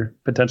we're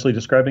potentially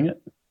describing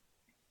it?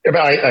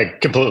 I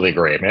completely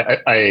agree. I mean,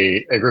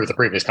 I agree with the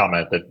previous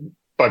comment that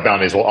bug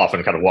bounties will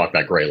often kind of walk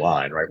that gray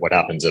line, right? What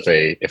happens if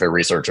a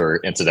researcher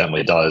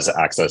incidentally does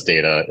access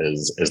data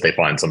is they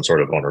find some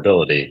sort of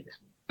vulnerability,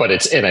 but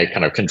it's in a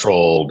kind of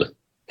controlled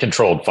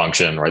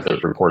function, right?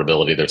 There's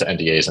reportability, there's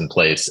NDAs in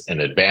place in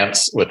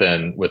advance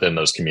within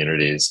those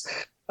communities.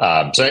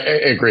 So I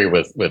agree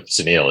with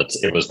Sunil.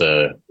 It was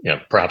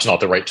perhaps not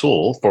the right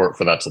tool for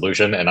that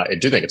solution, and I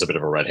do think it's a bit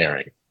of a red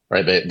herring,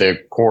 right? The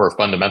core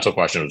fundamental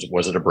question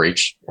was it a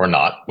breach or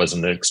not? Was it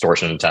an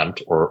extortion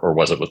attempt or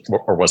was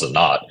it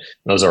not?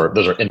 Those are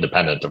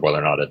independent of whether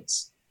or not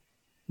it's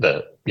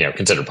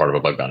considered part of a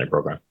bug bounty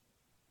program.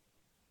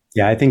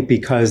 Yeah, I think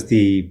because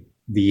the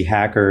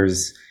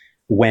hackers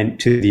went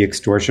to the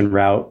extortion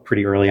route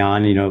pretty early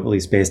on, at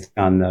least based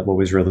on what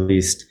was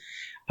released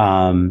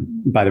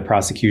by the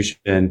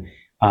prosecution,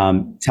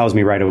 tells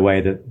me right away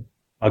that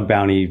bug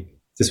bounty,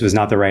 this was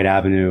not the right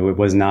avenue. It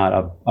was not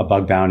a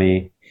bug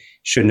bounty.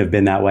 Shouldn't have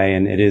been that way,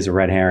 and it is a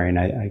red herring.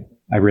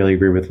 I really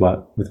agree with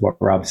what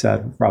Rob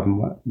and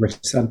what Rich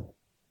said.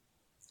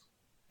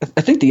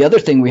 I think the other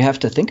thing we have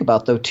to think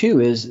about, though, too,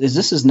 is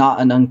this is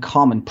not an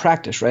uncommon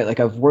practice, right?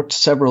 Like, I've worked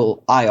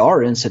several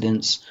IR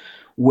incidents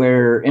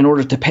where in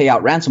order to pay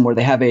out ransomware,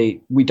 they have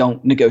we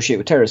don't negotiate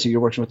with terrorists. So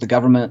you're working with the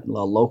government,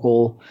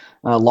 local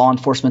law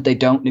enforcement, they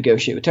don't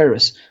negotiate with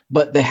terrorists,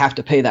 but they have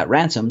to pay that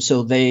ransom.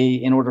 So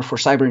in order for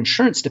cyber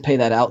insurance to pay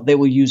that out, they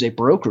will use a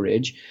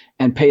brokerage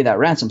and pay that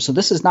ransom. So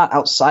this is not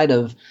outside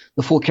of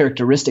the full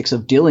characteristics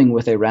of dealing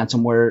with a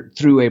ransomware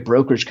through a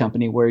brokerage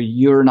company where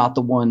you're not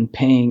the one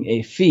paying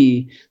a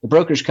fee. The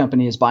brokerage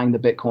company is buying the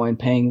Bitcoin,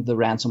 paying the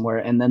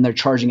ransomware, and then they're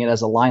charging it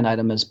as a line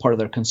item as part of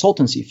their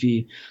consultancy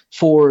fee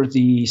for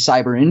the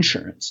cyber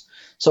insurance.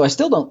 So I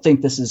still don't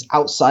think this is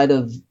outside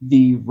of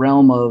the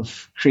realm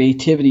of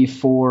creativity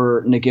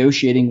for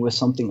negotiating with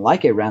something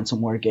like a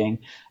ransomware gang.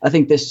 I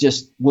think this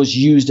just was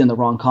used in the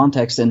wrong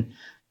context. And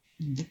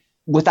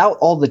without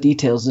all the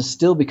details, this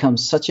still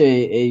becomes such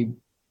a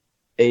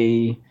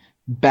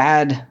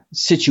bad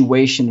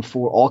situation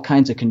for all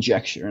kinds of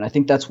conjecture. And I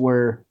think that's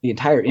where the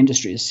entire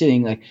industry is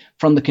sitting. Like,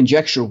 from the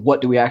conjecture,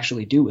 what do we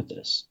actually do with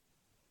this?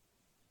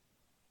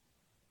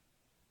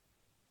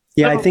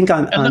 Yeah, I think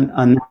on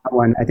that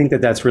one, I think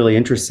that's really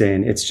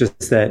interesting. It's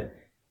just that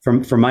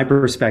from my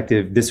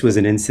perspective, this was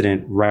an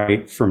incident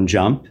right from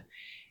jump.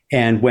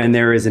 And when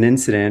there is an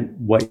incident,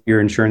 what your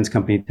insurance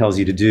company tells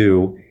you to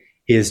do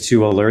is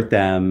to alert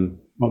them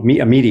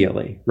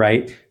immediately,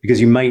 right? Because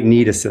you might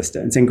need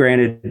assistance. And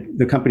granted,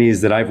 the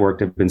companies that I've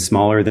worked have been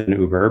smaller than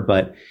Uber,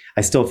 but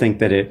I still think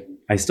that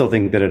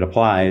it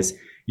applies.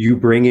 You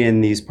bring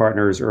in these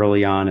partners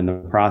early on in the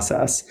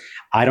process.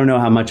 I don't know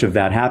how much of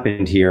that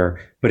happened here,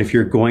 but if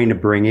you're going to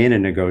bring in a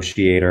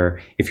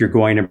negotiator, if you're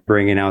going to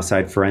bring in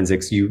outside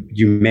forensics, you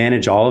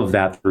manage all of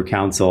that through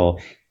counsel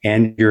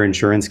and your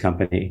insurance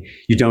company.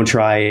 You don't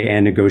try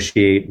and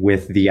negotiate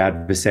with the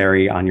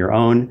adversary on your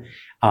own.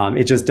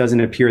 It just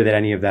doesn't appear that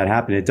any of that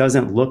happened. It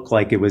doesn't look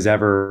like it was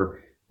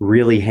ever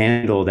really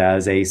handled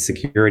as a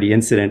security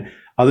incident,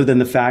 other than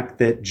the fact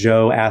that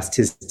Joe asked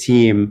his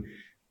team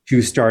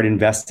to start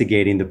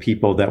investigating the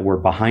people that were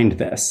behind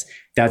this.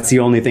 That's the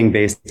only thing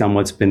based on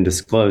what's been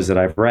disclosed that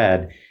I've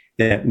read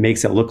that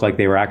makes it look like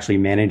they were actually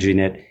managing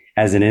it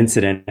as an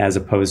incident as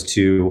opposed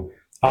to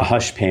a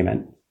hush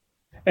payment.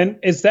 And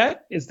is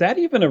that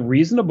even a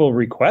reasonable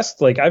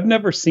request? Like, I've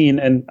never seen,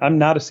 and I'm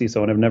not a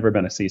CISO and I've never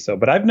been a CISO,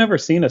 but I've never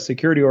seen a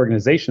security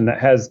organization that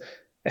has,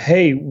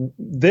 hey,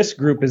 this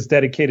group is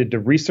dedicated to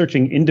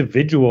researching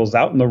individuals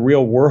out in the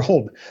real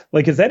world.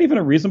 Like, is that even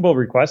a reasonable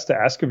request to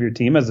ask of your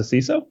team as a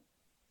CISO?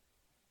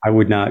 I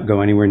would not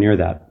go anywhere near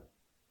that.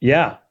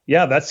 Yeah,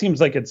 that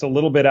seems like it's a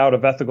little bit out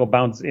of ethical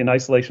bounds in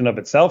isolation of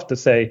itself to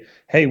say,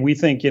 hey, we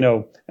think,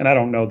 and I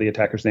don't know the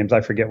attackers' names,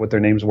 I forget what their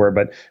names were,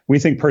 but we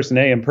think person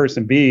A and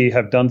person B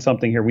have done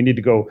something here. We need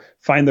to go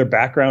find their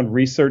background,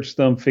 research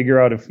them, figure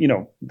out if,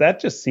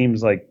 that just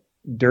seems like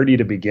dirty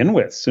to begin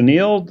with.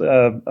 Sunil,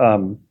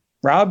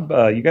 Rob,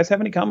 you guys have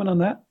any comment on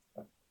that?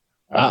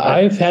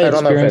 I've had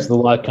experience with a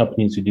lot of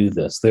companies who do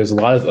this. There's a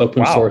lot of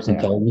open source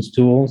intelligence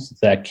tools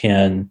that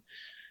can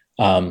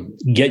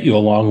get you a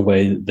long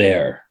way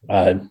there.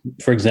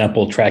 For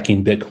example,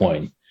 tracking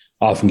Bitcoin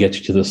often gets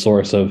you to the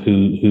source of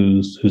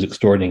who's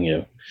extorting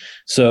you.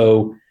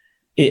 So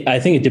I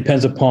think it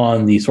depends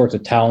upon the sorts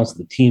of talents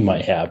the team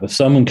might have. If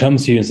someone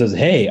comes to you and says,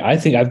 hey, I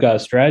think I've got a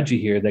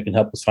strategy here that can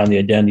help us find the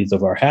identities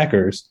of our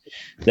hackers,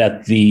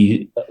 that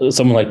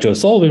someone like Joe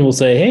Sullivan will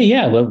say, hey,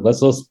 yeah,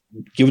 let's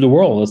give it a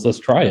whirl. Let's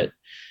try it.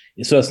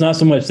 So it's not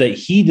so much that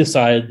he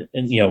decided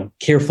and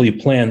carefully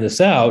planned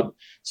this out,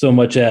 so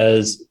much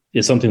as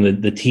it's something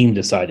that the team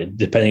decided,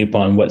 depending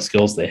upon what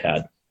skills they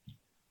had.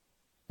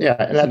 Yeah,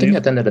 and I think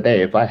at the end of the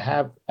day, if I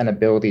have an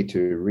ability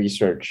to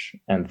research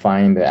and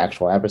find the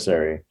actual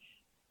adversary,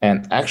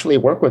 and actually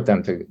work with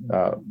them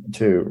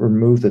to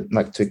remove to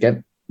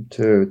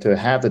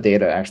have the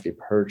data actually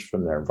purged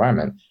from their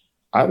environment,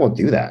 I will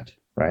do that.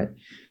 Right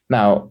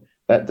now,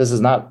 that this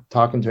is not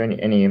talking to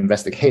any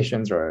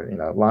investigations or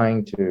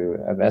lying to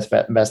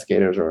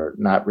investigators or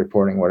not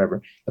reporting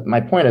whatever. But my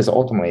point is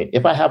ultimately,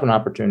 if I have an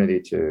opportunity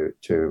to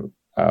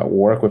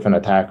work with an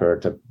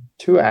attacker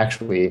to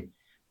actually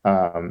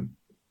arrive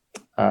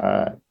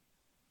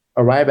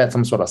at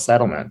some sort of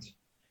settlement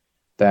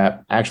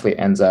that actually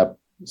ends up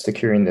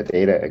securing the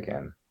data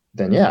again,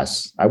 then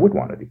yes, I would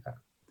want to do that.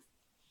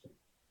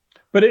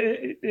 But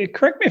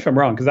correct me if I'm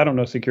wrong, because I don't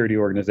know security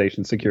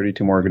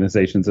team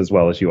organizations as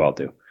well as you all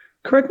do.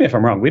 Correct me if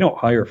I'm wrong. We don't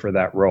hire for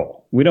that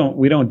role. We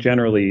don't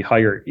generally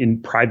hire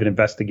in private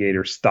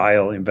investigator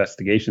style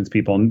investigations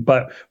people.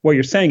 But what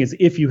you're saying is,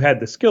 if you had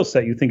the skill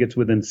set, you think it's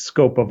within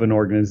scope of an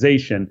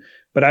organization.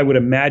 But I would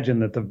imagine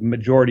that the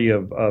majority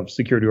of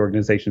security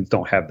organizations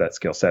don't have that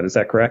skill set. Is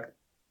that correct?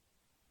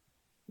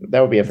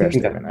 That would be a fair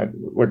statement.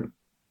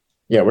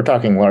 We're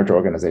talking large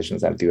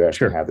organizations that do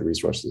actually have the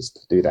resources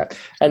to do that.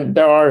 And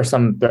there are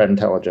some threat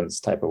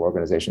intelligence type of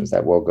organizations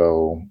that will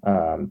go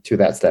to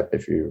that step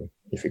if you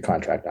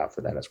contract out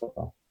for that as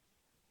well.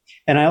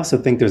 And I also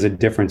think there's a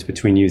difference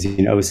between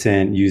using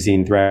OSINT,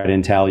 using threat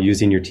intel,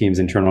 using your team's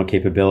internal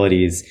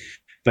capabilities,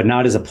 but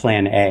not as a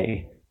plan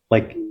A.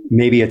 Like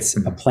maybe it's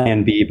a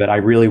plan B, but I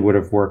really would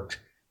have worked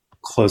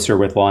closer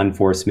with law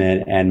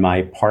enforcement and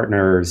my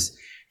partners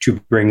to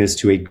bring this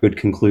to a good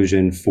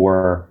conclusion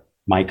for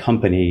my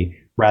company,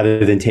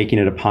 rather than taking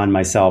it upon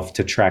myself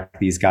to track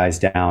these guys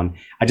down.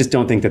 I just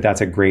don't think that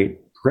that's a great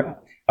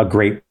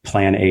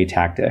plan A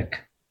tactic.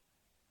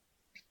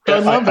 I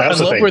love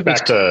where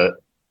back to.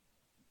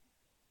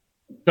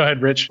 Go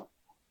ahead, Rich.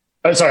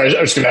 I'm sorry.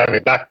 I was going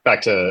to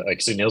back to like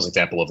Sunil's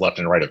example of left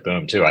and right of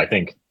boom too. I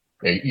think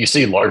you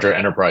see larger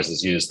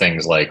enterprises use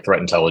things like threat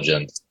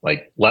intelligence,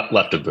 like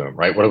left of boom,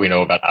 right? What do we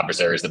know about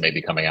adversaries that may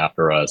be coming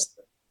after us,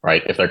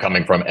 right? If they're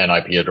coming from an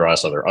IP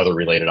address or there are other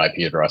related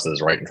IP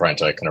addresses, right? And trying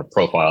to kind of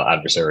profile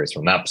adversaries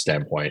from that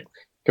standpoint.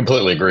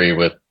 Completely agree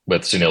with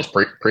Sunil's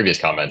previous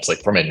comments,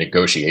 like from a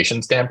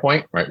negotiation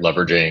standpoint, right?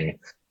 Leveraging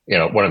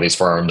one of these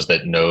firms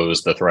that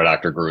knows the threat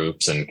actor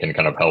groups and can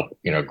kind of help,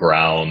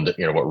 ground,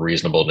 what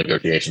reasonable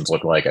negotiations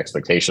look like,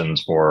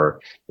 expectations for,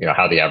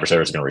 how the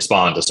adversary is going to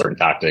respond to certain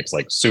tactics,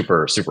 like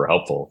super, super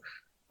helpful.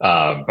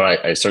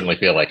 But I certainly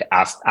feel like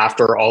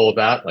after all of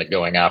that, like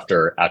going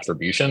after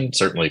attribution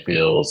certainly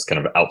feels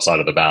kind of outside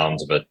of the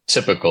bounds of a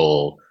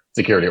typical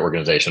security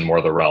organization,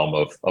 more the realm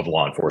of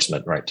law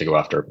enforcement, right? To go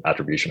after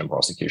attribution and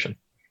prosecution.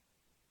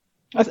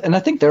 And I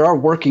think there are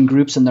working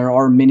groups and there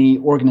are many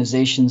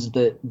organizations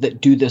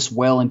that do this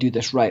well and do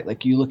this right.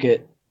 Like you look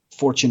at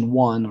Fortune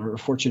 1 or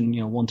Fortune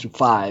 1 through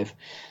 5,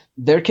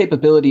 their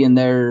capability and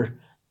their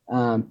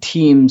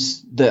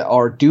teams that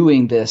are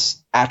doing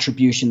this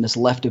attribution, this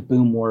left of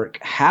boom work,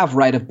 have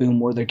right of boom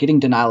where they're getting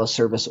denial of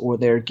service or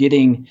they're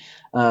getting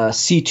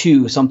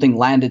C2, something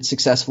landed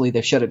successfully.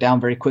 They've shut it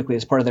down very quickly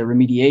as part of their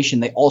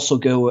remediation. They also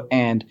go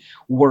and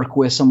work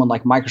with someone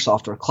like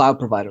Microsoft or a cloud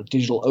provider,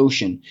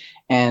 DigitalOcean,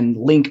 and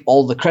link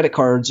all the credit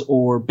cards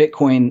or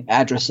Bitcoin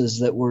addresses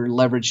that were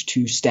leveraged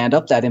to stand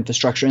up that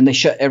infrastructure. And they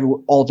shut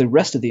all the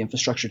rest of the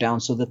infrastructure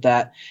down so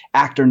that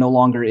actor no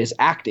longer is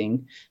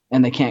acting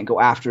and they can't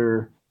go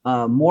after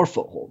more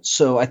footholds.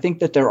 So I think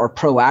that there are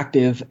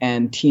proactive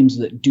and teams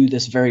that do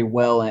this very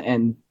well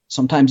and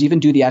sometimes even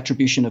do the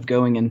attribution of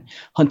going and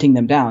hunting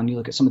them down. You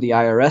look at some of the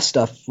IRS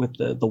stuff with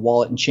the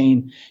wallet and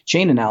chain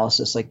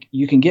analysis, like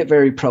you can get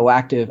very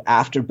proactive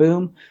after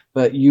boom,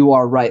 but you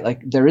are right.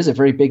 Like there is a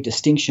very big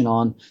distinction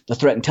on the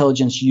threat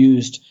intelligence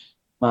used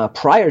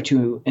prior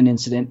to an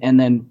incident and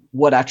then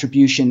what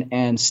attribution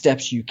and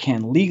steps you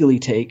can legally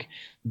take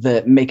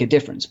that make a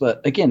difference. But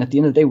again, at the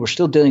end of the day, we're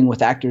still dealing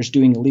with actors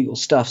doing illegal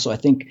stuff. So I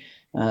think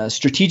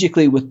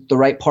strategically with the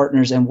right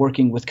partners and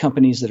working with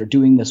companies that are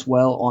doing this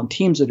well on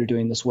teams that are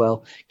doing this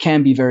well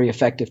can be very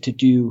effective to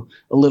do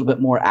a little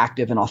bit more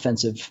active and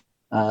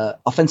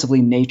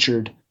offensively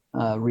natured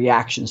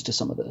reactions to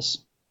some of this.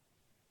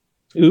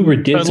 Uber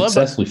did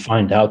successfully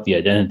find out the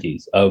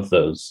identities of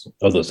those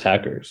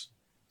hackers.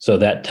 So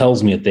that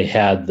tells me that they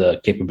had the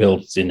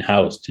capabilities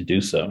in-house to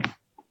do so.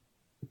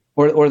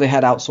 Or they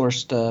had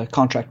outsourced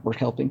contract work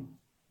helping.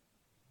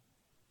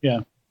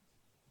 Yeah.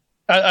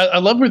 I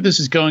love where this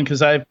is going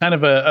because I have kind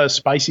of a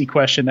spicy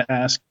question to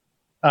ask.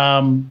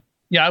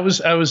 I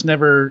was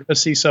never a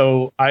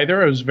CISO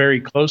either. I was very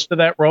close to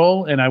that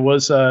role, and I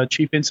was a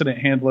chief incident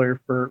handler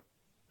for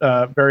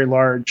very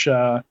large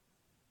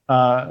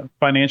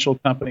financial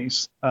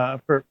companies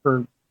for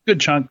a good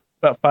chunk,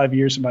 about 5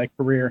 years of my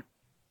career.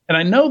 And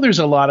I know there's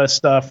a lot of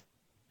stuff.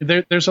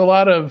 There's a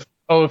lot of,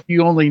 if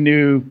you only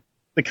knew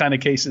the kind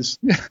of cases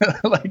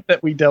like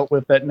that we dealt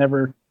with that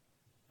never,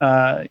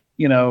 fell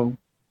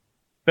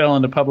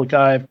into public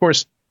eye. Of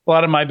course, a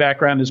lot of my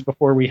background is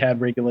before we had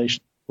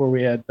regulation, before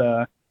we had,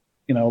 a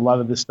lot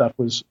of this stuff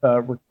was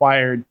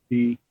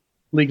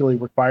legally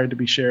required to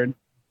be shared.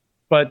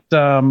 But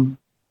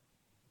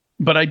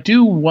I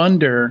do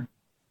wonder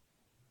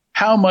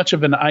how much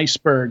of an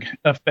iceberg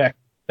effect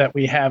that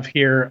we have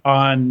here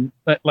on,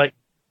 like,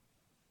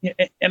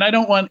 and I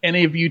don't want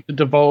any of you to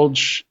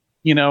divulge,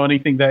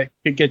 anything that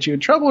could get you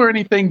in trouble or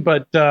anything,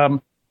 but,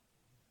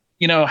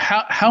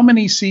 how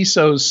many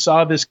CISOs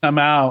saw this come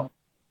out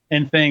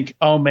and think,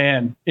 oh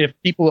man, if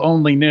people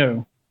only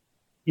knew,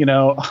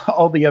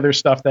 all the other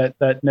stuff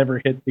that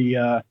never hit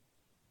the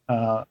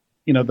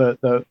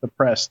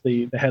press,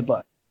 the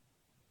headline.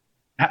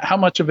 How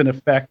much of an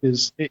effect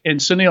is, and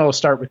Sunil, I'll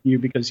start with you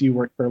because you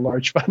work for a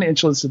large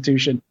financial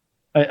institution.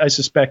 I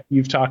suspect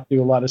you've talked to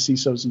a lot of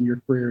CISOs in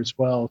your career as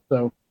well.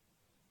 So,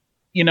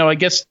 I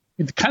guess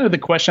kind of the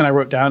question I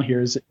wrote down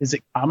here is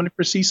it common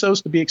for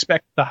CISOs to be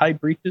expected to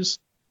hide breaches?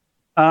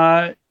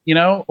 Or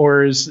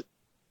is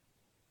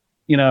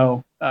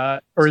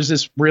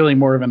this really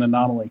more of an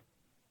anomaly?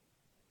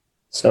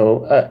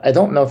 So I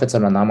don't know if it's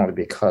an anomaly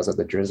because of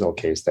the Drizzle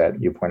case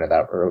that you pointed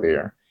out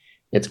earlier.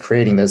 It's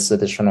creating this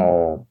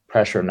additional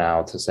pressure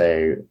now to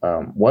say,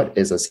 what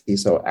is a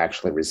CISO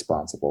actually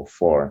responsible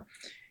for?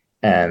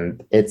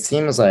 And it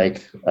seems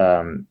like,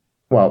 so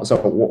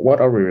what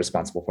are we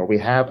responsible for? We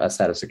have a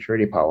set of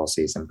security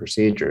policies and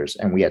procedures,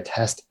 and we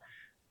attest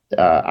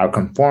our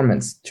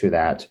conformance to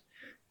that.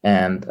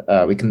 And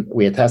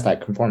we attest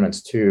that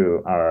conformance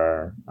to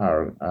our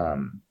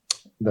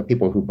the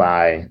people who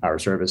buy our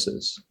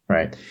services,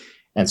 right?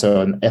 And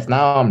so if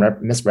now I'm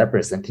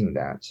misrepresenting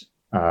that,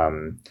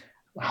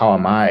 how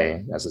am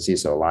I as a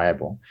CISO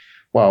liable?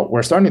 Well,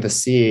 we're starting to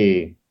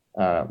see,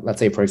 let's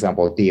say, for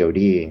example,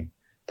 DoD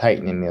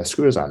tightening the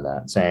screws on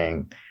that,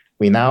 saying,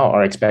 we now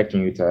are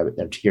expecting you to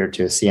adhere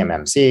to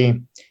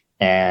CMMC.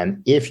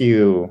 And if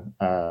you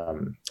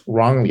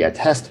wrongly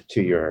attest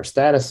to your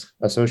status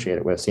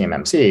associated with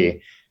CMMC,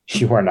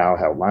 you are now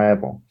held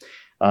liable.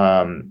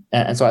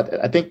 And so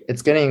I think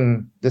it's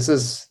this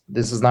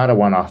is not a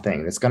one-off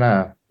thing. It's going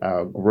to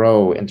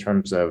grow in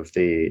terms of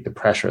the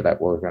pressure that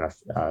we're going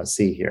to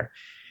see here.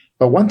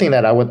 But one thing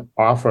that I would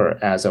offer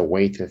as a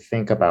way to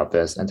think about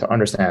this and to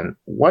understand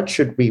what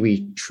should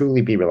we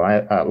truly be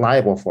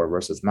liable for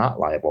versus not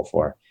liable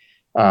for.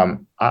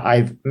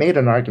 I've made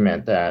an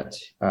argument that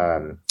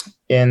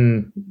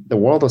in the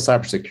world of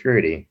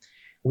cybersecurity,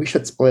 we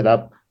should split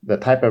up the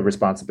type of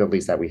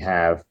responsibilities that we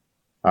have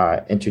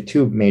into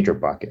two major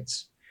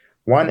buckets.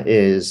 One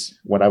is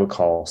what I would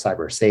call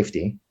cyber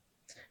safety,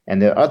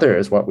 and the other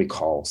is what we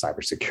call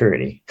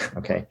cybersecurity.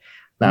 Okay.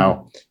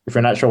 Now, if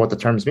you're not sure what the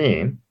terms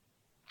mean,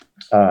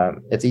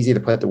 it's easy to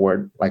put the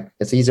word,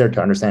 it's easier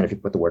to understand if you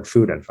put the word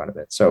food in front of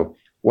it. So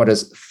what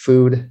is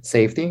food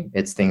safety?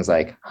 It's things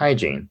like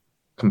hygiene,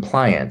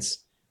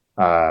 compliance,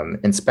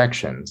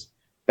 inspections,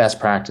 best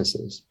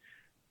practices.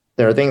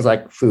 There are things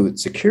like food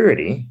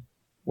security,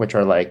 which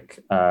are like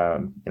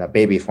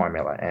baby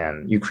formula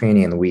and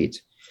Ukrainian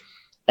wheat.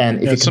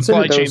 And if you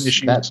supply consider chain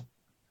issues.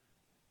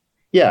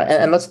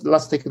 And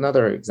let's take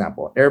another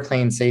example: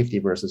 airplane safety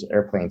versus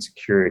airplane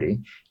security.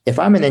 If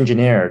I'm an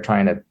engineer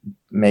trying to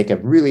make a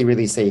really,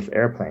 really safe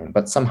airplane,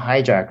 but some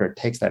hijacker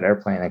takes that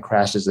airplane and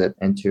crashes it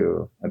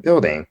into a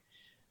building,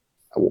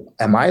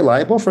 am I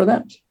liable for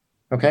that?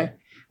 Okay.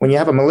 When you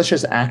have a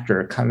malicious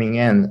actor coming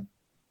in,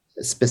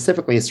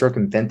 specifically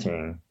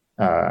circumventing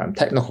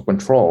technical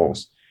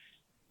controls,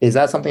 is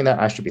that something that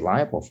I should be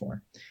liable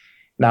for?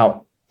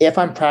 Now, if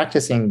I'm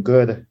practicing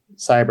good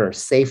cyber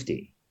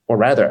safety, or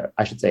rather,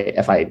 I should say,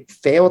 if I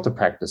fail to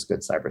practice good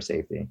cyber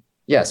safety,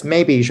 yes,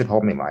 maybe you should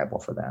hold me liable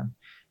for that.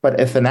 But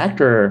if an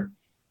actor,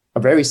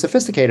 a very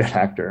sophisticated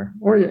actor,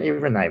 or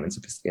even not even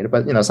sophisticated,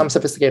 but some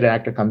sophisticated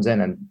actor comes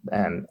in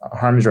and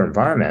harms your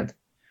environment,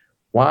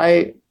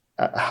 why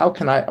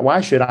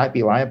should I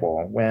be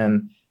liable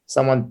when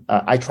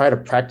I try to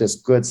practice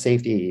good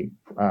safety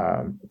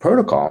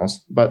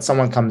protocols, but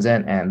someone comes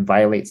in and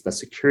violates the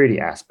security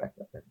aspect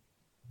of it?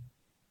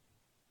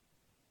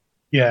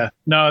 Yeah,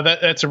 no,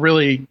 that's a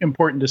really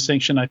important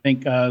distinction, I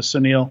think,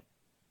 Sunil.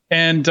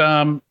 And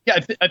I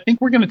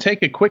think we're going to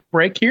take a quick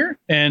break here,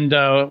 and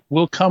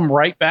we'll come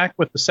right back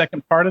with the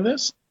second part of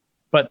this.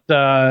 But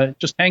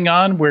just hang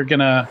on, we're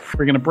gonna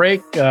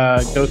break,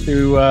 go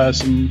through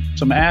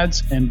some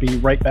ads, and be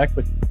right back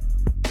with you.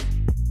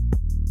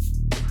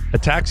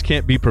 Attacks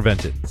can't be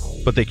prevented,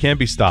 but they can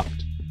be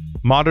stopped.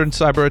 Modern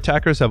cyber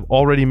attackers have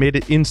already made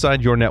it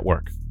inside your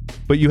network,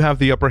 but you have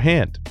the upper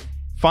hand.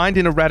 Find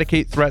and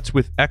eradicate threats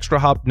with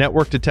ExtraHop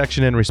network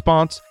detection and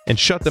response, and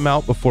shut them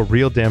out before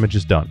real damage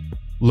is done.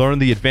 Learn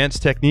the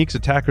advanced techniques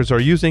attackers are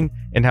using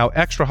and how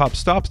ExtraHop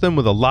stops them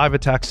with a live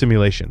attack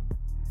simulation.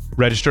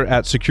 Register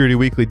at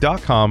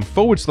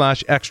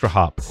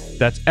securityweekly.com/ExtraHop.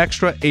 That's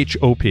extra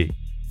HOP.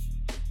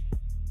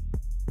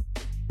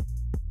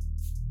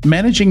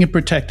 Managing and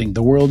protecting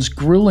the world's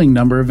grueling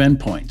number of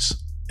endpoints,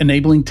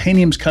 enabling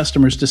Tanium's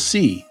customers to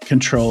see,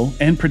 control,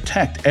 and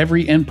protect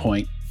every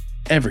endpoint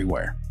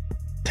everywhere.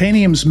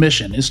 Tanium's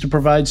mission is to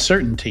provide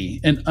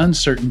certainty in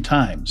uncertain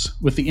times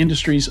with the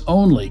industry's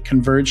only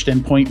converged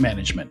endpoint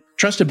management.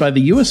 Trusted by the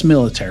U.S.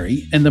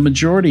 military and the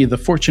majority of the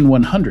Fortune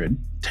 100,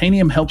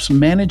 Tanium helps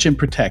manage and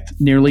protect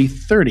nearly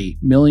 30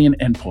 million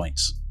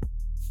endpoints.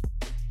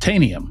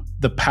 Tanium,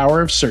 the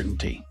power of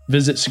certainty.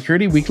 Visit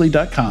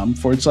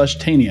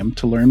securityweekly.com/Tanium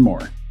to learn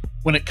more.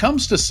 When it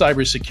comes to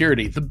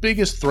cybersecurity, the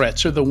biggest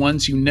threats are the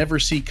ones you never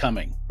see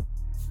coming.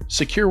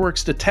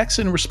 SecureWorks detects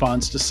and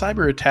responds to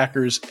cyber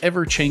attackers'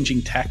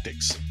 ever-changing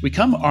tactics. We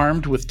come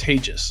armed with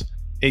Taegis,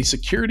 a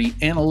security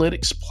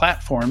analytics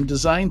platform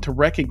designed to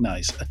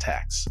recognize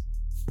attacks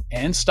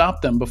and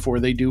stop them before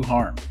they do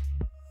harm.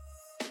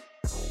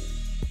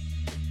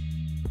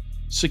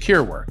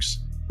 SecureWorks,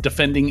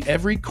 defending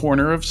every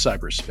corner of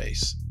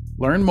cyberspace.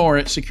 Learn more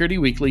at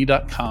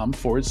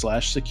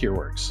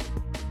securityweekly.com/SecureWorks.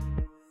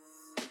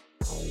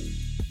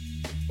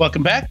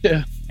 Welcome back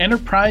to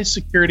Enterprise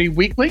Security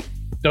Weekly.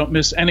 Don't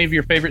miss any of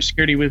your favorite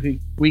Security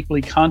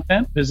Weekly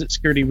content. Visit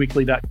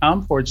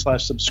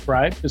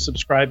securityweekly.com/subscribe to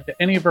subscribe to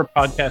any of our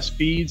podcast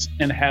feeds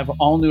and have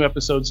all new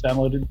episodes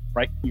downloaded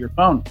right to your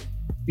phone.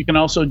 You can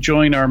also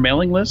join our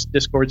mailing list,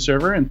 Discord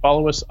server, and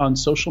follow us on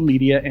social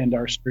media and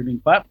our streaming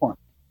platform.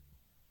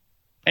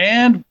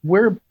 And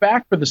we're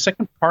back for the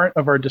second part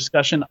of our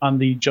discussion on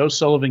the Joe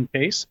Sullivan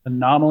case,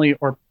 anomaly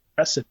or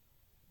precedent.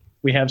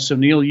 We have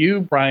Sunil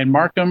Yu, Brian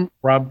Markham,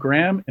 Rob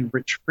Graham, and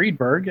Rich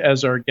Friedberg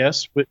as our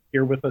guests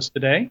here with us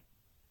today.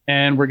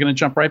 And we're going to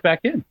jump right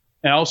back in.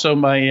 And also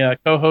my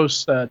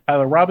co-hosts,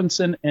 Tyler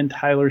Robinson and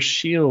Tyler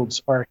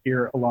Shields, are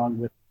here along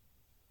with me.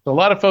 So a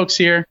lot of folks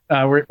here.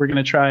 We're going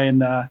to try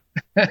and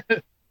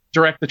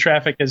direct the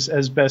traffic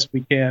as best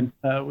we can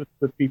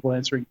with people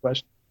answering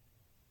questions.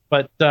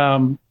 But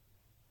to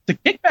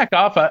kick back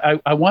off,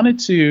 I wanted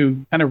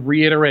to kind of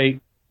reiterate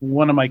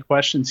one of my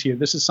questions here.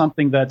 This is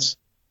something that's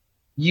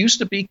used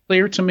to be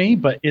clear to me,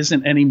 but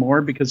isn't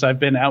anymore because I've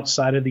been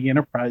outside of the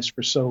enterprise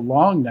for so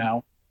long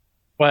now.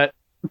 But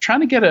I'm trying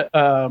to get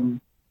a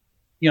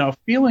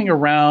feeling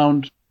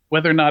around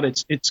whether or not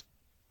it's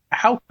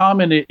how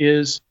common it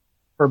is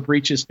for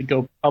breaches to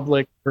go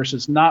public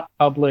versus not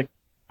public,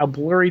 how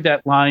blurry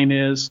that line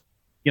is.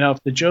 You know,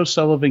 if the Joe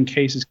Sullivan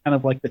case is kind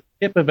of like the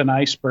tip of an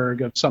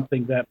iceberg of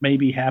something that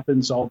maybe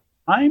happens all the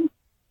time,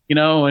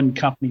 and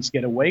companies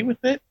get away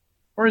with it,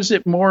 or is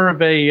it more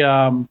of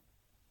a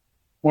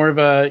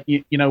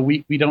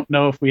we don't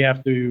know if we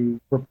have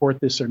to report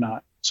this or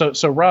not. So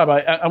Rob,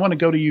 I want to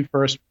go to you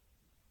first.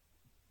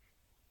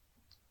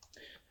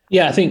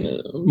 Yeah, I think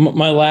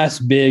my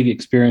last big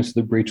experience with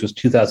the breach was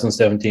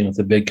 2017 with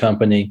a big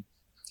company,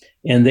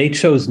 and they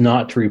chose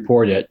not to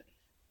report it.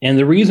 And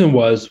the reason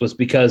was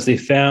because they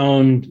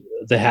found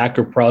the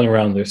hacker prowling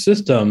around their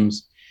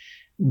systems,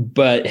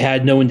 but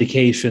had no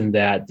indication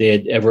that they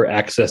had ever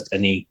accessed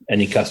any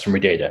customer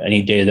data,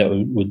 any data that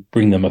would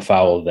bring them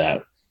afoul of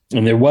that.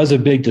 And there was a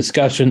big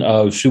discussion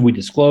of should we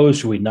disclose,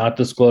 should we not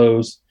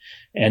disclose?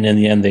 And in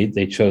the end,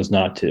 they chose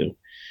not to.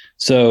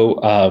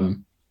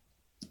 So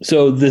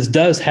this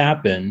does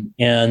happen.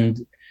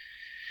 And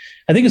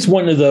I think it's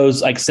one of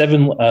those like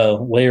 7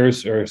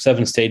 layers or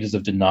 7 stages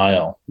of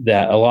denial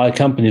that a lot of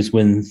companies,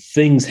 when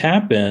things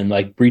happen,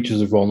 like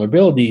breaches or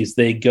vulnerabilities,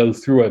 they go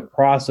through a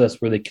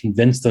process where they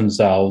convince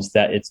themselves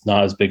that it's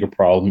not as big a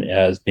problem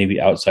as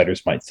maybe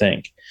outsiders might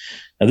think.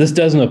 Now, this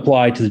doesn't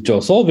apply to the Joe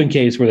Sullivan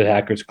case where the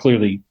hackers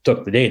clearly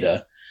took the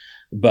data,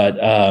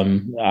 but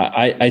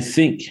I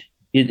think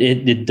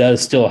it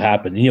does still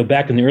happen.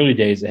 Back in the early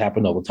days, it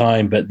happened all the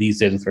time, but these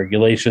days with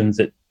regulations,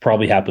 it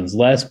probably happens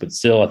less, but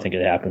still, I think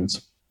it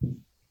happens.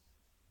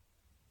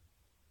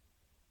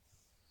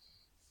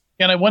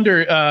 And I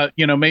wonder,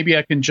 maybe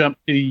I can jump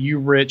to you,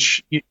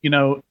 Rich.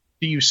 Do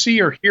you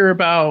see or hear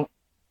about,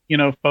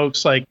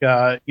 folks like,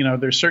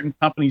 there's certain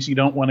companies you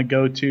don't want to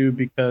go to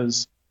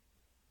because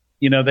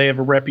they have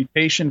a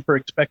reputation for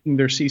expecting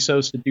their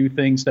CISOs to do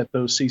things that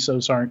those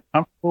CISOs aren't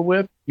comfortable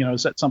with.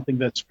 Is that something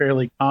that's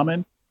fairly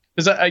common?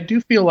 Because I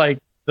do feel like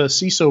the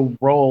CISO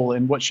role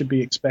and what should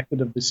be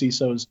expected of the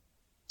CISOs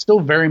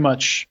still very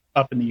much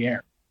up in the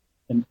air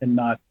and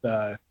not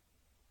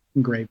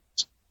engraved.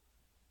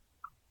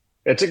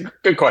 It's a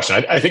good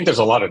question. I think there's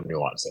a lot of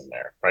nuance in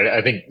there, right?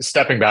 I think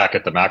stepping back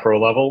at the macro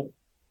level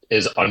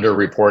is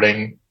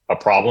underreporting a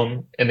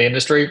problem in the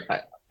industry.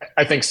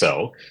 I think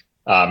so.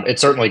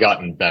 It's certainly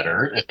gotten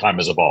better as time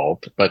has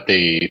evolved, but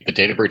the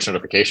data breach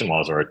notification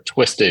laws are a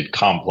twisted,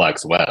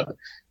 complex web. I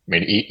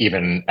mean,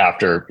 even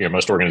after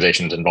most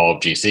organizations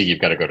involve GC, you've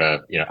got to go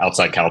to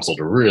outside counsel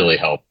to really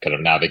help kind of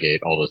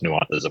navigate all those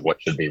nuances of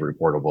what should be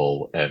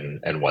reportable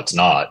and what's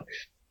not.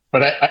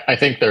 But I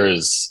think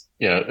there's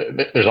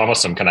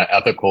almost some kind of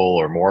ethical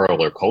or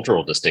moral or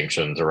cultural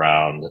distinctions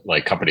around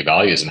like company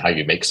values and how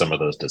you make some of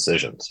those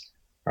decisions.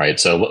 Right.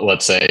 So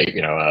let's say,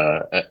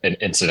 an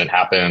incident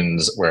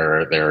happens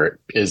where there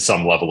is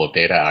some level of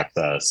data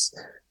access,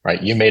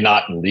 right? You may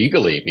not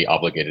legally be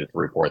obligated to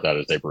report that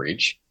as a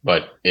breach,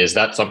 but is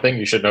that something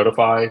you should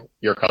notify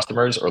your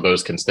customers or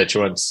those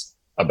constituents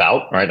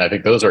about? Right. I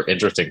think those are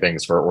interesting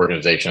things for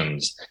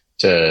organizations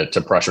to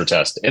pressure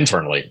test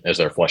internally as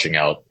they're fleshing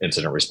out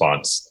incident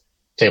response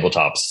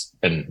tabletops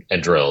and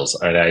drills.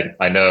 And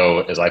I know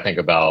as I think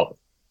about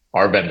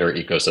our vendor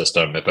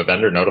ecosystem, if a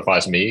vendor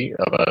notifies me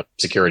of a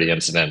security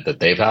incident that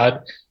they've had,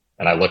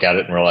 and I look at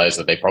it and realize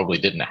that they probably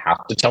didn't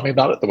have to tell me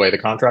about it the way the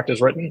contract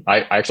is written,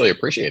 I actually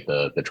appreciate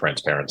the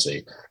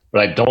transparency,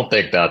 but I don't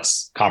think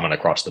that's common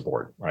across the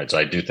board, right? So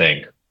I do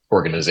think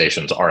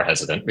organizations are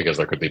hesitant because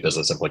there could be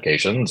business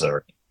implications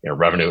or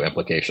revenue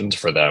implications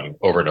for them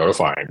over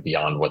notifying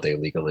beyond what they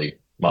legally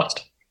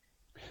must.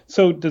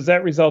 So does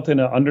that result in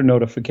an under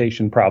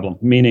notification problem?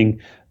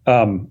 Meaning,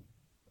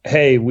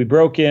 hey, we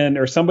broke in,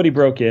 or somebody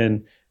broke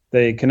in,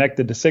 they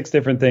connected to 6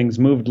 different things,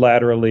 moved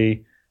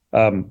laterally.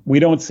 We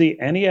don't see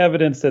any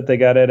evidence that they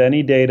got at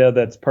any data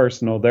that's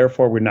personal.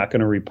 Therefore, we're not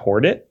going to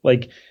report it.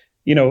 Like,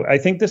 I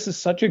think this is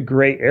such a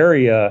gray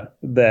area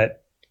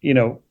that,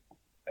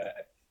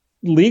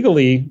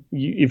 legally,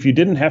 if you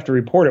didn't have to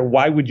report it,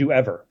 why would you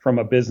ever, from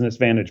a business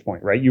vantage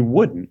point, right? You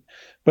wouldn't.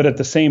 But at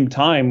the same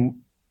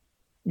time,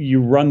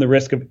 you run the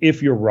risk of,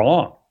 if you're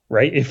wrong,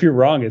 right? If you're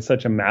wrong, it's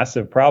such a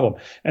massive problem.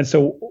 And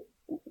so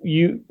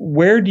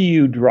where do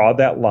you draw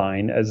that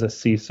line as a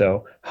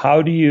CISO?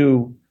 How do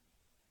you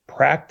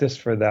practice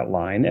for that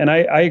line? And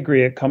I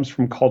agree, it comes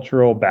from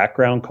cultural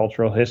background,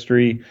 cultural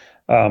history.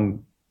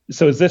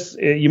 So is this,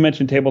 you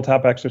mentioned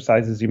tabletop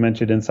exercises, you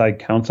mentioned inside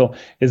counsel.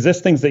 Is this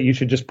things that you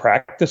should just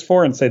practice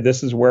for and say,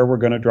 this is where we're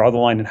going to draw the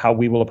line and how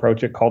we will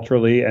approach it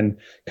culturally, and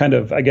kind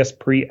of, I guess,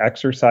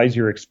 pre-exercise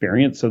your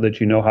experience so that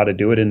you know how to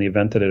do it in the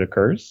event that it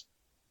occurs?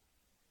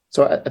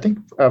 So I think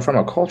from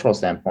a cultural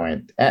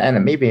standpoint,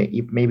 and maybe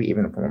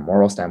even from a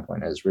moral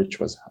standpoint, as Rich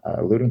was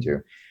alluding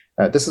to,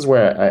 this is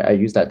where I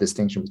use that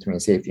distinction between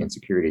safety and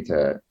security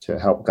to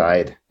help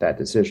guide that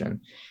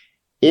decision.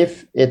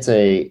 If it's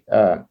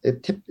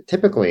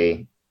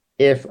typically,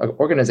 if an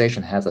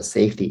organization has a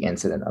safety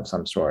incident of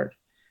some sort,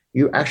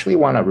 you actually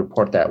want to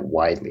report that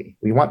widely.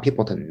 We want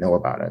people to know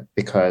about it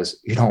because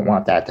you don't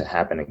want that to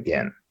happen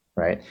again,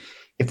 right?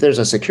 If there's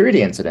a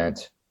security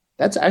incident,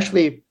 that's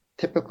actually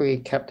typically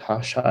kept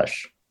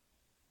hush-hush.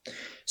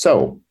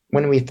 So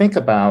when we think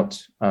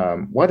about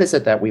what is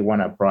it that we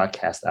want to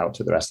broadcast out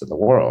to the rest of the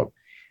world,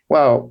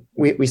 well,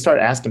 we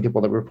start asking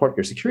people to report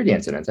your security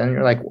incidents. And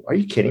you're like, are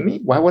you kidding me?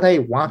 Why would I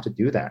want to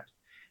do that?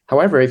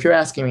 However, if you're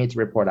asking me to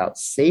report out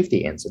safety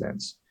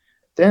incidents,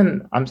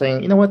 then I'm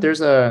saying, you know what, there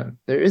is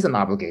an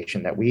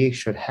obligation that we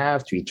should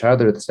have to each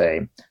other to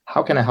say,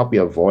 how can I help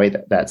you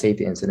avoid that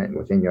safety incident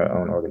within your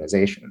own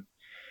organization?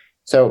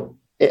 So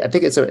I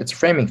think it's a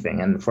framing thing.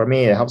 And for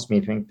me, it helps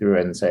me think through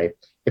it and say,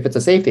 if it's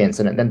a safety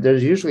incident, then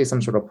there's usually some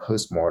sort of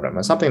postmortem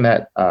or something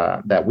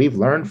that we've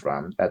learned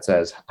from that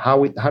says,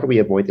 how do we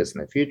avoid this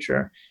in the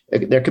future?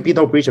 There could be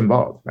no breach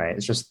involved, right?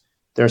 It's just,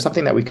 there's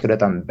something that we could have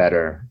done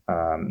better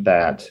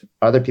that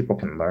other people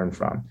can learn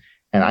from.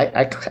 And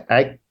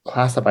I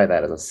classify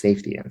that as a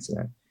safety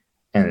incident.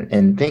 And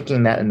in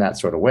thinking that in that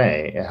sort of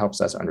way, it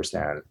helps us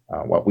understand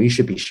what we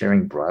should be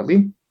sharing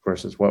broadly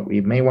versus what we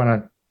may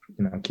want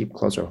to keep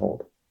closer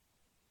hold.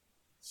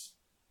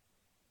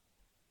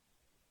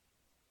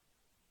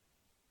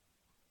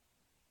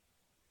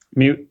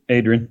 Mute,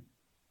 Adrian.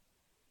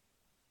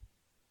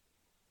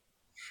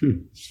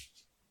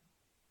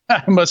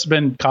 I must have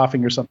been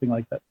coughing or something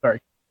like that.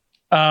 Sorry.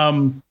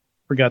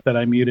 Forgot that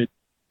I muted.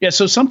 Yeah,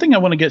 so something I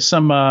want to get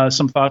some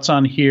thoughts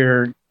on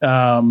here.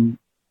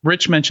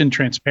 Rich mentioned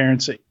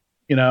transparency,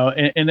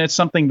 and that's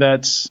something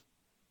that's,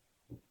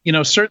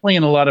 certainly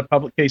in a lot of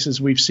public cases,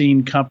 we've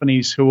seen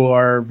companies who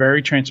are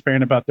very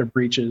transparent about their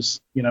breaches,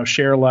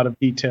 share a lot of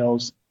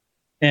details.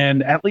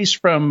 And at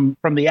least from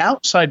the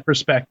outside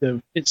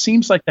perspective, it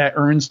seems like that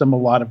earns them a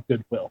lot of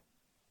goodwill.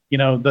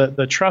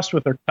 The trust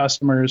with their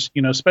customers,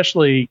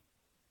 especially,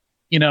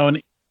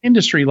 an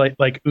industry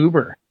like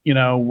Uber,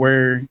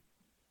 where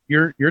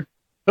you're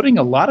putting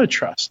a lot of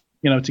trust,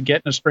 to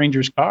get in a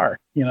stranger's car,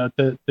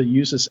 to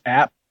use this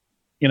app,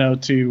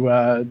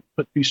 to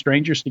put two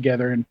strangers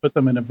together and put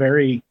them in a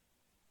very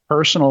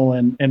personal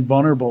and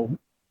vulnerable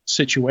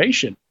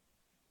situation.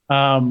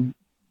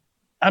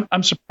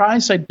 I'm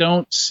surprised I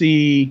don't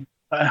see.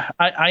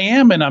 I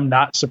am, and I'm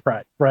not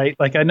surprised, right?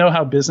 Like, I know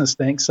how business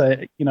thinks.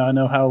 I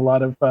know how a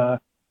lot of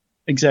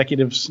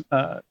executives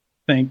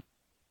think,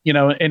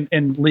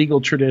 and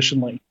legal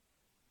traditionally,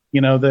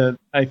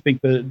 I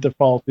think the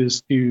default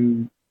is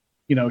to,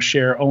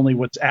 share only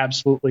what's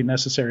absolutely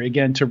necessary.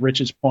 Again, to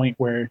Rich's point,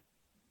 where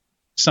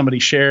somebody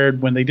shared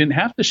when they didn't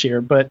have to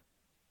share, but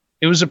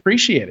it was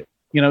appreciated.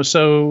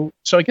 So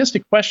I guess the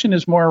question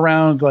is more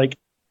around, like,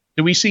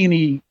 do we see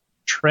any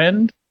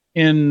trend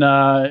in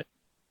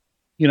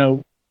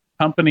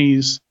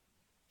companies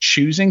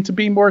choosing to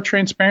be more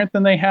transparent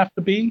than they have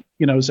to be?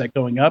 Is that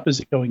going up? Is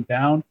it going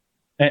down?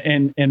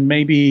 And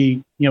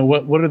maybe,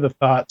 what are the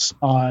thoughts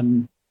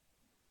on,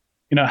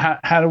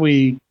 how do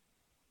we,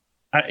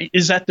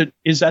 is that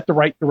the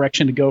right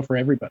direction to go for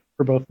everybody,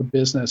 for both the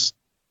business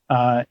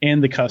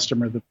and the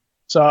customer?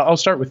 So I'll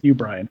start with you,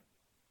 Brian.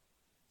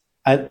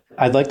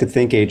 I'd like to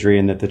think,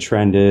 Adrian, that the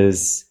trend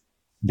is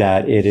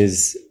that it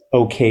is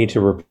okay to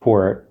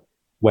report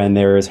when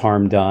there is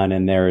harm done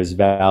and there is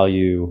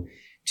value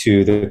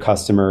to the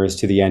customers,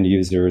 to the end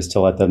users,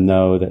 to let them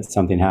know that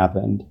something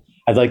happened.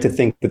 I'd like to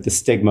think that the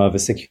stigma of a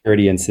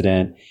security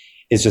incident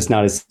is just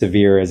not as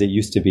severe as it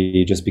used to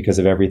be, just because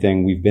of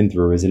everything we've been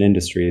through as an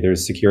industry.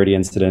 There's security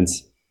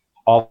incidents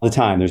all the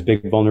time. There's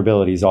big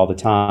vulnerabilities all the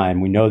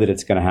time. We know that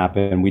it's going to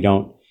happen.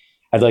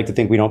 I'd like to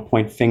think we don't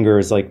point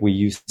fingers like we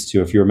used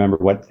to. If you remember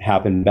what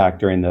happened back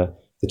during the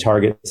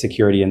Target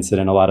security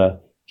incident, a lot of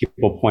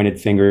people pointed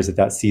fingers at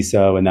that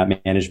CISO and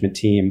that management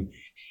team.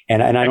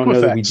 And I don't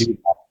know that we do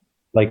that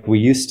like we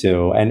used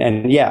to. And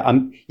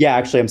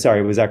actually, I'm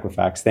sorry, it was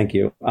Equifax. Thank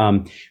you.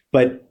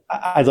 But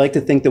I'd like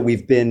to think that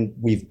we've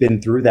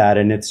been through that,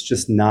 and it's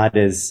just not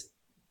as,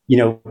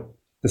 the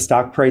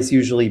stock price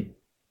usually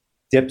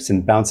dips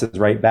and bounces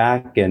right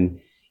back, and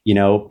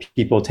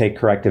people take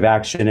corrective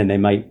action, and they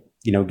might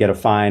get a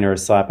fine or a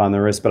slap on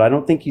the wrist. But I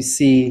don't think you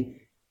see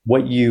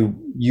what you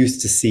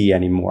used to see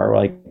anymore,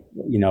 like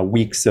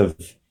weeks of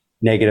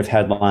negative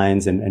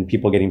headlines and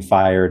people getting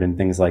fired and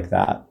things like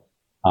that.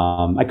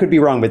 I could be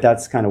wrong, but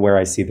that's kind of where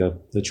I see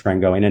the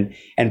trend going.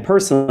 And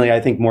personally,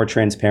 I think more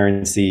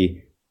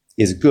transparency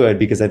is good,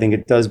 because I think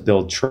it does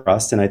build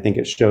trust, and I think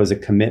it shows a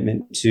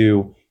commitment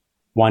to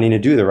wanting to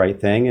do the right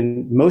thing.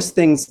 And most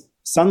things,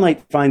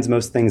 sunlight finds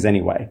most things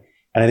anyway.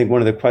 And I think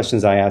one of the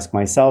questions I ask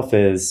myself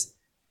is,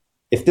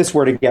 if this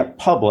were to get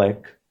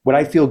public, would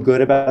I feel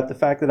good about the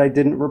fact that I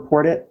didn't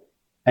report it?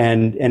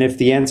 And if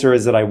the answer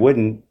is that I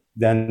wouldn't,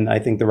 then I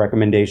think the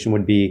recommendation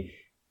would be,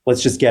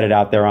 let's just get it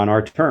out there on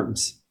our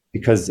terms.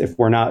 Because if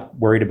we're not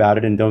worried about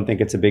it and don't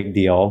think it's a big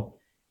deal,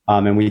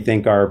 and we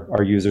think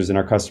our users and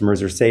our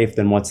customers are safe,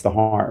 then what's the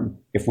harm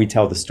if we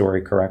tell the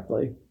story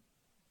correctly?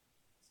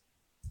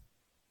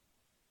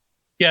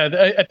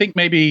 Yeah, I think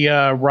maybe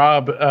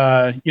Rob,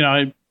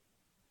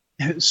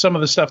 some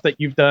of the stuff that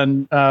you've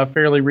done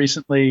fairly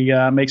recently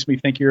makes me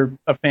think you're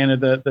a fan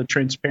of the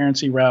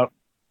transparency route.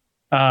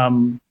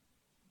 What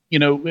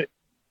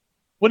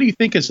do you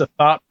think is the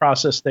thought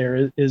process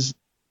there? Is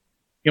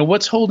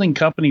what's holding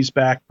companies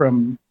back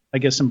from, I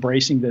guess,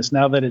 embracing this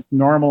now that it's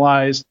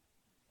normalized?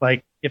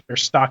 Like, if their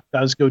stock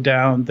does go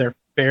down, they're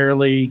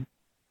fairly,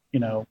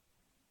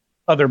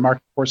 other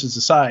market forces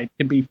aside,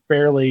 can be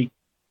fairly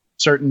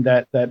certain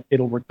that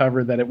it'll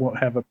recover, that it won't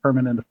have a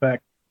permanent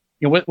effect.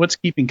 What's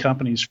keeping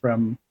companies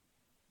from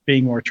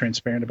being more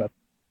transparent about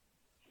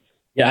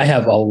that? Yeah, I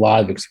have a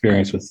lot of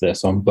experience with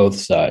this on both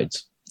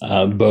sides,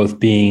 both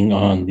being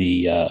on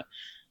the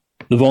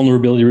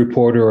vulnerability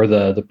reporter or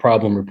the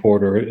problem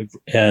reporter,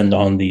 and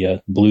on the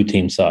blue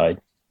team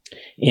side.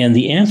 And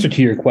the answer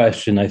to your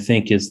question, I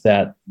think, is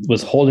that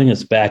what's holding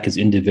us back as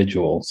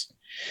individuals,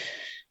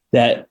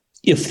 that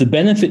if the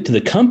benefit to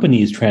the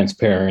company is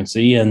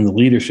transparency and the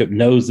leadership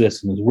knows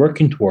this and is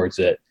working towards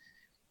it,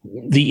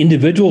 the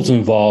individuals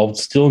involved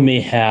still may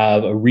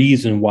have a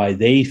reason why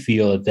they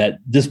feel that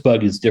this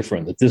bug is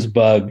different, that this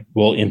bug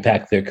will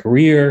impact their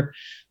career,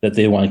 that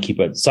they want to keep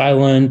it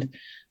silent,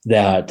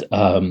 that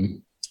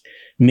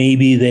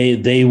maybe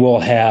they will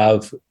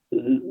have,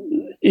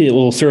 it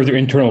will serve their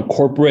internal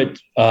corporate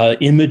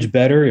image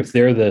better if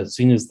they're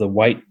seen as the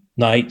white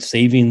knight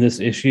saving this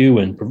issue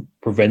and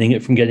preventing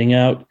it from getting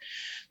out.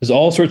 There's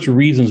all sorts of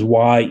reasons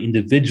why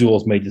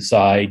individuals may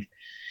decide,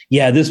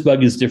 yeah, this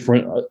bug is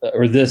different,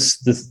 or this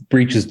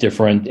breach is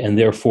different, and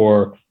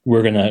therefore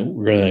we're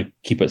gonna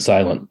keep it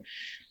silent.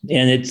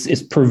 And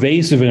it's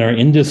pervasive in our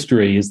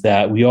industry, is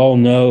that we all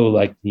know,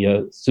 like,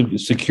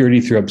 security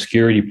through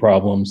obscurity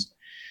problems,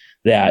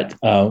 that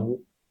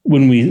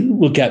when we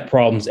look at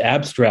problems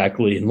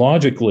abstractly and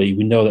logically,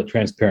 we know that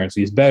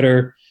transparency is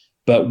better.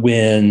 But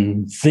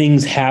when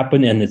things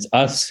happen and it's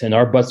us and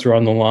our butts are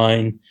on the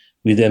line,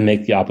 we then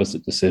make the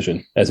opposite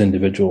decision as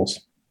individuals.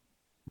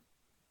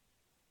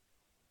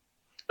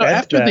 Go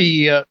ahead,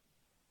 Tyler.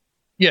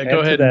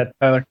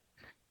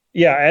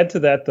 Yeah, add to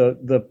that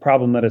the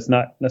problem that it's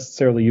not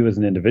necessarily you as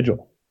an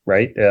individual,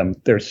 right?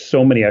 There's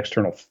so many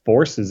external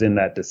forces in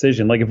that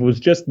decision. Like, if it was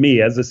just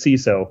me as a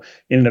CISO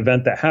in an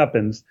event that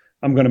happens,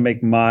 I'm going to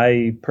make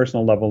my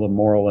personal level of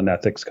moral and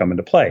ethics come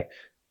into play.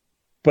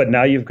 But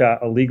now you've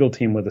got a legal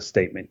team with a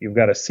statement. You've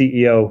got a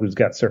CEO who's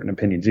got certain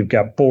opinions. You've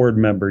got board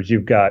members.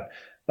 You've got,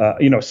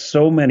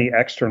 so many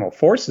external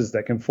forces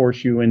that can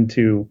force you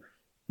into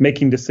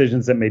making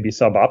decisions that may be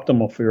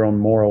suboptimal for your own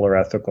moral or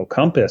ethical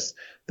compass,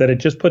 that it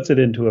just puts it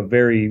into a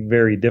very,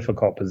 very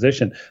difficult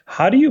position.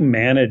 How do you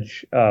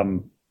manage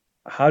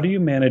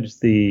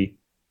the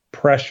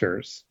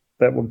pressures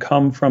that would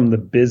come from the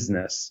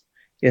business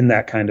in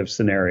that kind of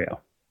scenario?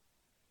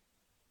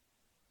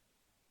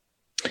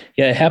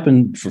 Yeah, it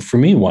happened for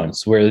me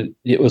once, where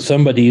it was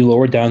somebody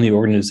lower down the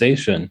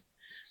organization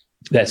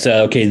that said,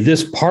 okay,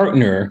 this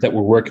partner that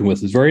we're working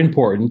with is very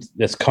important.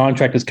 This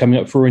contract is coming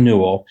up for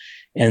renewal,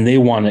 and they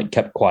want it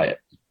kept quiet.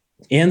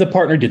 And the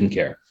partner didn't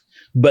care.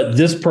 But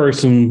this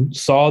person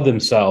saw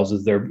themselves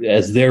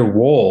as their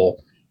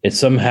role is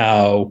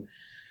somehow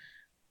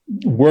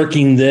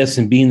working this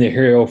and being the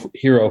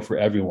hero for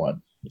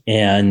everyone.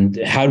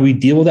 And how do we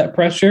deal with that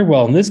pressure?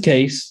 Well, in this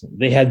case,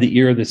 they had the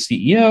ear of the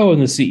CEO,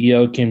 and the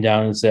CEO came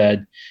down and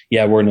said,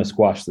 yeah, we're going to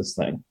squash this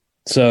thing.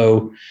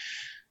 So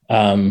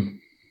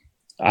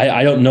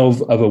I don't know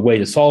of a way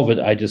to solve it.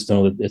 I just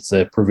know that it's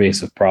a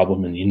pervasive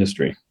problem in the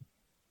industry.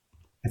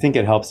 I think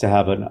it helps to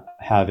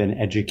have an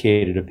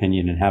educated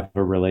opinion and have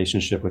a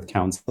relationship with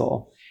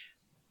counsel.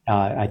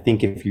 I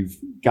think if you've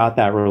got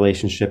that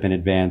relationship in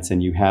advance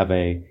and you have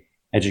a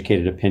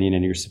educated opinion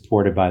and you're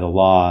supported by the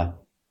law,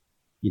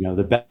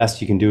 the best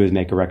you can do is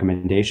make a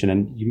recommendation.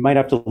 And you might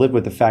have to live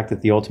with the fact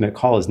that the ultimate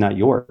call is not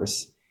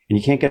yours. And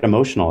you can't get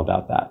emotional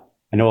about that.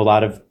 I know a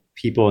lot of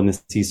people in the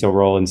CISO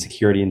role and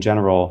security in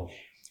general,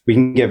 we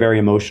can get very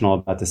emotional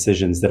about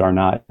decisions that are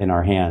not in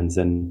our hands.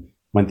 And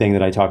one thing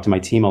that I talk to my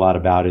team a lot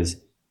about is,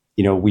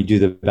 we do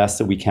the best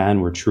that we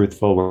can. We're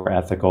truthful, we're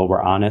ethical,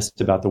 we're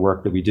honest about the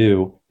work that we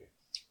do.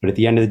 But at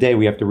the end of the day,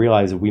 we have to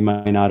realize that we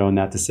might not own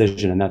that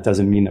decision. And that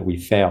doesn't mean that we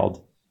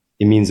failed.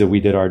 It means that we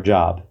did our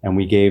job and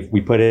we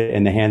put it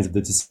in the hands of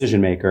the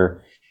decision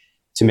maker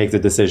to make the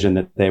decision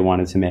that they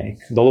wanted to make.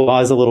 The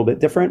law is a little bit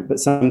different, but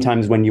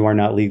sometimes when you are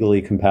not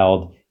legally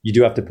compelled, you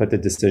do have to put the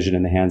decision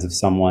in the hands of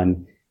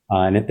someone,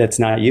 and that's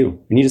not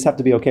you. And you just have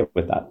to be okay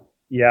with that.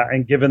 Yeah,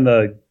 and given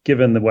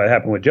what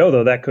happened with Joe,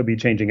 though, that could be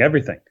changing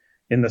everything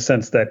in the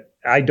sense that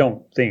I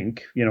don't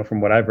think, from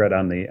what I've read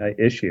on the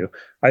issue,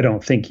 I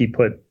don't think he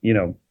put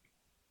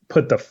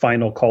the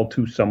final call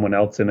to someone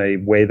else in a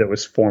way that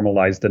was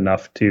formalized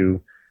enough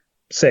to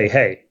say,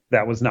 hey,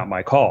 that was not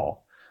my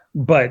call.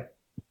 But,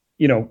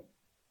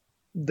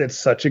 that's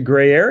such a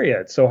gray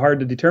area. It's so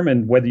hard to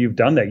determine whether you've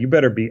done that. You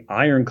better be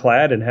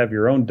ironclad and have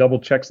your own double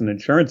checks and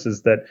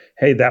insurances that,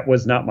 hey, that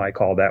was not my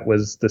call. That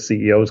was the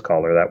CEO's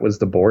call, or that was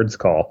the board's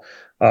call.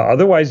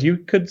 Otherwise, you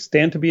could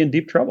stand to be in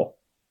deep trouble.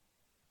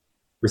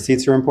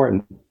 Receipts are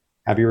important.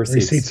 Have your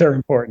receipts. Receipts are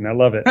important. I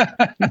love it.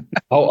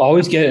 I'll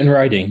always get it in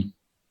writing.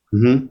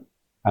 Mm-hmm.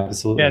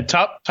 Absolutely. Yeah.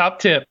 Top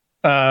tip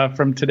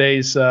from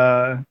today's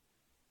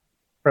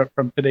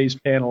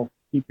panel: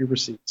 keep your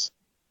receipts.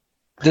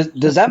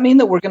 Does that mean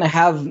that we're going to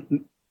have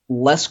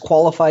less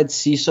qualified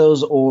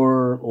CISOs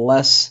or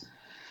less,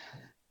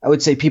 I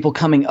would say, people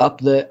coming up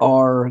that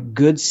are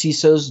good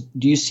CISOs?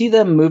 Do you see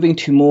them moving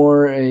to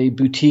more a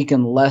boutique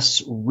and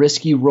less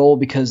risky role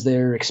because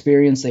they're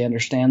experienced, they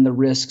understand the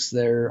risks,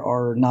 there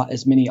are not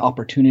as many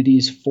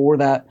opportunities for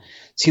that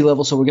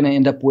C-level, so we're going to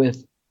end up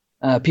with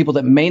people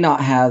that may not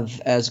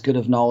have as good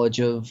of knowledge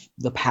of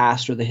the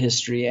past or the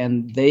history,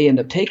 and they end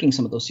up taking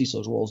some of those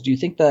CISOs roles? Do you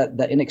think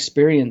that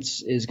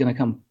inexperience is going to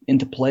come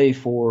into play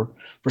for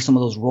some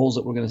of those roles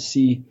that we're going to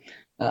see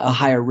a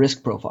higher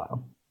risk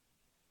profile?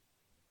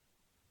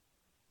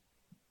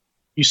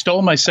 You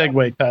stole my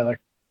segue, Tyler.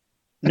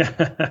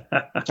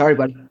 Sorry,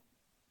 buddy.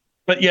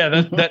 But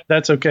yeah,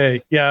 that's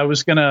okay. Yeah, I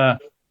was gonna.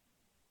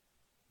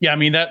 Yeah, I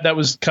mean that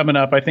was coming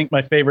up. I think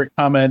my favorite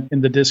comment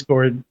in the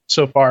Discord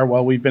so far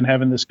while we've been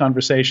having this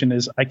conversation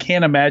is, I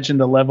can't imagine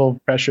the level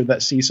of pressure that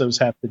CISOs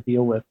have to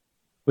deal with,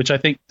 which I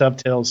think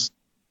dovetails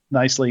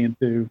nicely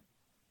into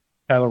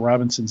Tyler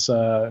Robinson's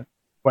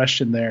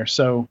question there.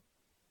 So,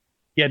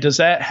 yeah, does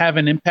that have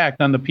an impact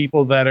on the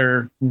people that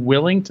are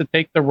willing to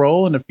take the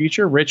role in the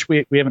future? Rich,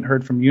 we haven't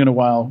heard from you in a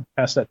while.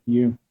 Pass that to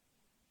you.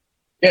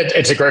 Yeah,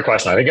 it's a great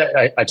question. I think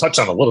I touched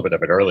on a little bit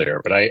of it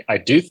earlier, but I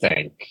do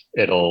think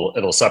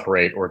it'll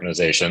separate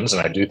organizations,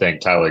 and I do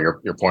think, Tyler,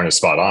 your point is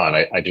spot on.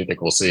 I do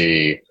think we'll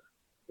see,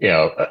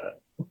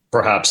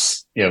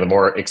 perhaps the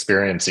more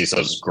experienced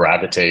CISOs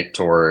gravitate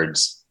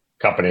towards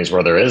companies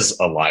where there is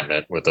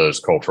alignment with those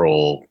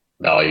cultural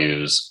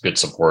values, good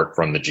support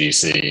from the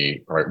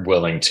GC, right,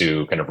 willing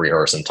to kind of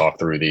rehearse and talk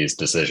through these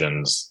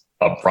decisions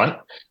up front.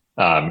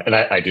 And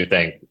I do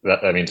think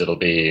that means it'll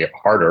be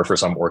harder for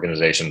some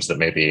organizations that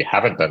maybe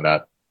haven't been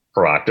that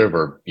proactive,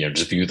 or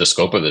just view the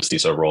scope of this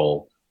CISO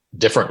role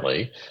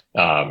differently,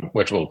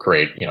 which will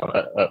create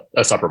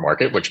a separate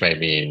market, which may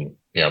mean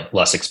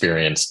less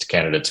experienced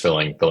candidates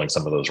filling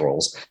some of those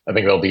roles. I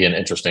think there'll be an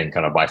interesting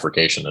kind of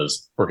bifurcation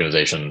as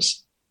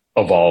organizations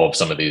evolve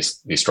some of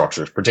these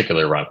structures,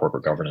 particularly around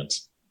corporate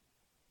governance.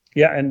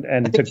 Yeah,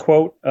 and to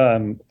quote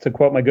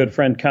my good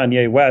friend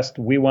Kanye West,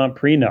 we want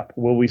prenup.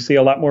 Will we see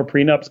a lot more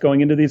prenups going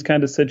into these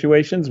kind of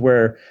situations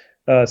where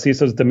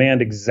CISOs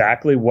demand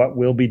exactly what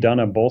will be done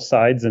on both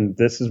sides, and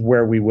this is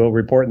where we will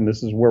report and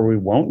this is where we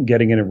won't,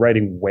 getting it in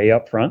writing way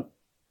up front?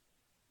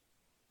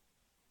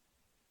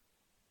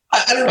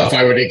 I don't know if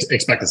I would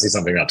expect to see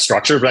something that's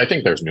structured, but I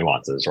think there's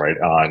nuances, right?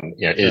 On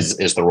is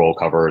the role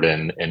covered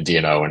in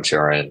D&O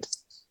insurance?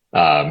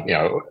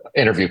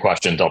 Interview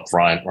questions up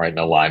front, right? In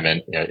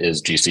alignment,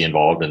 is GC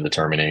involved in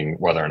determining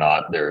whether or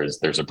not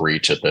there's a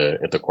breach at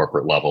the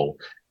corporate level?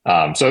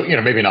 So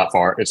maybe not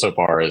so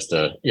far as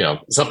to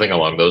something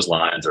along those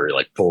lines, or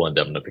like full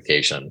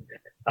indemnification.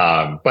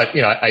 But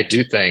I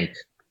do think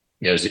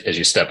as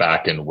you step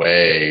back and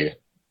weigh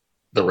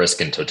the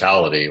risk in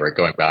totality, right?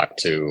 Going back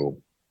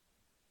to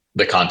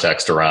the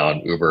context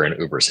around Uber and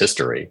Uber's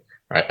history,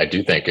 right? I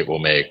do think it will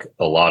make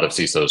a lot of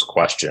CISOs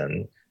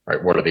question,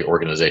 right, what are the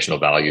organizational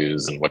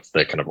values and what's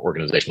the kind of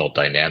organizational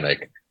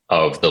dynamic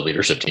of the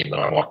leadership team that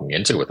I'm walking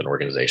into with an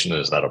organization?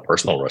 Is that a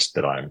personal risk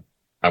that I'm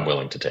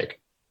willing to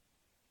take?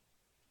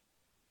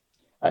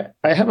 I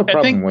have a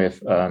problem with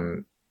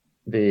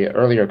the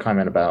earlier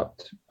comment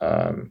about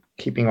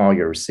keeping all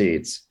your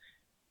receipts.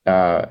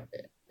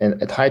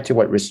 And tied to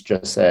what Rich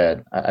just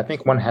said, I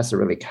think one has to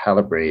really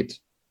calibrate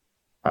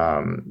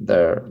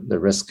the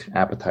risk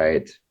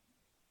appetite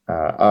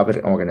of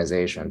an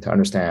organization to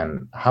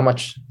understand how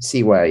much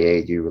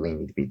CYA do you really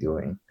need to be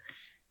doing.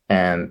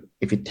 And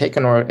if you take a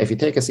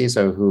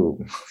CISO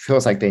who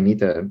feels like they need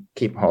to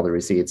keep all the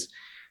receipts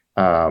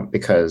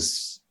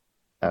because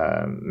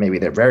maybe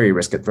they're very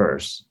risk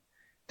adverse,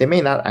 they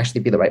may not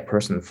actually be the right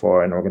person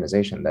for an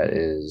organization that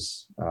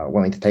is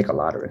willing to take a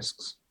lot of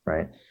risks,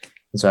 right?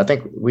 And so I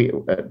think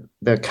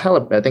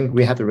I think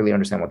we have to really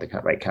understand what the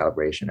right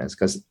calibration is,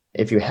 because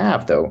if you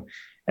have, though,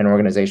 an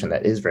organization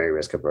that is very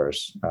risk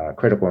averse,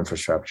 critical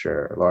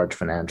infrastructure, large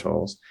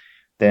financials,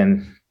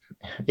 then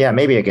yeah,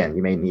 maybe again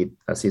you may need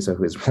a CISO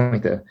who is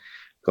willing to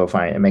go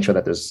find and make sure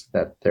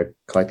that they're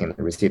collecting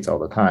the receipts all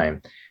the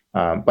time.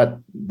 But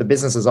the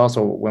business is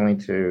also willing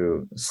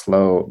to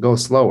go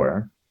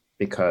slower,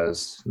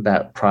 because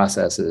that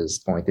process is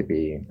going to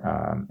be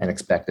an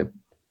expected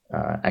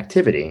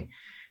activity,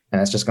 and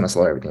that's just going to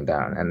slow everything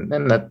down. And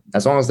then that,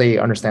 as long as they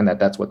understand that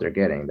that's what they're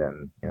getting,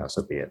 then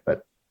so be it.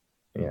 But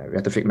you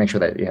have to make sure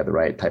that you have the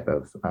right type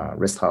of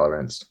risk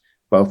tolerance,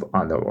 both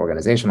on the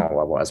organizational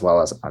level as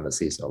well as on the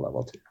CISO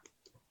level too.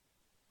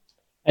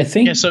 I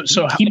think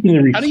keeping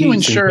the receipts, how do you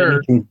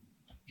ensure?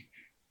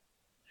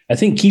 I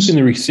think keeping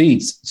the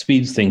receipts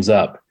speeds things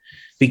up,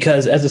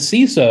 because as a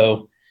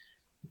CISO,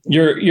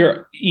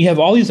 you have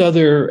all these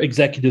other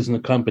executives in the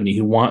company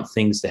who want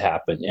things to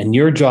happen, and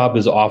your job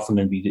is often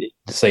to be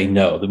to say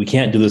no, that we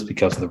can't do this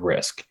because of the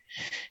risk,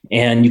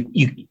 and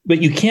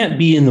but you can't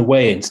be in the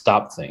way and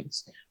stop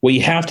things. What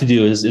you have to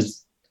do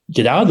is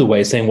get out of the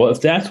way, saying, well,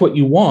 if that's what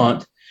you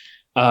want,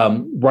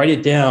 write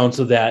it down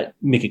so that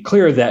make it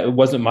clear that it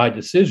wasn't my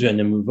decision,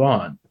 and move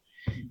on.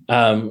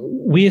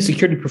 We as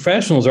security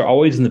professionals are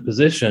always in the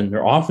position,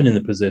 or often in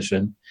the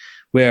position,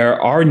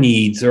 where our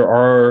needs or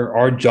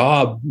our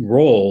job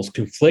roles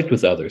conflict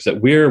with others,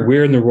 that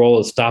we're in the role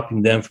of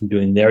stopping them from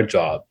doing their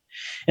job.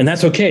 And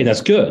that's okay,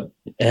 that's good.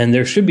 And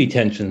there should be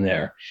tension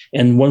there.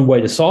 And one way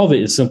to solve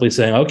it is simply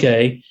saying,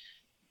 okay,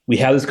 we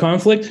have this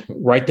conflict,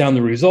 write down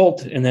the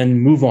result, and then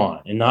move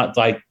on, and not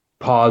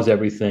pause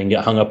everything,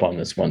 get hung up on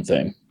this one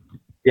thing.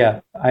 Yeah,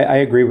 I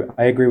agree.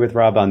 I agree with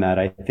Rob on that.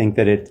 I think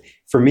that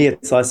for me,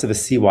 it's less of a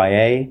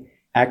CYA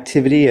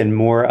activity and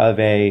more of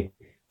a,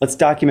 let's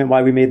document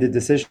why we made the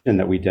decision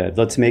that we did.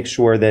 Let's make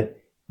sure that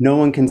no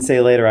one can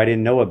say later, I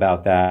didn't know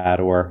about that,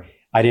 or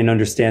I didn't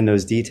understand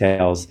those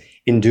details.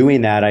 In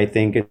doing that, I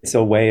think it's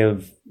a way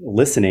of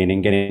listening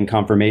and getting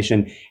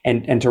confirmation.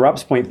 And to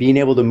Rob's point, being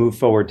able to move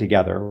forward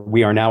together.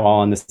 We are now all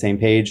on the same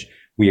page.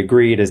 We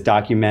agreed, as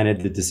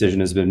documented, the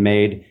decision has been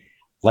made.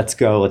 Let's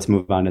go, let's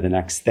move on to the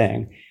next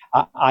thing.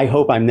 I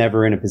hope I'm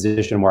never in a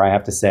position where I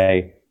have to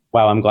say,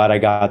 wow, I'm glad I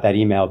got that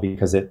email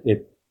because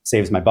it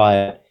saves my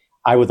butt.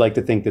 I would like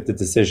to think that the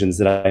decisions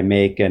that I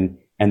make and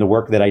the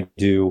work that I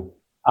do,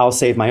 I'll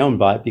save my own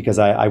butt, because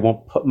I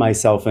won't put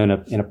myself in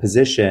a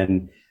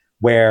position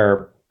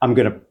where I'm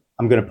gonna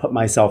put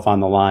myself on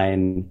the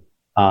line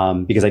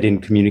because I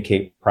didn't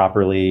communicate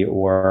properly,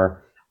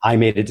 or I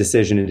made a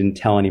decision and didn't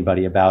tell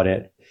anybody about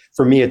it.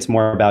 For me, it's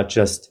more about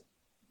just,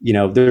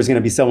 there's going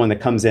to be someone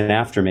that comes in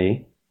after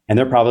me, and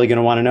they're probably going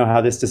to want to know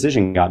how this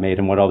decision got made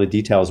and what all the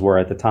details were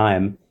at the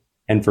time.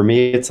 And for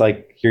me, it's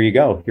like, here you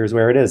go, here's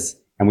where it is,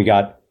 and we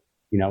got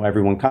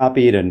everyone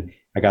copied, and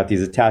I got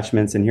these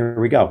attachments, and here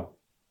we go.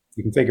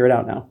 You can figure it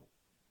out now.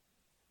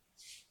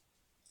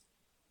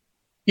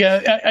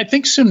 Yeah, I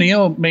think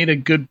Sunil made a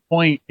good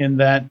point in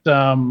that,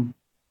 that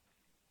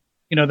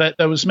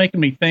was making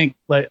me think,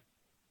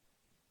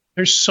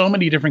 there's so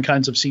many different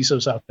kinds of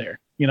CISOs out there.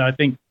 I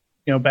think,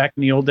 back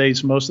in the old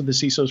days, most of the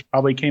CISOs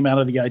probably came out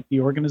of the IT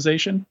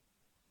organization,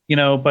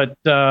 but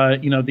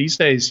these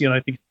days, I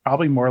think it's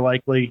probably more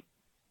likely,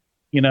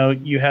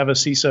 you have a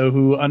CISO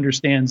who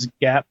understands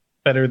GAP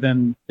better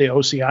than the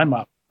OCI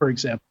MOP, for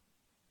example.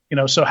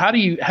 So how do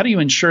you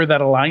ensure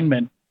that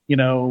alignment,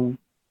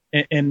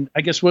 and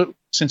I guess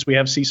since we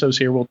have CISOs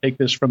here, we'll take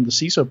this from the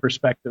CISO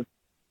perspective.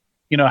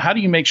 How do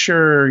you make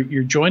sure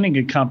you're joining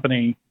a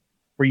company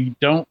where you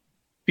don't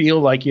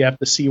feel like you have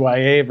to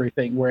CYA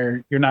everything,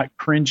 where you're not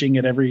cringing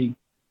at every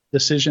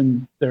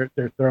decision they're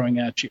throwing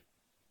at you?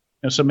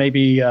 So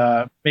maybe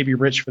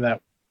Rich for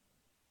that.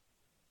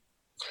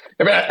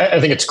 I mean, I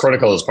think it's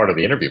critical as part of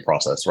the interview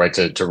process, right?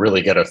 To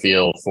really get a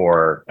feel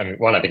for, I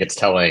think it's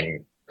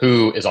telling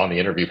who is on the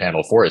interview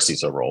panel for a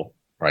CISO role,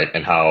 right?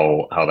 And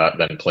how that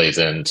then plays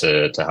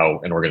into how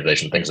an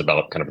organization thinks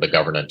about kind of the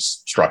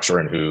governance structure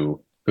and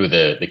who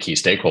the key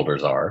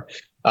stakeholders are.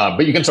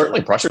 But you can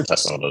certainly pressure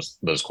test some of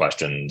those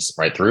questions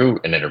right through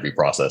an interview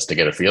process to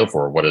get a feel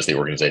for what is the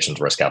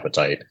organization's risk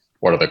appetite,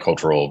 what are the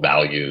cultural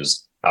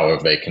values, how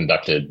have they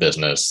conducted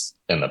business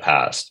in the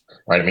past,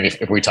 right? I mean,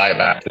 if we tie it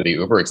back to the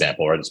Uber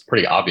example, right, it's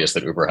pretty obvious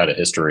that Uber had a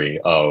history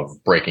of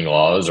breaking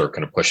laws or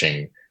kind of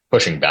pushing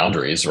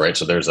boundaries, right?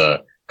 So there's a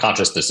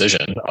conscious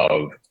decision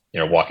of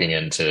walking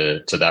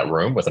into that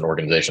room with an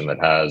organization that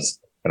has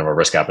kind of a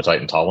risk appetite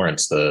and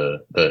tolerance the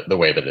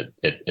way that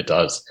it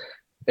does.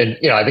 And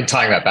I think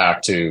tying that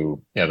back to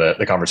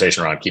the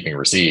conversation around keeping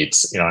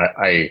receipts,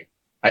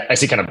 I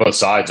see kind of both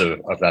sides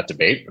of that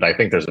debate, but I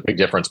think there's a big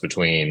difference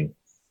between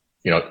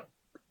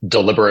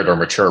deliberate or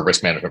mature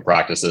risk management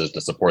practices to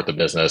support the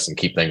business and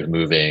keep things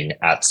moving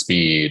at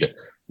speed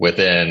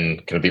within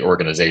kind of the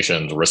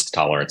organization's risk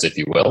tolerance, if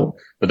you will.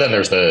 But then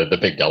there's the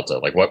big delta,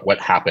 like what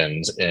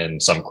happens in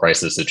some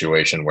crisis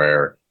situation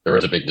where there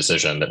is a big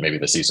decision that maybe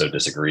the CISO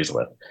disagrees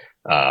with.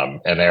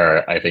 And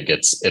there, I think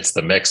it's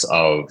the mix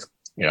of,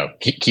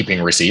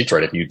 keeping receipts,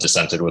 right? If you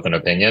dissented with an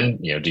opinion,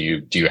 do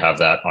you have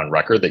that on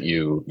record that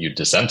you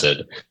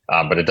dissented?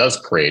 But it does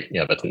create,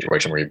 that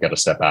situation where you've got to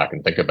step back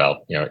and think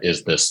about,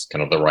 is this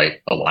kind of the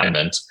right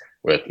alignment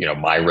with,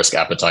 my risk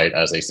appetite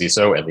as a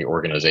CISO and the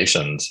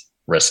organization's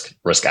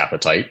risk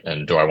appetite,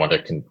 and do I want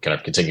to kind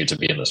of continue to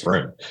be in this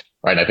room?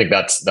 Right. And I think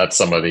that's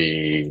some of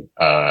the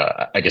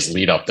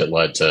lead up that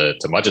led to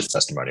Mudge's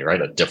testimony,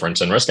 right? A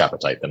difference in risk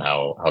appetite than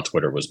how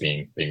Twitter was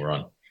being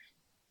run.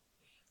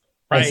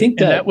 Right. I think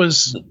that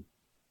was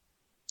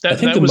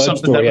the Mudge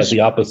story has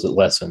the opposite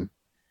lesson,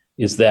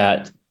 is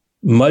that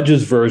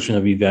Mudge's version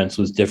of events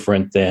was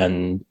different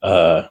than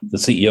the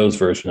CEO's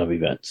version of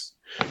events.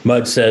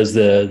 Mudge says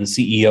the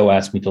CEO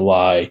asked me to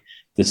lie.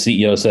 The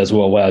CEO says,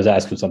 well, I was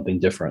asking something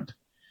different.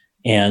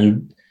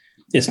 And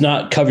it's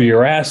not cover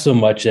your ass so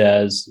much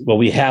as, well,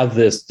 we have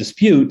this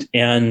dispute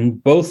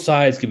and both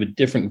sides give a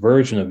different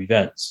version of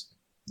events.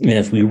 And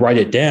if we write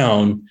it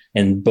down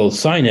and both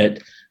sign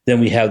it, then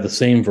we have the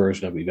same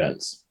version of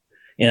events.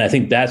 And I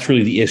think that's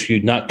really the issue,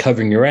 not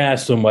covering your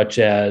ass so much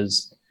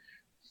as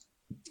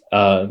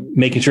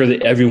making sure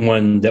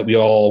that we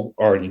all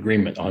are in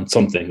agreement on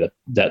something,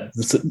 that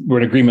we're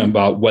in agreement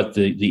about what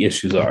the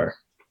issues are.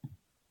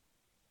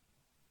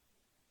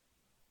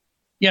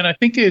 Yeah, and I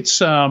think it's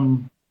so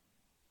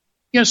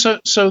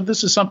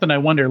this is something I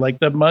wonder, like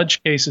the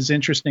Mudge case is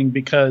interesting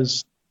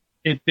because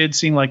it did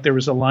seem like there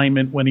was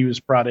alignment when he was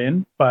brought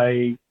in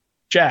by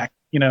Jack,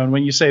 and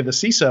when you say the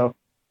CISO,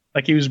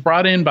 like he was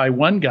brought in by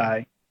one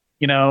guy,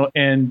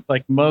 and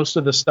like most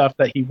of the stuff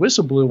that he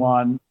whistleblew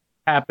on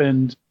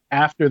happened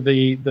after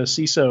the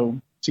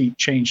CISO seat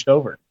changed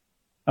over.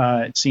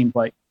 It seemed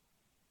like.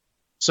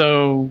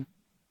 So,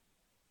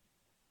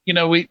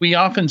 we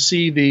often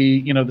see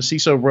the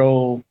CISO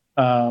role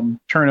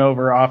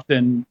turnover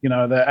often.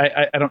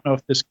 That I don't know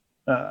if this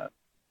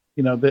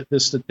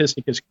this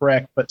statistic is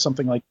correct, but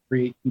something like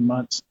every 18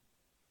 months,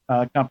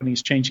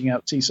 companies changing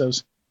out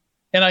CISOs.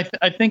 And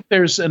I think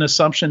there's an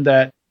assumption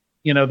that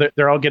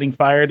they're all getting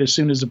fired as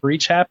soon as a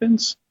breach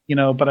happens.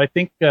 But I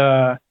think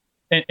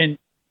and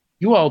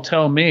you all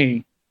tell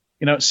me,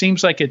 it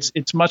seems like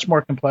it's much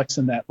more complex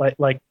than that.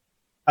 Like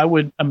I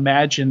would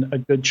imagine a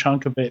good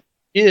chunk of it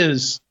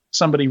is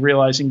somebody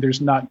realizing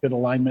there's not good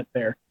alignment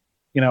there,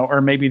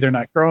 or maybe they're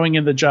not growing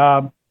in the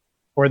job,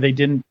 or they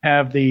didn't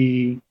have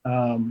the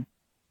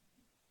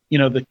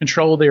the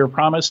control they were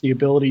promised, the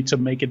ability to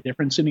make a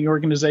difference in the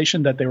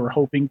organization that they were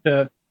hoping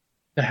to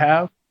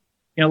have.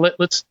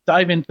 Let's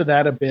dive into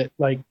that a bit.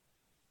 Like,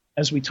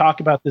 as we talk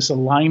about this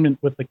alignment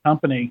with the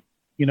company,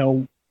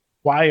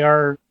 why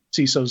are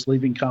CISOs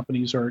leaving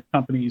companies, or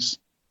companies,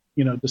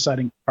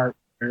 deciding to part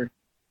with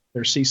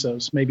their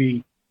CISOs?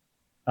 Maybe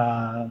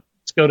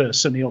let's go to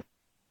Sunil.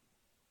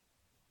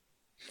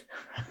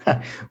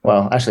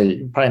 Well,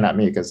 actually, probably not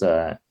me, because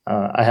I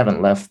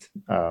haven't left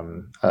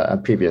a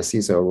previous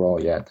CISO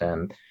role yet,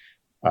 and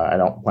I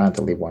don't plan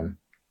to leave one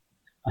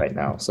right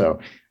now. So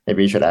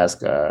maybe you should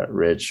ask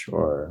Rich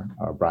or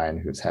Brian,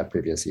 who's had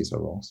previous CISO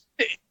roles.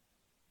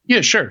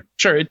 Yeah, sure.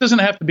 It doesn't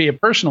have to be a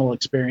personal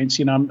experience.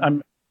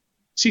 I'm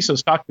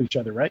CISOs talk to each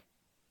other, right?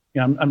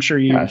 I'm sure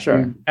you,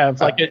 you have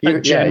like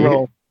a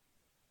general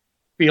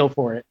feel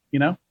for it.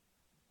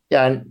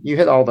 Yeah, and you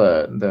hit all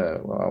the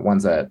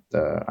ones that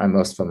I'm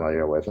most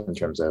familiar with in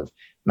terms of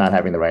not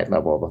having the right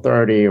level of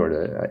authority or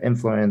the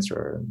influence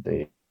or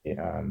the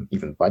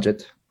even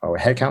budget or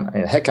headcount. I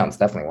mean, headcount's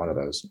definitely one of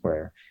those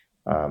where.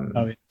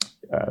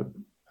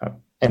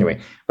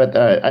 Anyway, but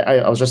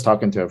I was just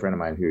talking to a friend of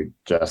mine who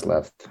just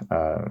left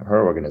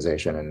her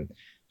organization, and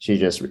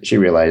she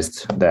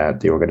realized that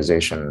the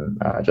organization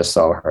just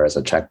saw her as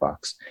a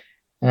checkbox,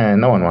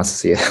 and no one wants to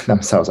see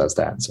themselves as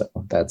that. So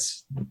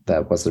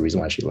that was the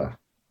reason why she left.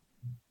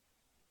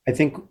 I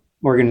think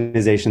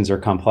organizations are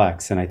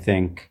complex, and I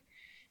think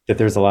that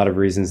there's a lot of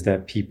reasons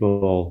that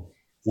people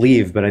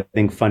leave. But I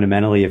think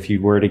fundamentally, if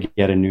you were to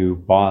get a new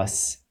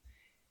boss,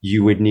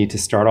 you would need to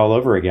start all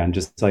over again,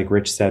 just like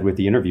Rich said with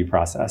the interview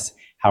process.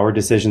 How are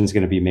decisions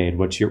going to be made?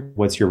 What's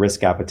your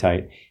risk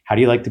appetite? How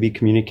do you like to be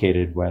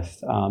communicated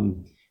with?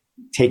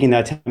 Taking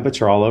that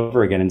temperature all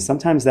over again. And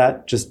sometimes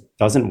that just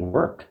doesn't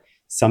work.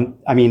 The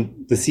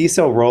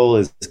CISO role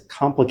is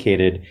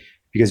complicated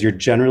because you're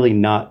generally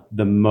not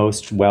the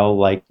most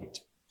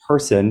well-liked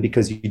person,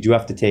 because you do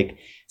have to take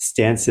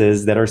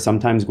stances that are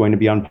sometimes going to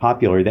be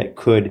unpopular, that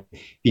could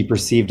be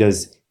perceived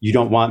as you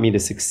don't want me to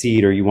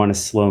succeed or you want to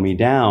slow me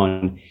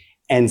down.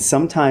 And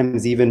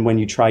sometimes even when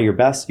you try your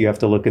best, you have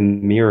to look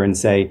in the mirror and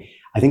say,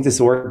 I think this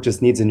org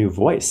just needs a new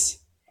voice.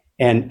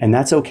 And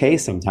that's okay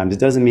sometimes. It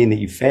doesn't mean that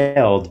you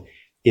failed.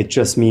 It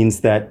just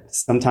means that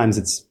sometimes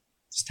it's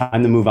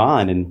time to move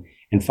on and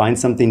find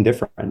something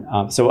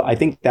different. So I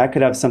think that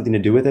could have something to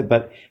do with it.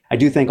 But I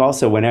do think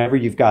also whenever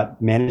you've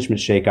got management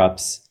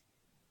shakeups,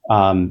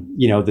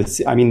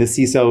 the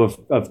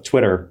CISO of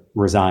Twitter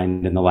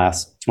resigned in the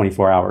last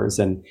 24 hours.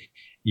 And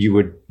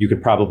you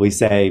could probably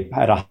say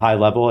at a high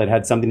level it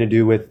had something to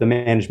do with the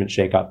management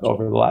shakeup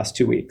over the last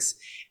 2 weeks.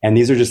 And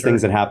these are just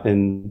things that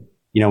happen,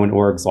 in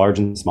orgs large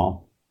and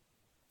small.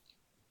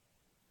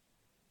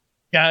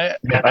 Yeah,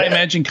 I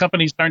imagine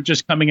companies aren't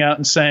just coming out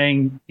and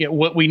saying,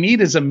 what we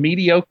need is a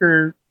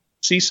mediocre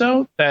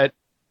CISO that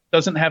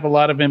doesn't have a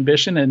lot of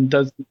ambition and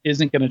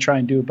isn't going to try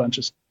and do a bunch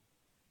of stuff.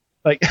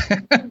 Like,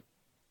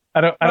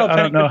 I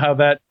don't know how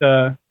that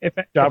if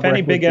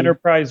any big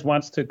enterprise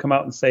wants to come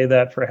out and say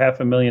that for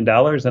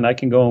 $500,000 and I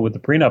can go in with the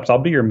prenups, I'll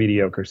be your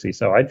mediocre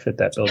CISO. I'd fit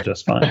that bill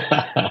just fine.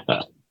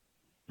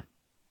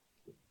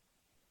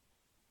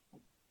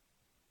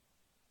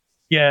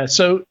 Yeah.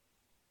 So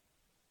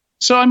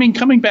I mean,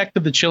 coming back to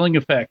the chilling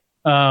effect,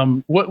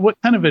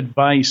 what kind of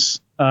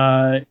advice,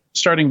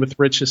 starting with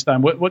Rich this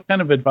time, what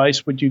kind of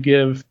advice would you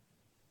give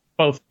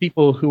both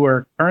people who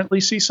are currently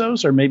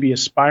CISOs or maybe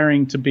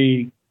aspiring to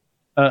be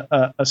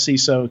a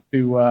CISO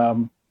to,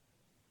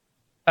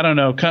 I don't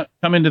know,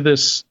 come into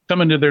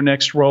their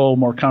next role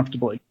more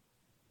comfortably?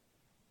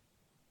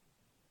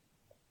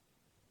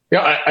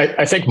 Yeah,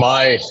 I think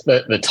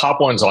the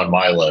top ones on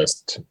my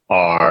list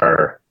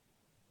are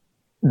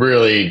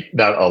really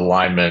that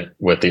alignment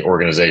with the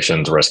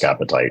organization's risk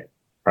appetite,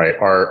 right?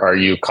 Are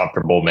you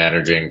comfortable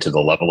managing to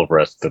the level of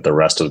risk that the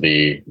rest of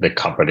the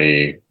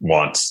company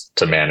wants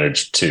to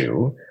manage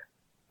to?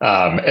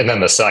 And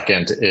then the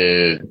second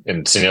is,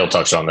 and Sunil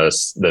touched on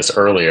this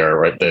earlier,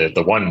 right?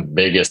 The one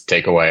biggest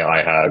takeaway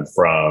I had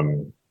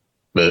from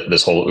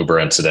this whole Uber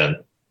incident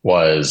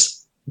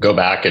was go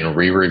back and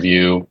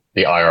re-review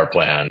the IR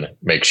plan,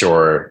 make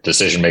sure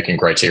decision-making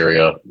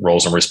criteria,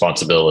 roles and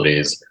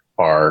responsibilities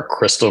are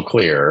crystal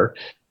clear.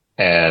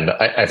 And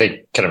I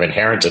think kind of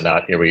inherent in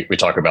that, we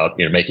talk about,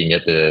 making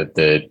it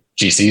the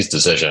GC's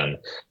decision,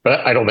 but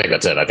I don't think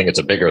that's it. I think it's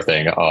a bigger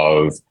thing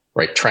of,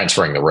 right,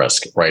 transferring the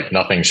risk, right?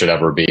 Nothing should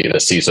ever be the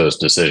CISO's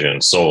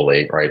decision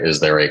solely, right? Is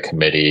there a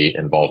committee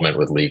involvement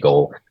with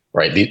legal,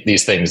 right?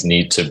 These things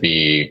need to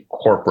be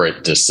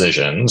corporate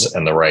decisions,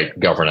 and the right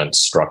governance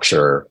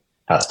structure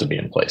has to be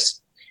in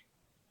place.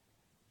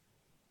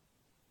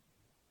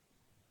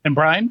 And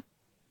Brian,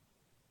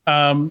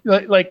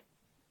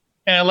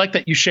 and I like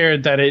that you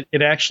shared that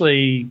it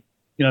actually,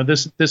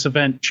 this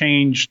event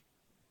changed.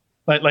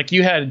 Like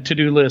you had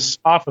to-do lists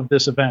off of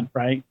this event,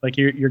 right? Like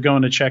you're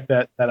going to check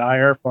that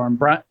IR form.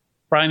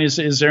 Brian,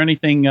 is there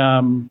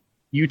anything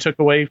you took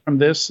away from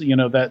this?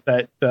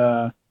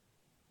 That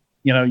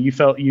you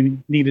felt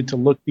you needed to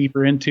look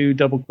deeper into,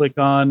 double click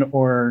on,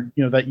 or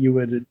that you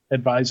would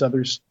advise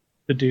others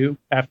to do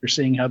after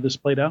seeing how this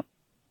played out?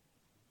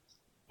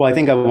 Well, I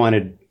think I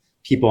wanted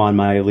people on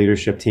my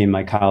leadership team,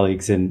 my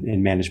colleagues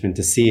in management,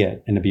 to see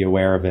it and to be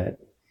aware of it,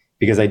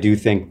 because I do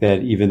think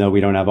that even though we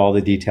don't have all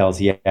the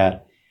details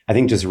yet, I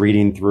think just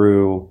reading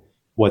through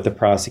what the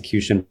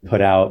prosecution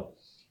put out,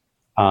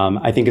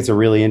 I think it's a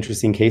really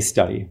interesting case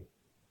study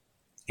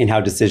in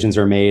how decisions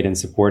are made and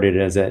supported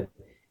as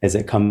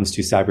it comes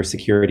to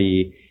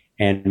cybersecurity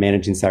and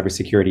managing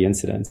cybersecurity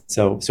incidents.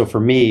 So for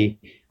me,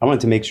 I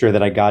wanted to make sure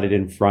that I got it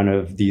in front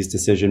of these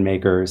decision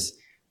makers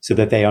so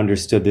that they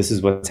understood this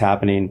is what's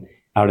happening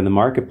out in the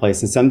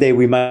marketplace. And someday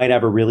we might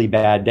have a really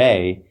bad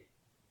day,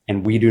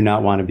 and we do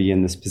not want to be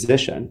in this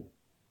position,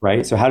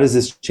 right? So how does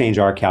this change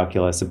our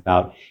calculus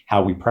about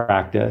how we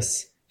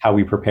practice, how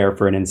we prepare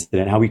for an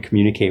incident, how we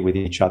communicate with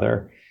each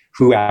other,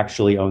 who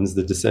actually owns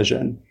the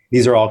decision?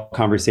 These are all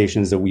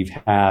conversations that we've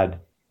had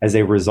as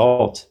a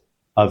result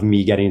of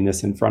me getting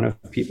this in front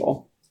of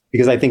people.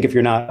 Because I think if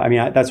you're not,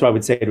 that's what I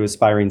would say to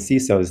aspiring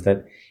CISOs,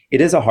 that it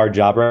is a hard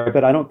job, right?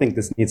 But I don't think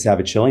this needs to have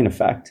a chilling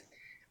effect.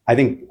 I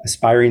think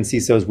aspiring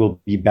CISOs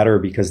will be better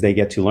because they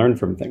get to learn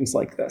from things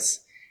like this.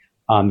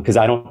 Because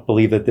I don't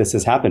believe that this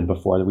has happened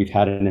before, that we've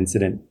had an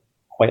incident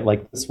quite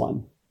like this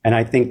one. And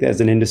I think that as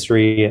an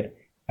industry,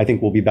 I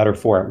think we'll be better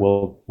for it.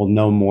 We'll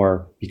know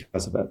more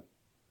because of it.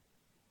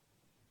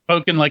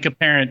 Spoken like a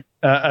parent,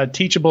 a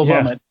teachable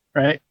moment,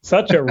 right?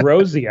 Such a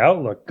rosy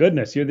outlook.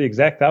 Goodness, you're the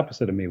exact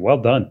opposite of me. Well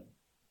done.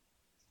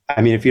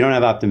 I mean, if you don't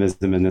have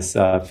optimism in this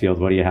field,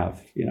 what do you have?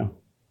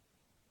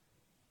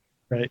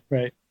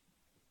 Right.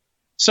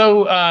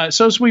 So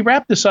as we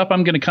wrap this up,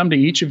 I'm going to come to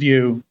each of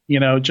you,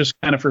 just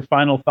kind of for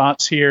final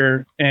thoughts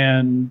here.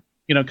 And,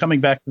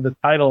 coming back to the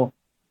title,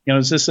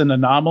 is this an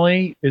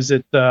anomaly? Is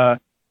it, I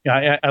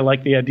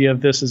like the idea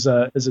of this as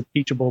a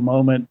teachable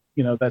moment,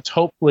 that's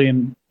hopefully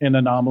an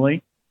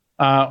anomaly.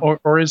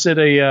 Or is it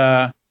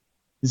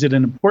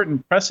an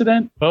important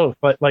precedent? Both.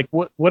 Like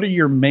what are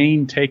your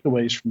main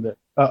takeaways from this?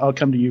 I'll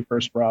come to you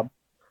first, Rob.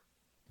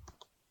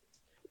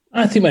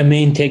 I think my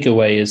main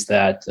takeaway is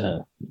that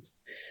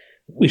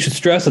we should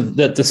stress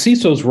that the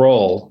CISO's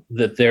role,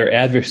 that their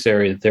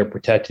adversary that they're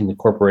protecting the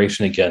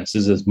corporation against,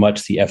 is as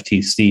much the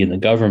FTC and the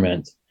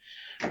government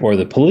or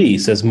the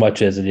police as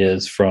much as it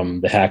is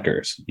from the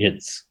hackers.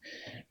 It's,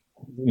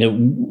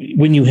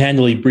 when you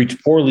handle a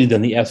breach poorly,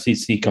 then the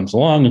FCC comes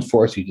along and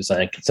forces you to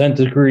sign a consent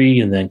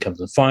decree, and then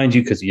comes and finds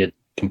you because you had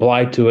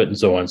complied to it, and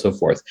so on and so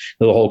forth.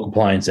 The whole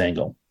compliance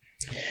angle.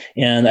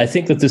 And I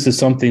think that this is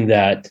something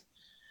that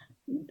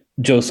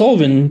Joe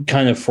Sullivan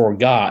kind of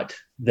forgot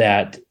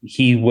that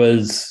he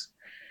was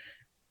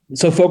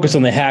so focused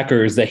on the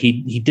hackers that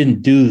he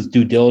didn't do his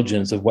due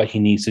diligence of what he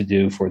needs to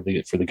do for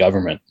the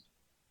government.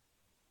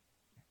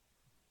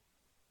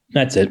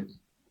 That's it.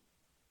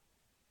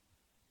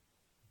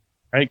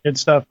 All right, good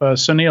stuff.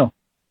 Sunil.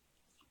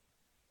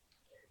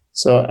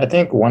 So I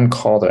think one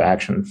call to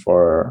action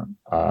for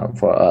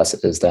us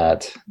is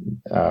that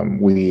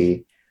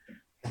we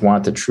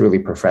want to truly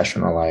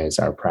professionalize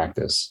our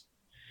practice.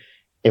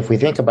 If we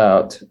think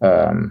about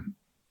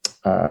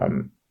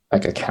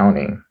like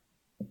accounting,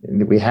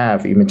 we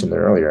have, you mentioned it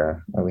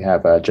earlier, we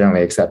have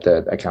generally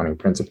accepted accounting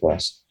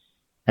principles.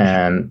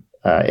 And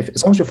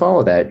as long as you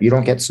follow that, you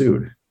don't get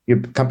sued. Your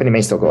company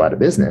may still go out of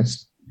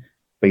business,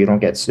 but you don't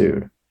get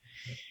sued.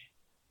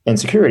 In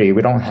security,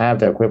 we don't have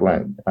the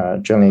equivalent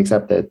generally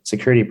accepted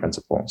security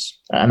principles.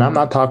 And I'm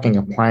not talking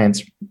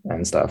compliance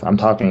and stuff. I'm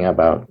talking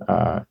about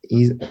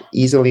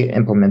easily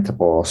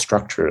implementable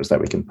structures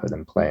that we can put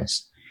in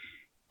place.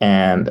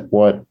 And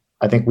what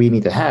I think we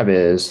need to have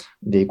is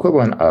the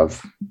equivalent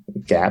of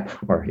GAP,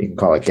 or you can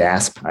call it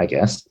GASP, I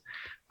guess,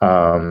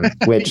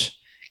 which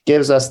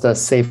gives us the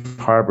safe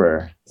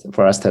harbor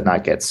for us to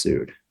not get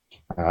sued.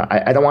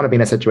 I don't want to be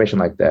in a situation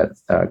like that,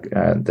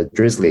 the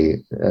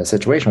Drizzly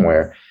situation,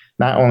 where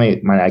not only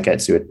might I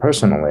get sued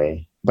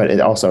personally, but it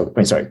also,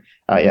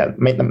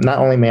 not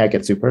only may I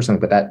get sued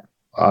personally, but that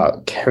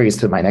carries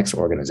to my next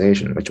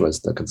organization, which was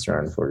the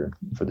concern for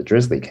the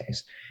Drizzly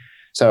case.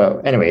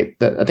 So anyway,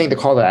 I think the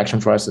call to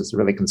action for us is to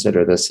really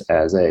consider this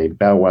as a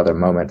bellwether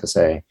moment to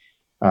say,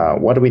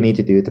 what do we need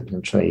to do to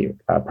potentially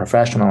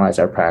professionalize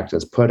our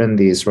practice, put in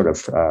these sort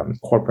of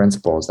core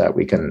principles that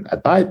we can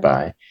abide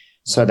by,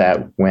 so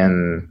that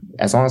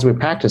as long as we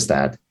practice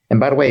that, and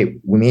by the way,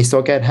 we may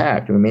still get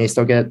hacked, we may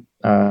still get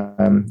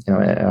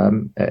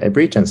a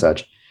breach and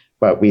such,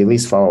 but we at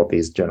least follow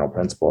these general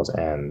principles,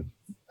 and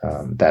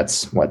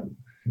that's what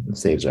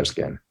saves our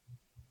skin.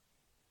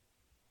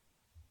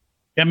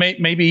 Yeah,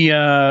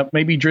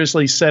 maybe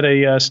Drizzly set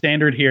a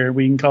standard here.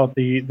 We can call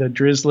it the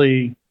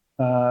Drizzly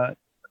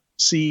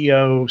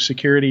CEO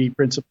security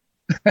principle,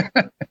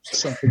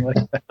 something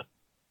like that.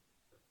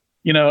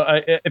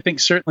 I think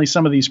certainly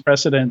some of these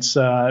precedents,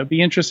 it'd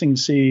be interesting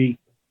to see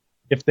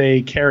if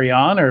they carry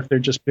on or if they're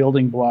just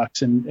building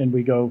blocks and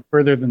we go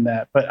further than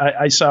that. But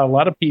I saw a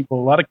lot of people,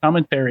 a lot of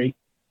commentary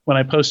when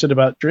I posted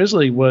about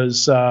Drizzly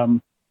was, that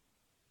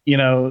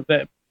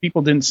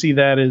people didn't see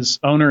that as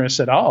onerous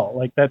at all.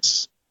 Like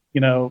that's,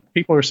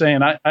 people are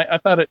saying, I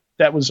thought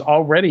that was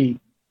already,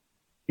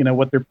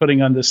 what they're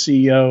putting on the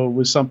CEO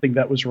was something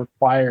that was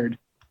required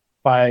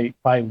by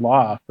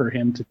law for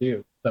him to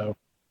do. So,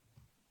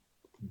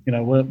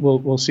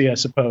 we'll see, I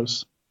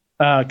suppose.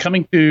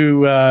 Coming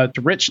to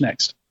Rich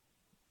next.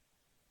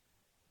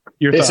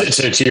 Your thoughts.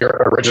 So to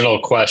your original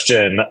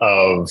question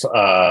of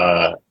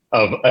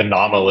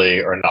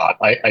anomaly or not,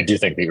 I do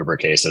think the Uber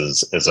case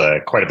is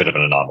quite a bit of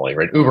an anomaly,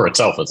 right? Uber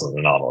itself is an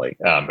anomaly,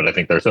 but I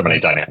think there's so many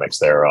dynamics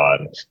there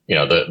on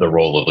the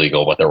role of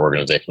legal, what their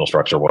organizational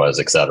structure was,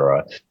 et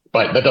cetera.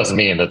 But that doesn't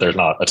mean that there's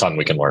not a ton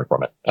we can learn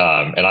from it.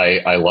 And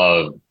I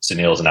love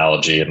Sunil's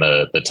analogy and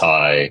the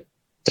tie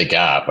to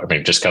Gap. I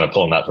mean, just kind of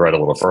pulling that thread a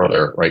little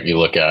further, right? You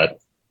look at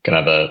kind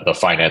of the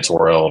finance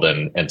world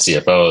and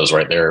CFOs,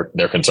 right?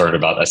 They're concerned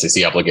about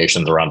SEC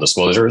obligations around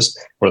disclosures.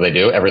 What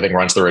do? Everything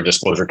runs through a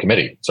disclosure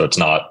committee. So it's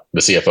not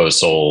the CFO's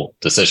sole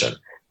decision,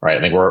 right?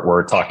 I think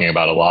we're talking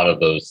about a lot of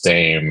those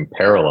same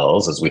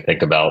parallels as we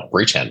think about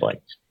breach handling,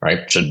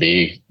 right? Should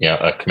be,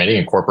 a committee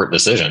and corporate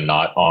decision,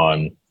 not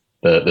on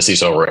the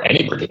CISO or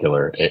any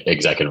particular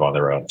executive on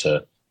their own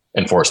to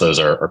enforce those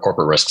are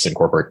corporate risks and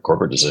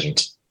corporate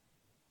decisions.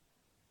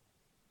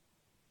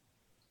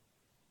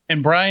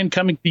 And Brian,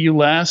 coming to you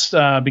last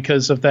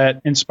because of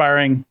that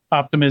inspiring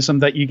optimism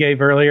that you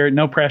gave earlier.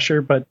 No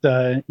pressure, but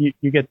you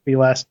get to be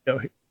last to go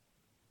here.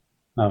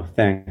 Oh,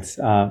 thanks.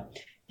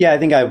 Yeah, I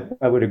think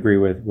I would agree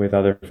with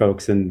other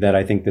folks in that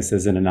I think this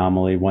is an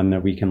anomaly, one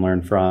that we can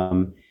learn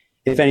from.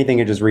 If anything,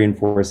 it just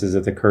reinforces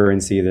that the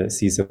currency that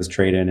CISOs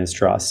trade in is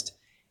trust,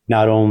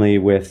 not only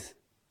with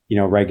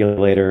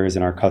regulators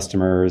and our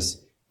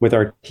customers, with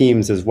our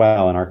teams as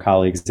well and our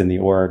colleagues in the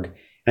org. And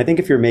I think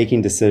if you're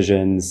making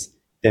decisions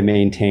that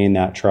maintain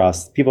that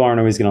trust, people aren't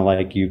always going to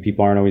like you.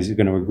 People aren't always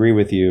going to agree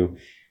with you.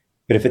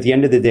 But if at the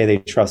end of the day they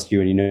trust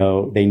you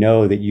and they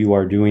know that you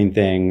are doing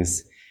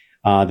things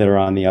that are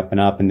on the up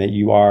and up, and that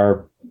you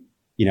are,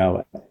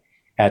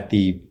 at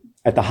the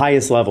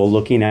highest level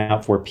looking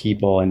out for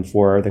people and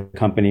for the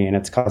company and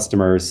its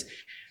customers,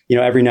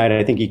 every night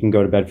I think you can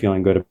go to bed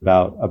feeling good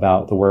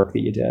about the work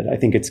that you did. I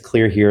think it's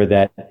clear here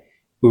that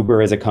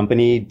Uber as a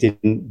company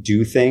didn't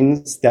do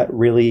things that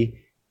really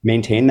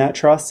maintain that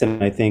trust,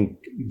 and I think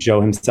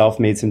Joe himself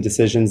made some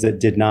decisions that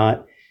did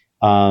not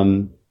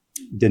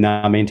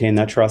maintain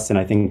that trust. And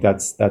I think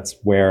that's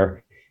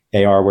where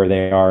they are where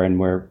they are, and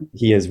where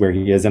he is where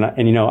he is. And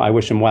I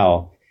wish him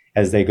well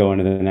as they go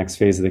into the next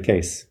phase of the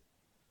case.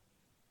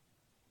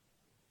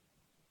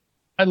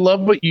 I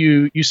love what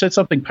you said,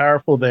 something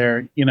powerful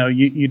there.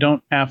 You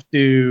don't have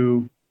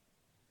to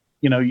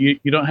you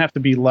don't have to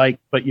be liked,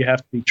 but you have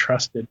to be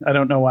trusted. I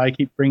don't know why I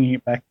keep bringing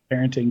it back to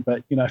parenting,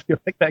 but I feel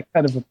like that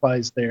kind of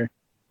applies there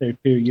too.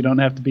 You don't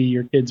have to be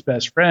your kid's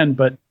best friend,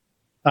 but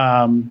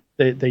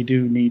they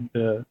do need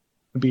to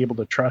be able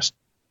to trust.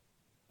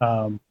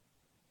 So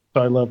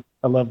I love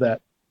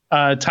that.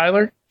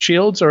 Tyler,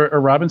 Shields, or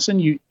Robinson,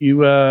 you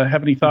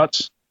have any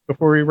thoughts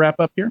before we wrap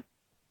up here?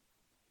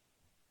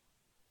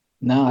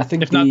 No, I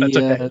think if not, that's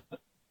okay.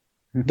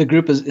 The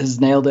group has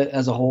nailed it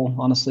as a whole.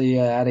 Honestly,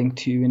 adding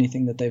to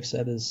anything that they've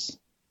said is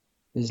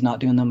not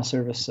doing them a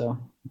service. So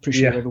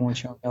appreciate everyone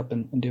showing up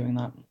and doing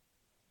that.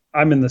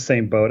 I'm in the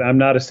same boat. I'm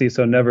not a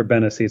CISO, never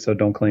been a CISO,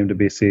 don't claim to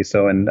be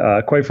CISO.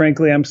 And quite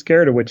frankly, I'm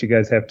scared of what you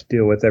guys have to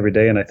deal with every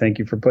day. And I thank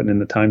you for putting in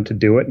the time to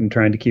do it and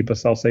trying to keep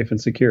us all safe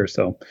and secure.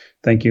 So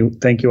thank you.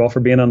 Thank you all for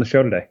being on the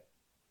show today.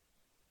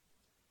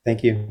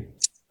 Thank you.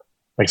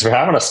 Thanks for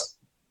having us.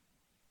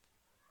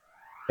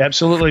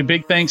 Absolutely.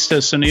 Big thanks to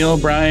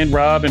Sunil, Brian,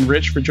 Rob, and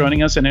Rich for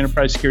joining us on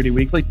Enterprise Security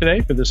Weekly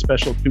today for this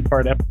special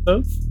 2-part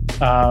episode.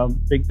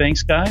 Big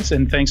thanks, guys.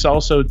 And thanks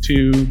also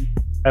to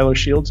Tyler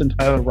Shields and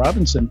Tyler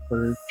Robinson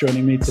for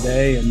joining me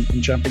today and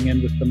jumping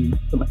in with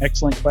some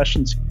excellent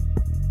questions.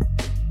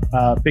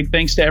 Big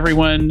thanks to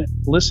everyone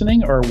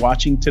listening or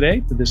watching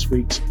today for this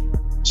week's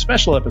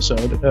special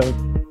episode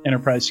of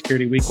Enterprise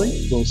Security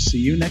Weekly. We'll see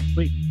you next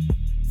week.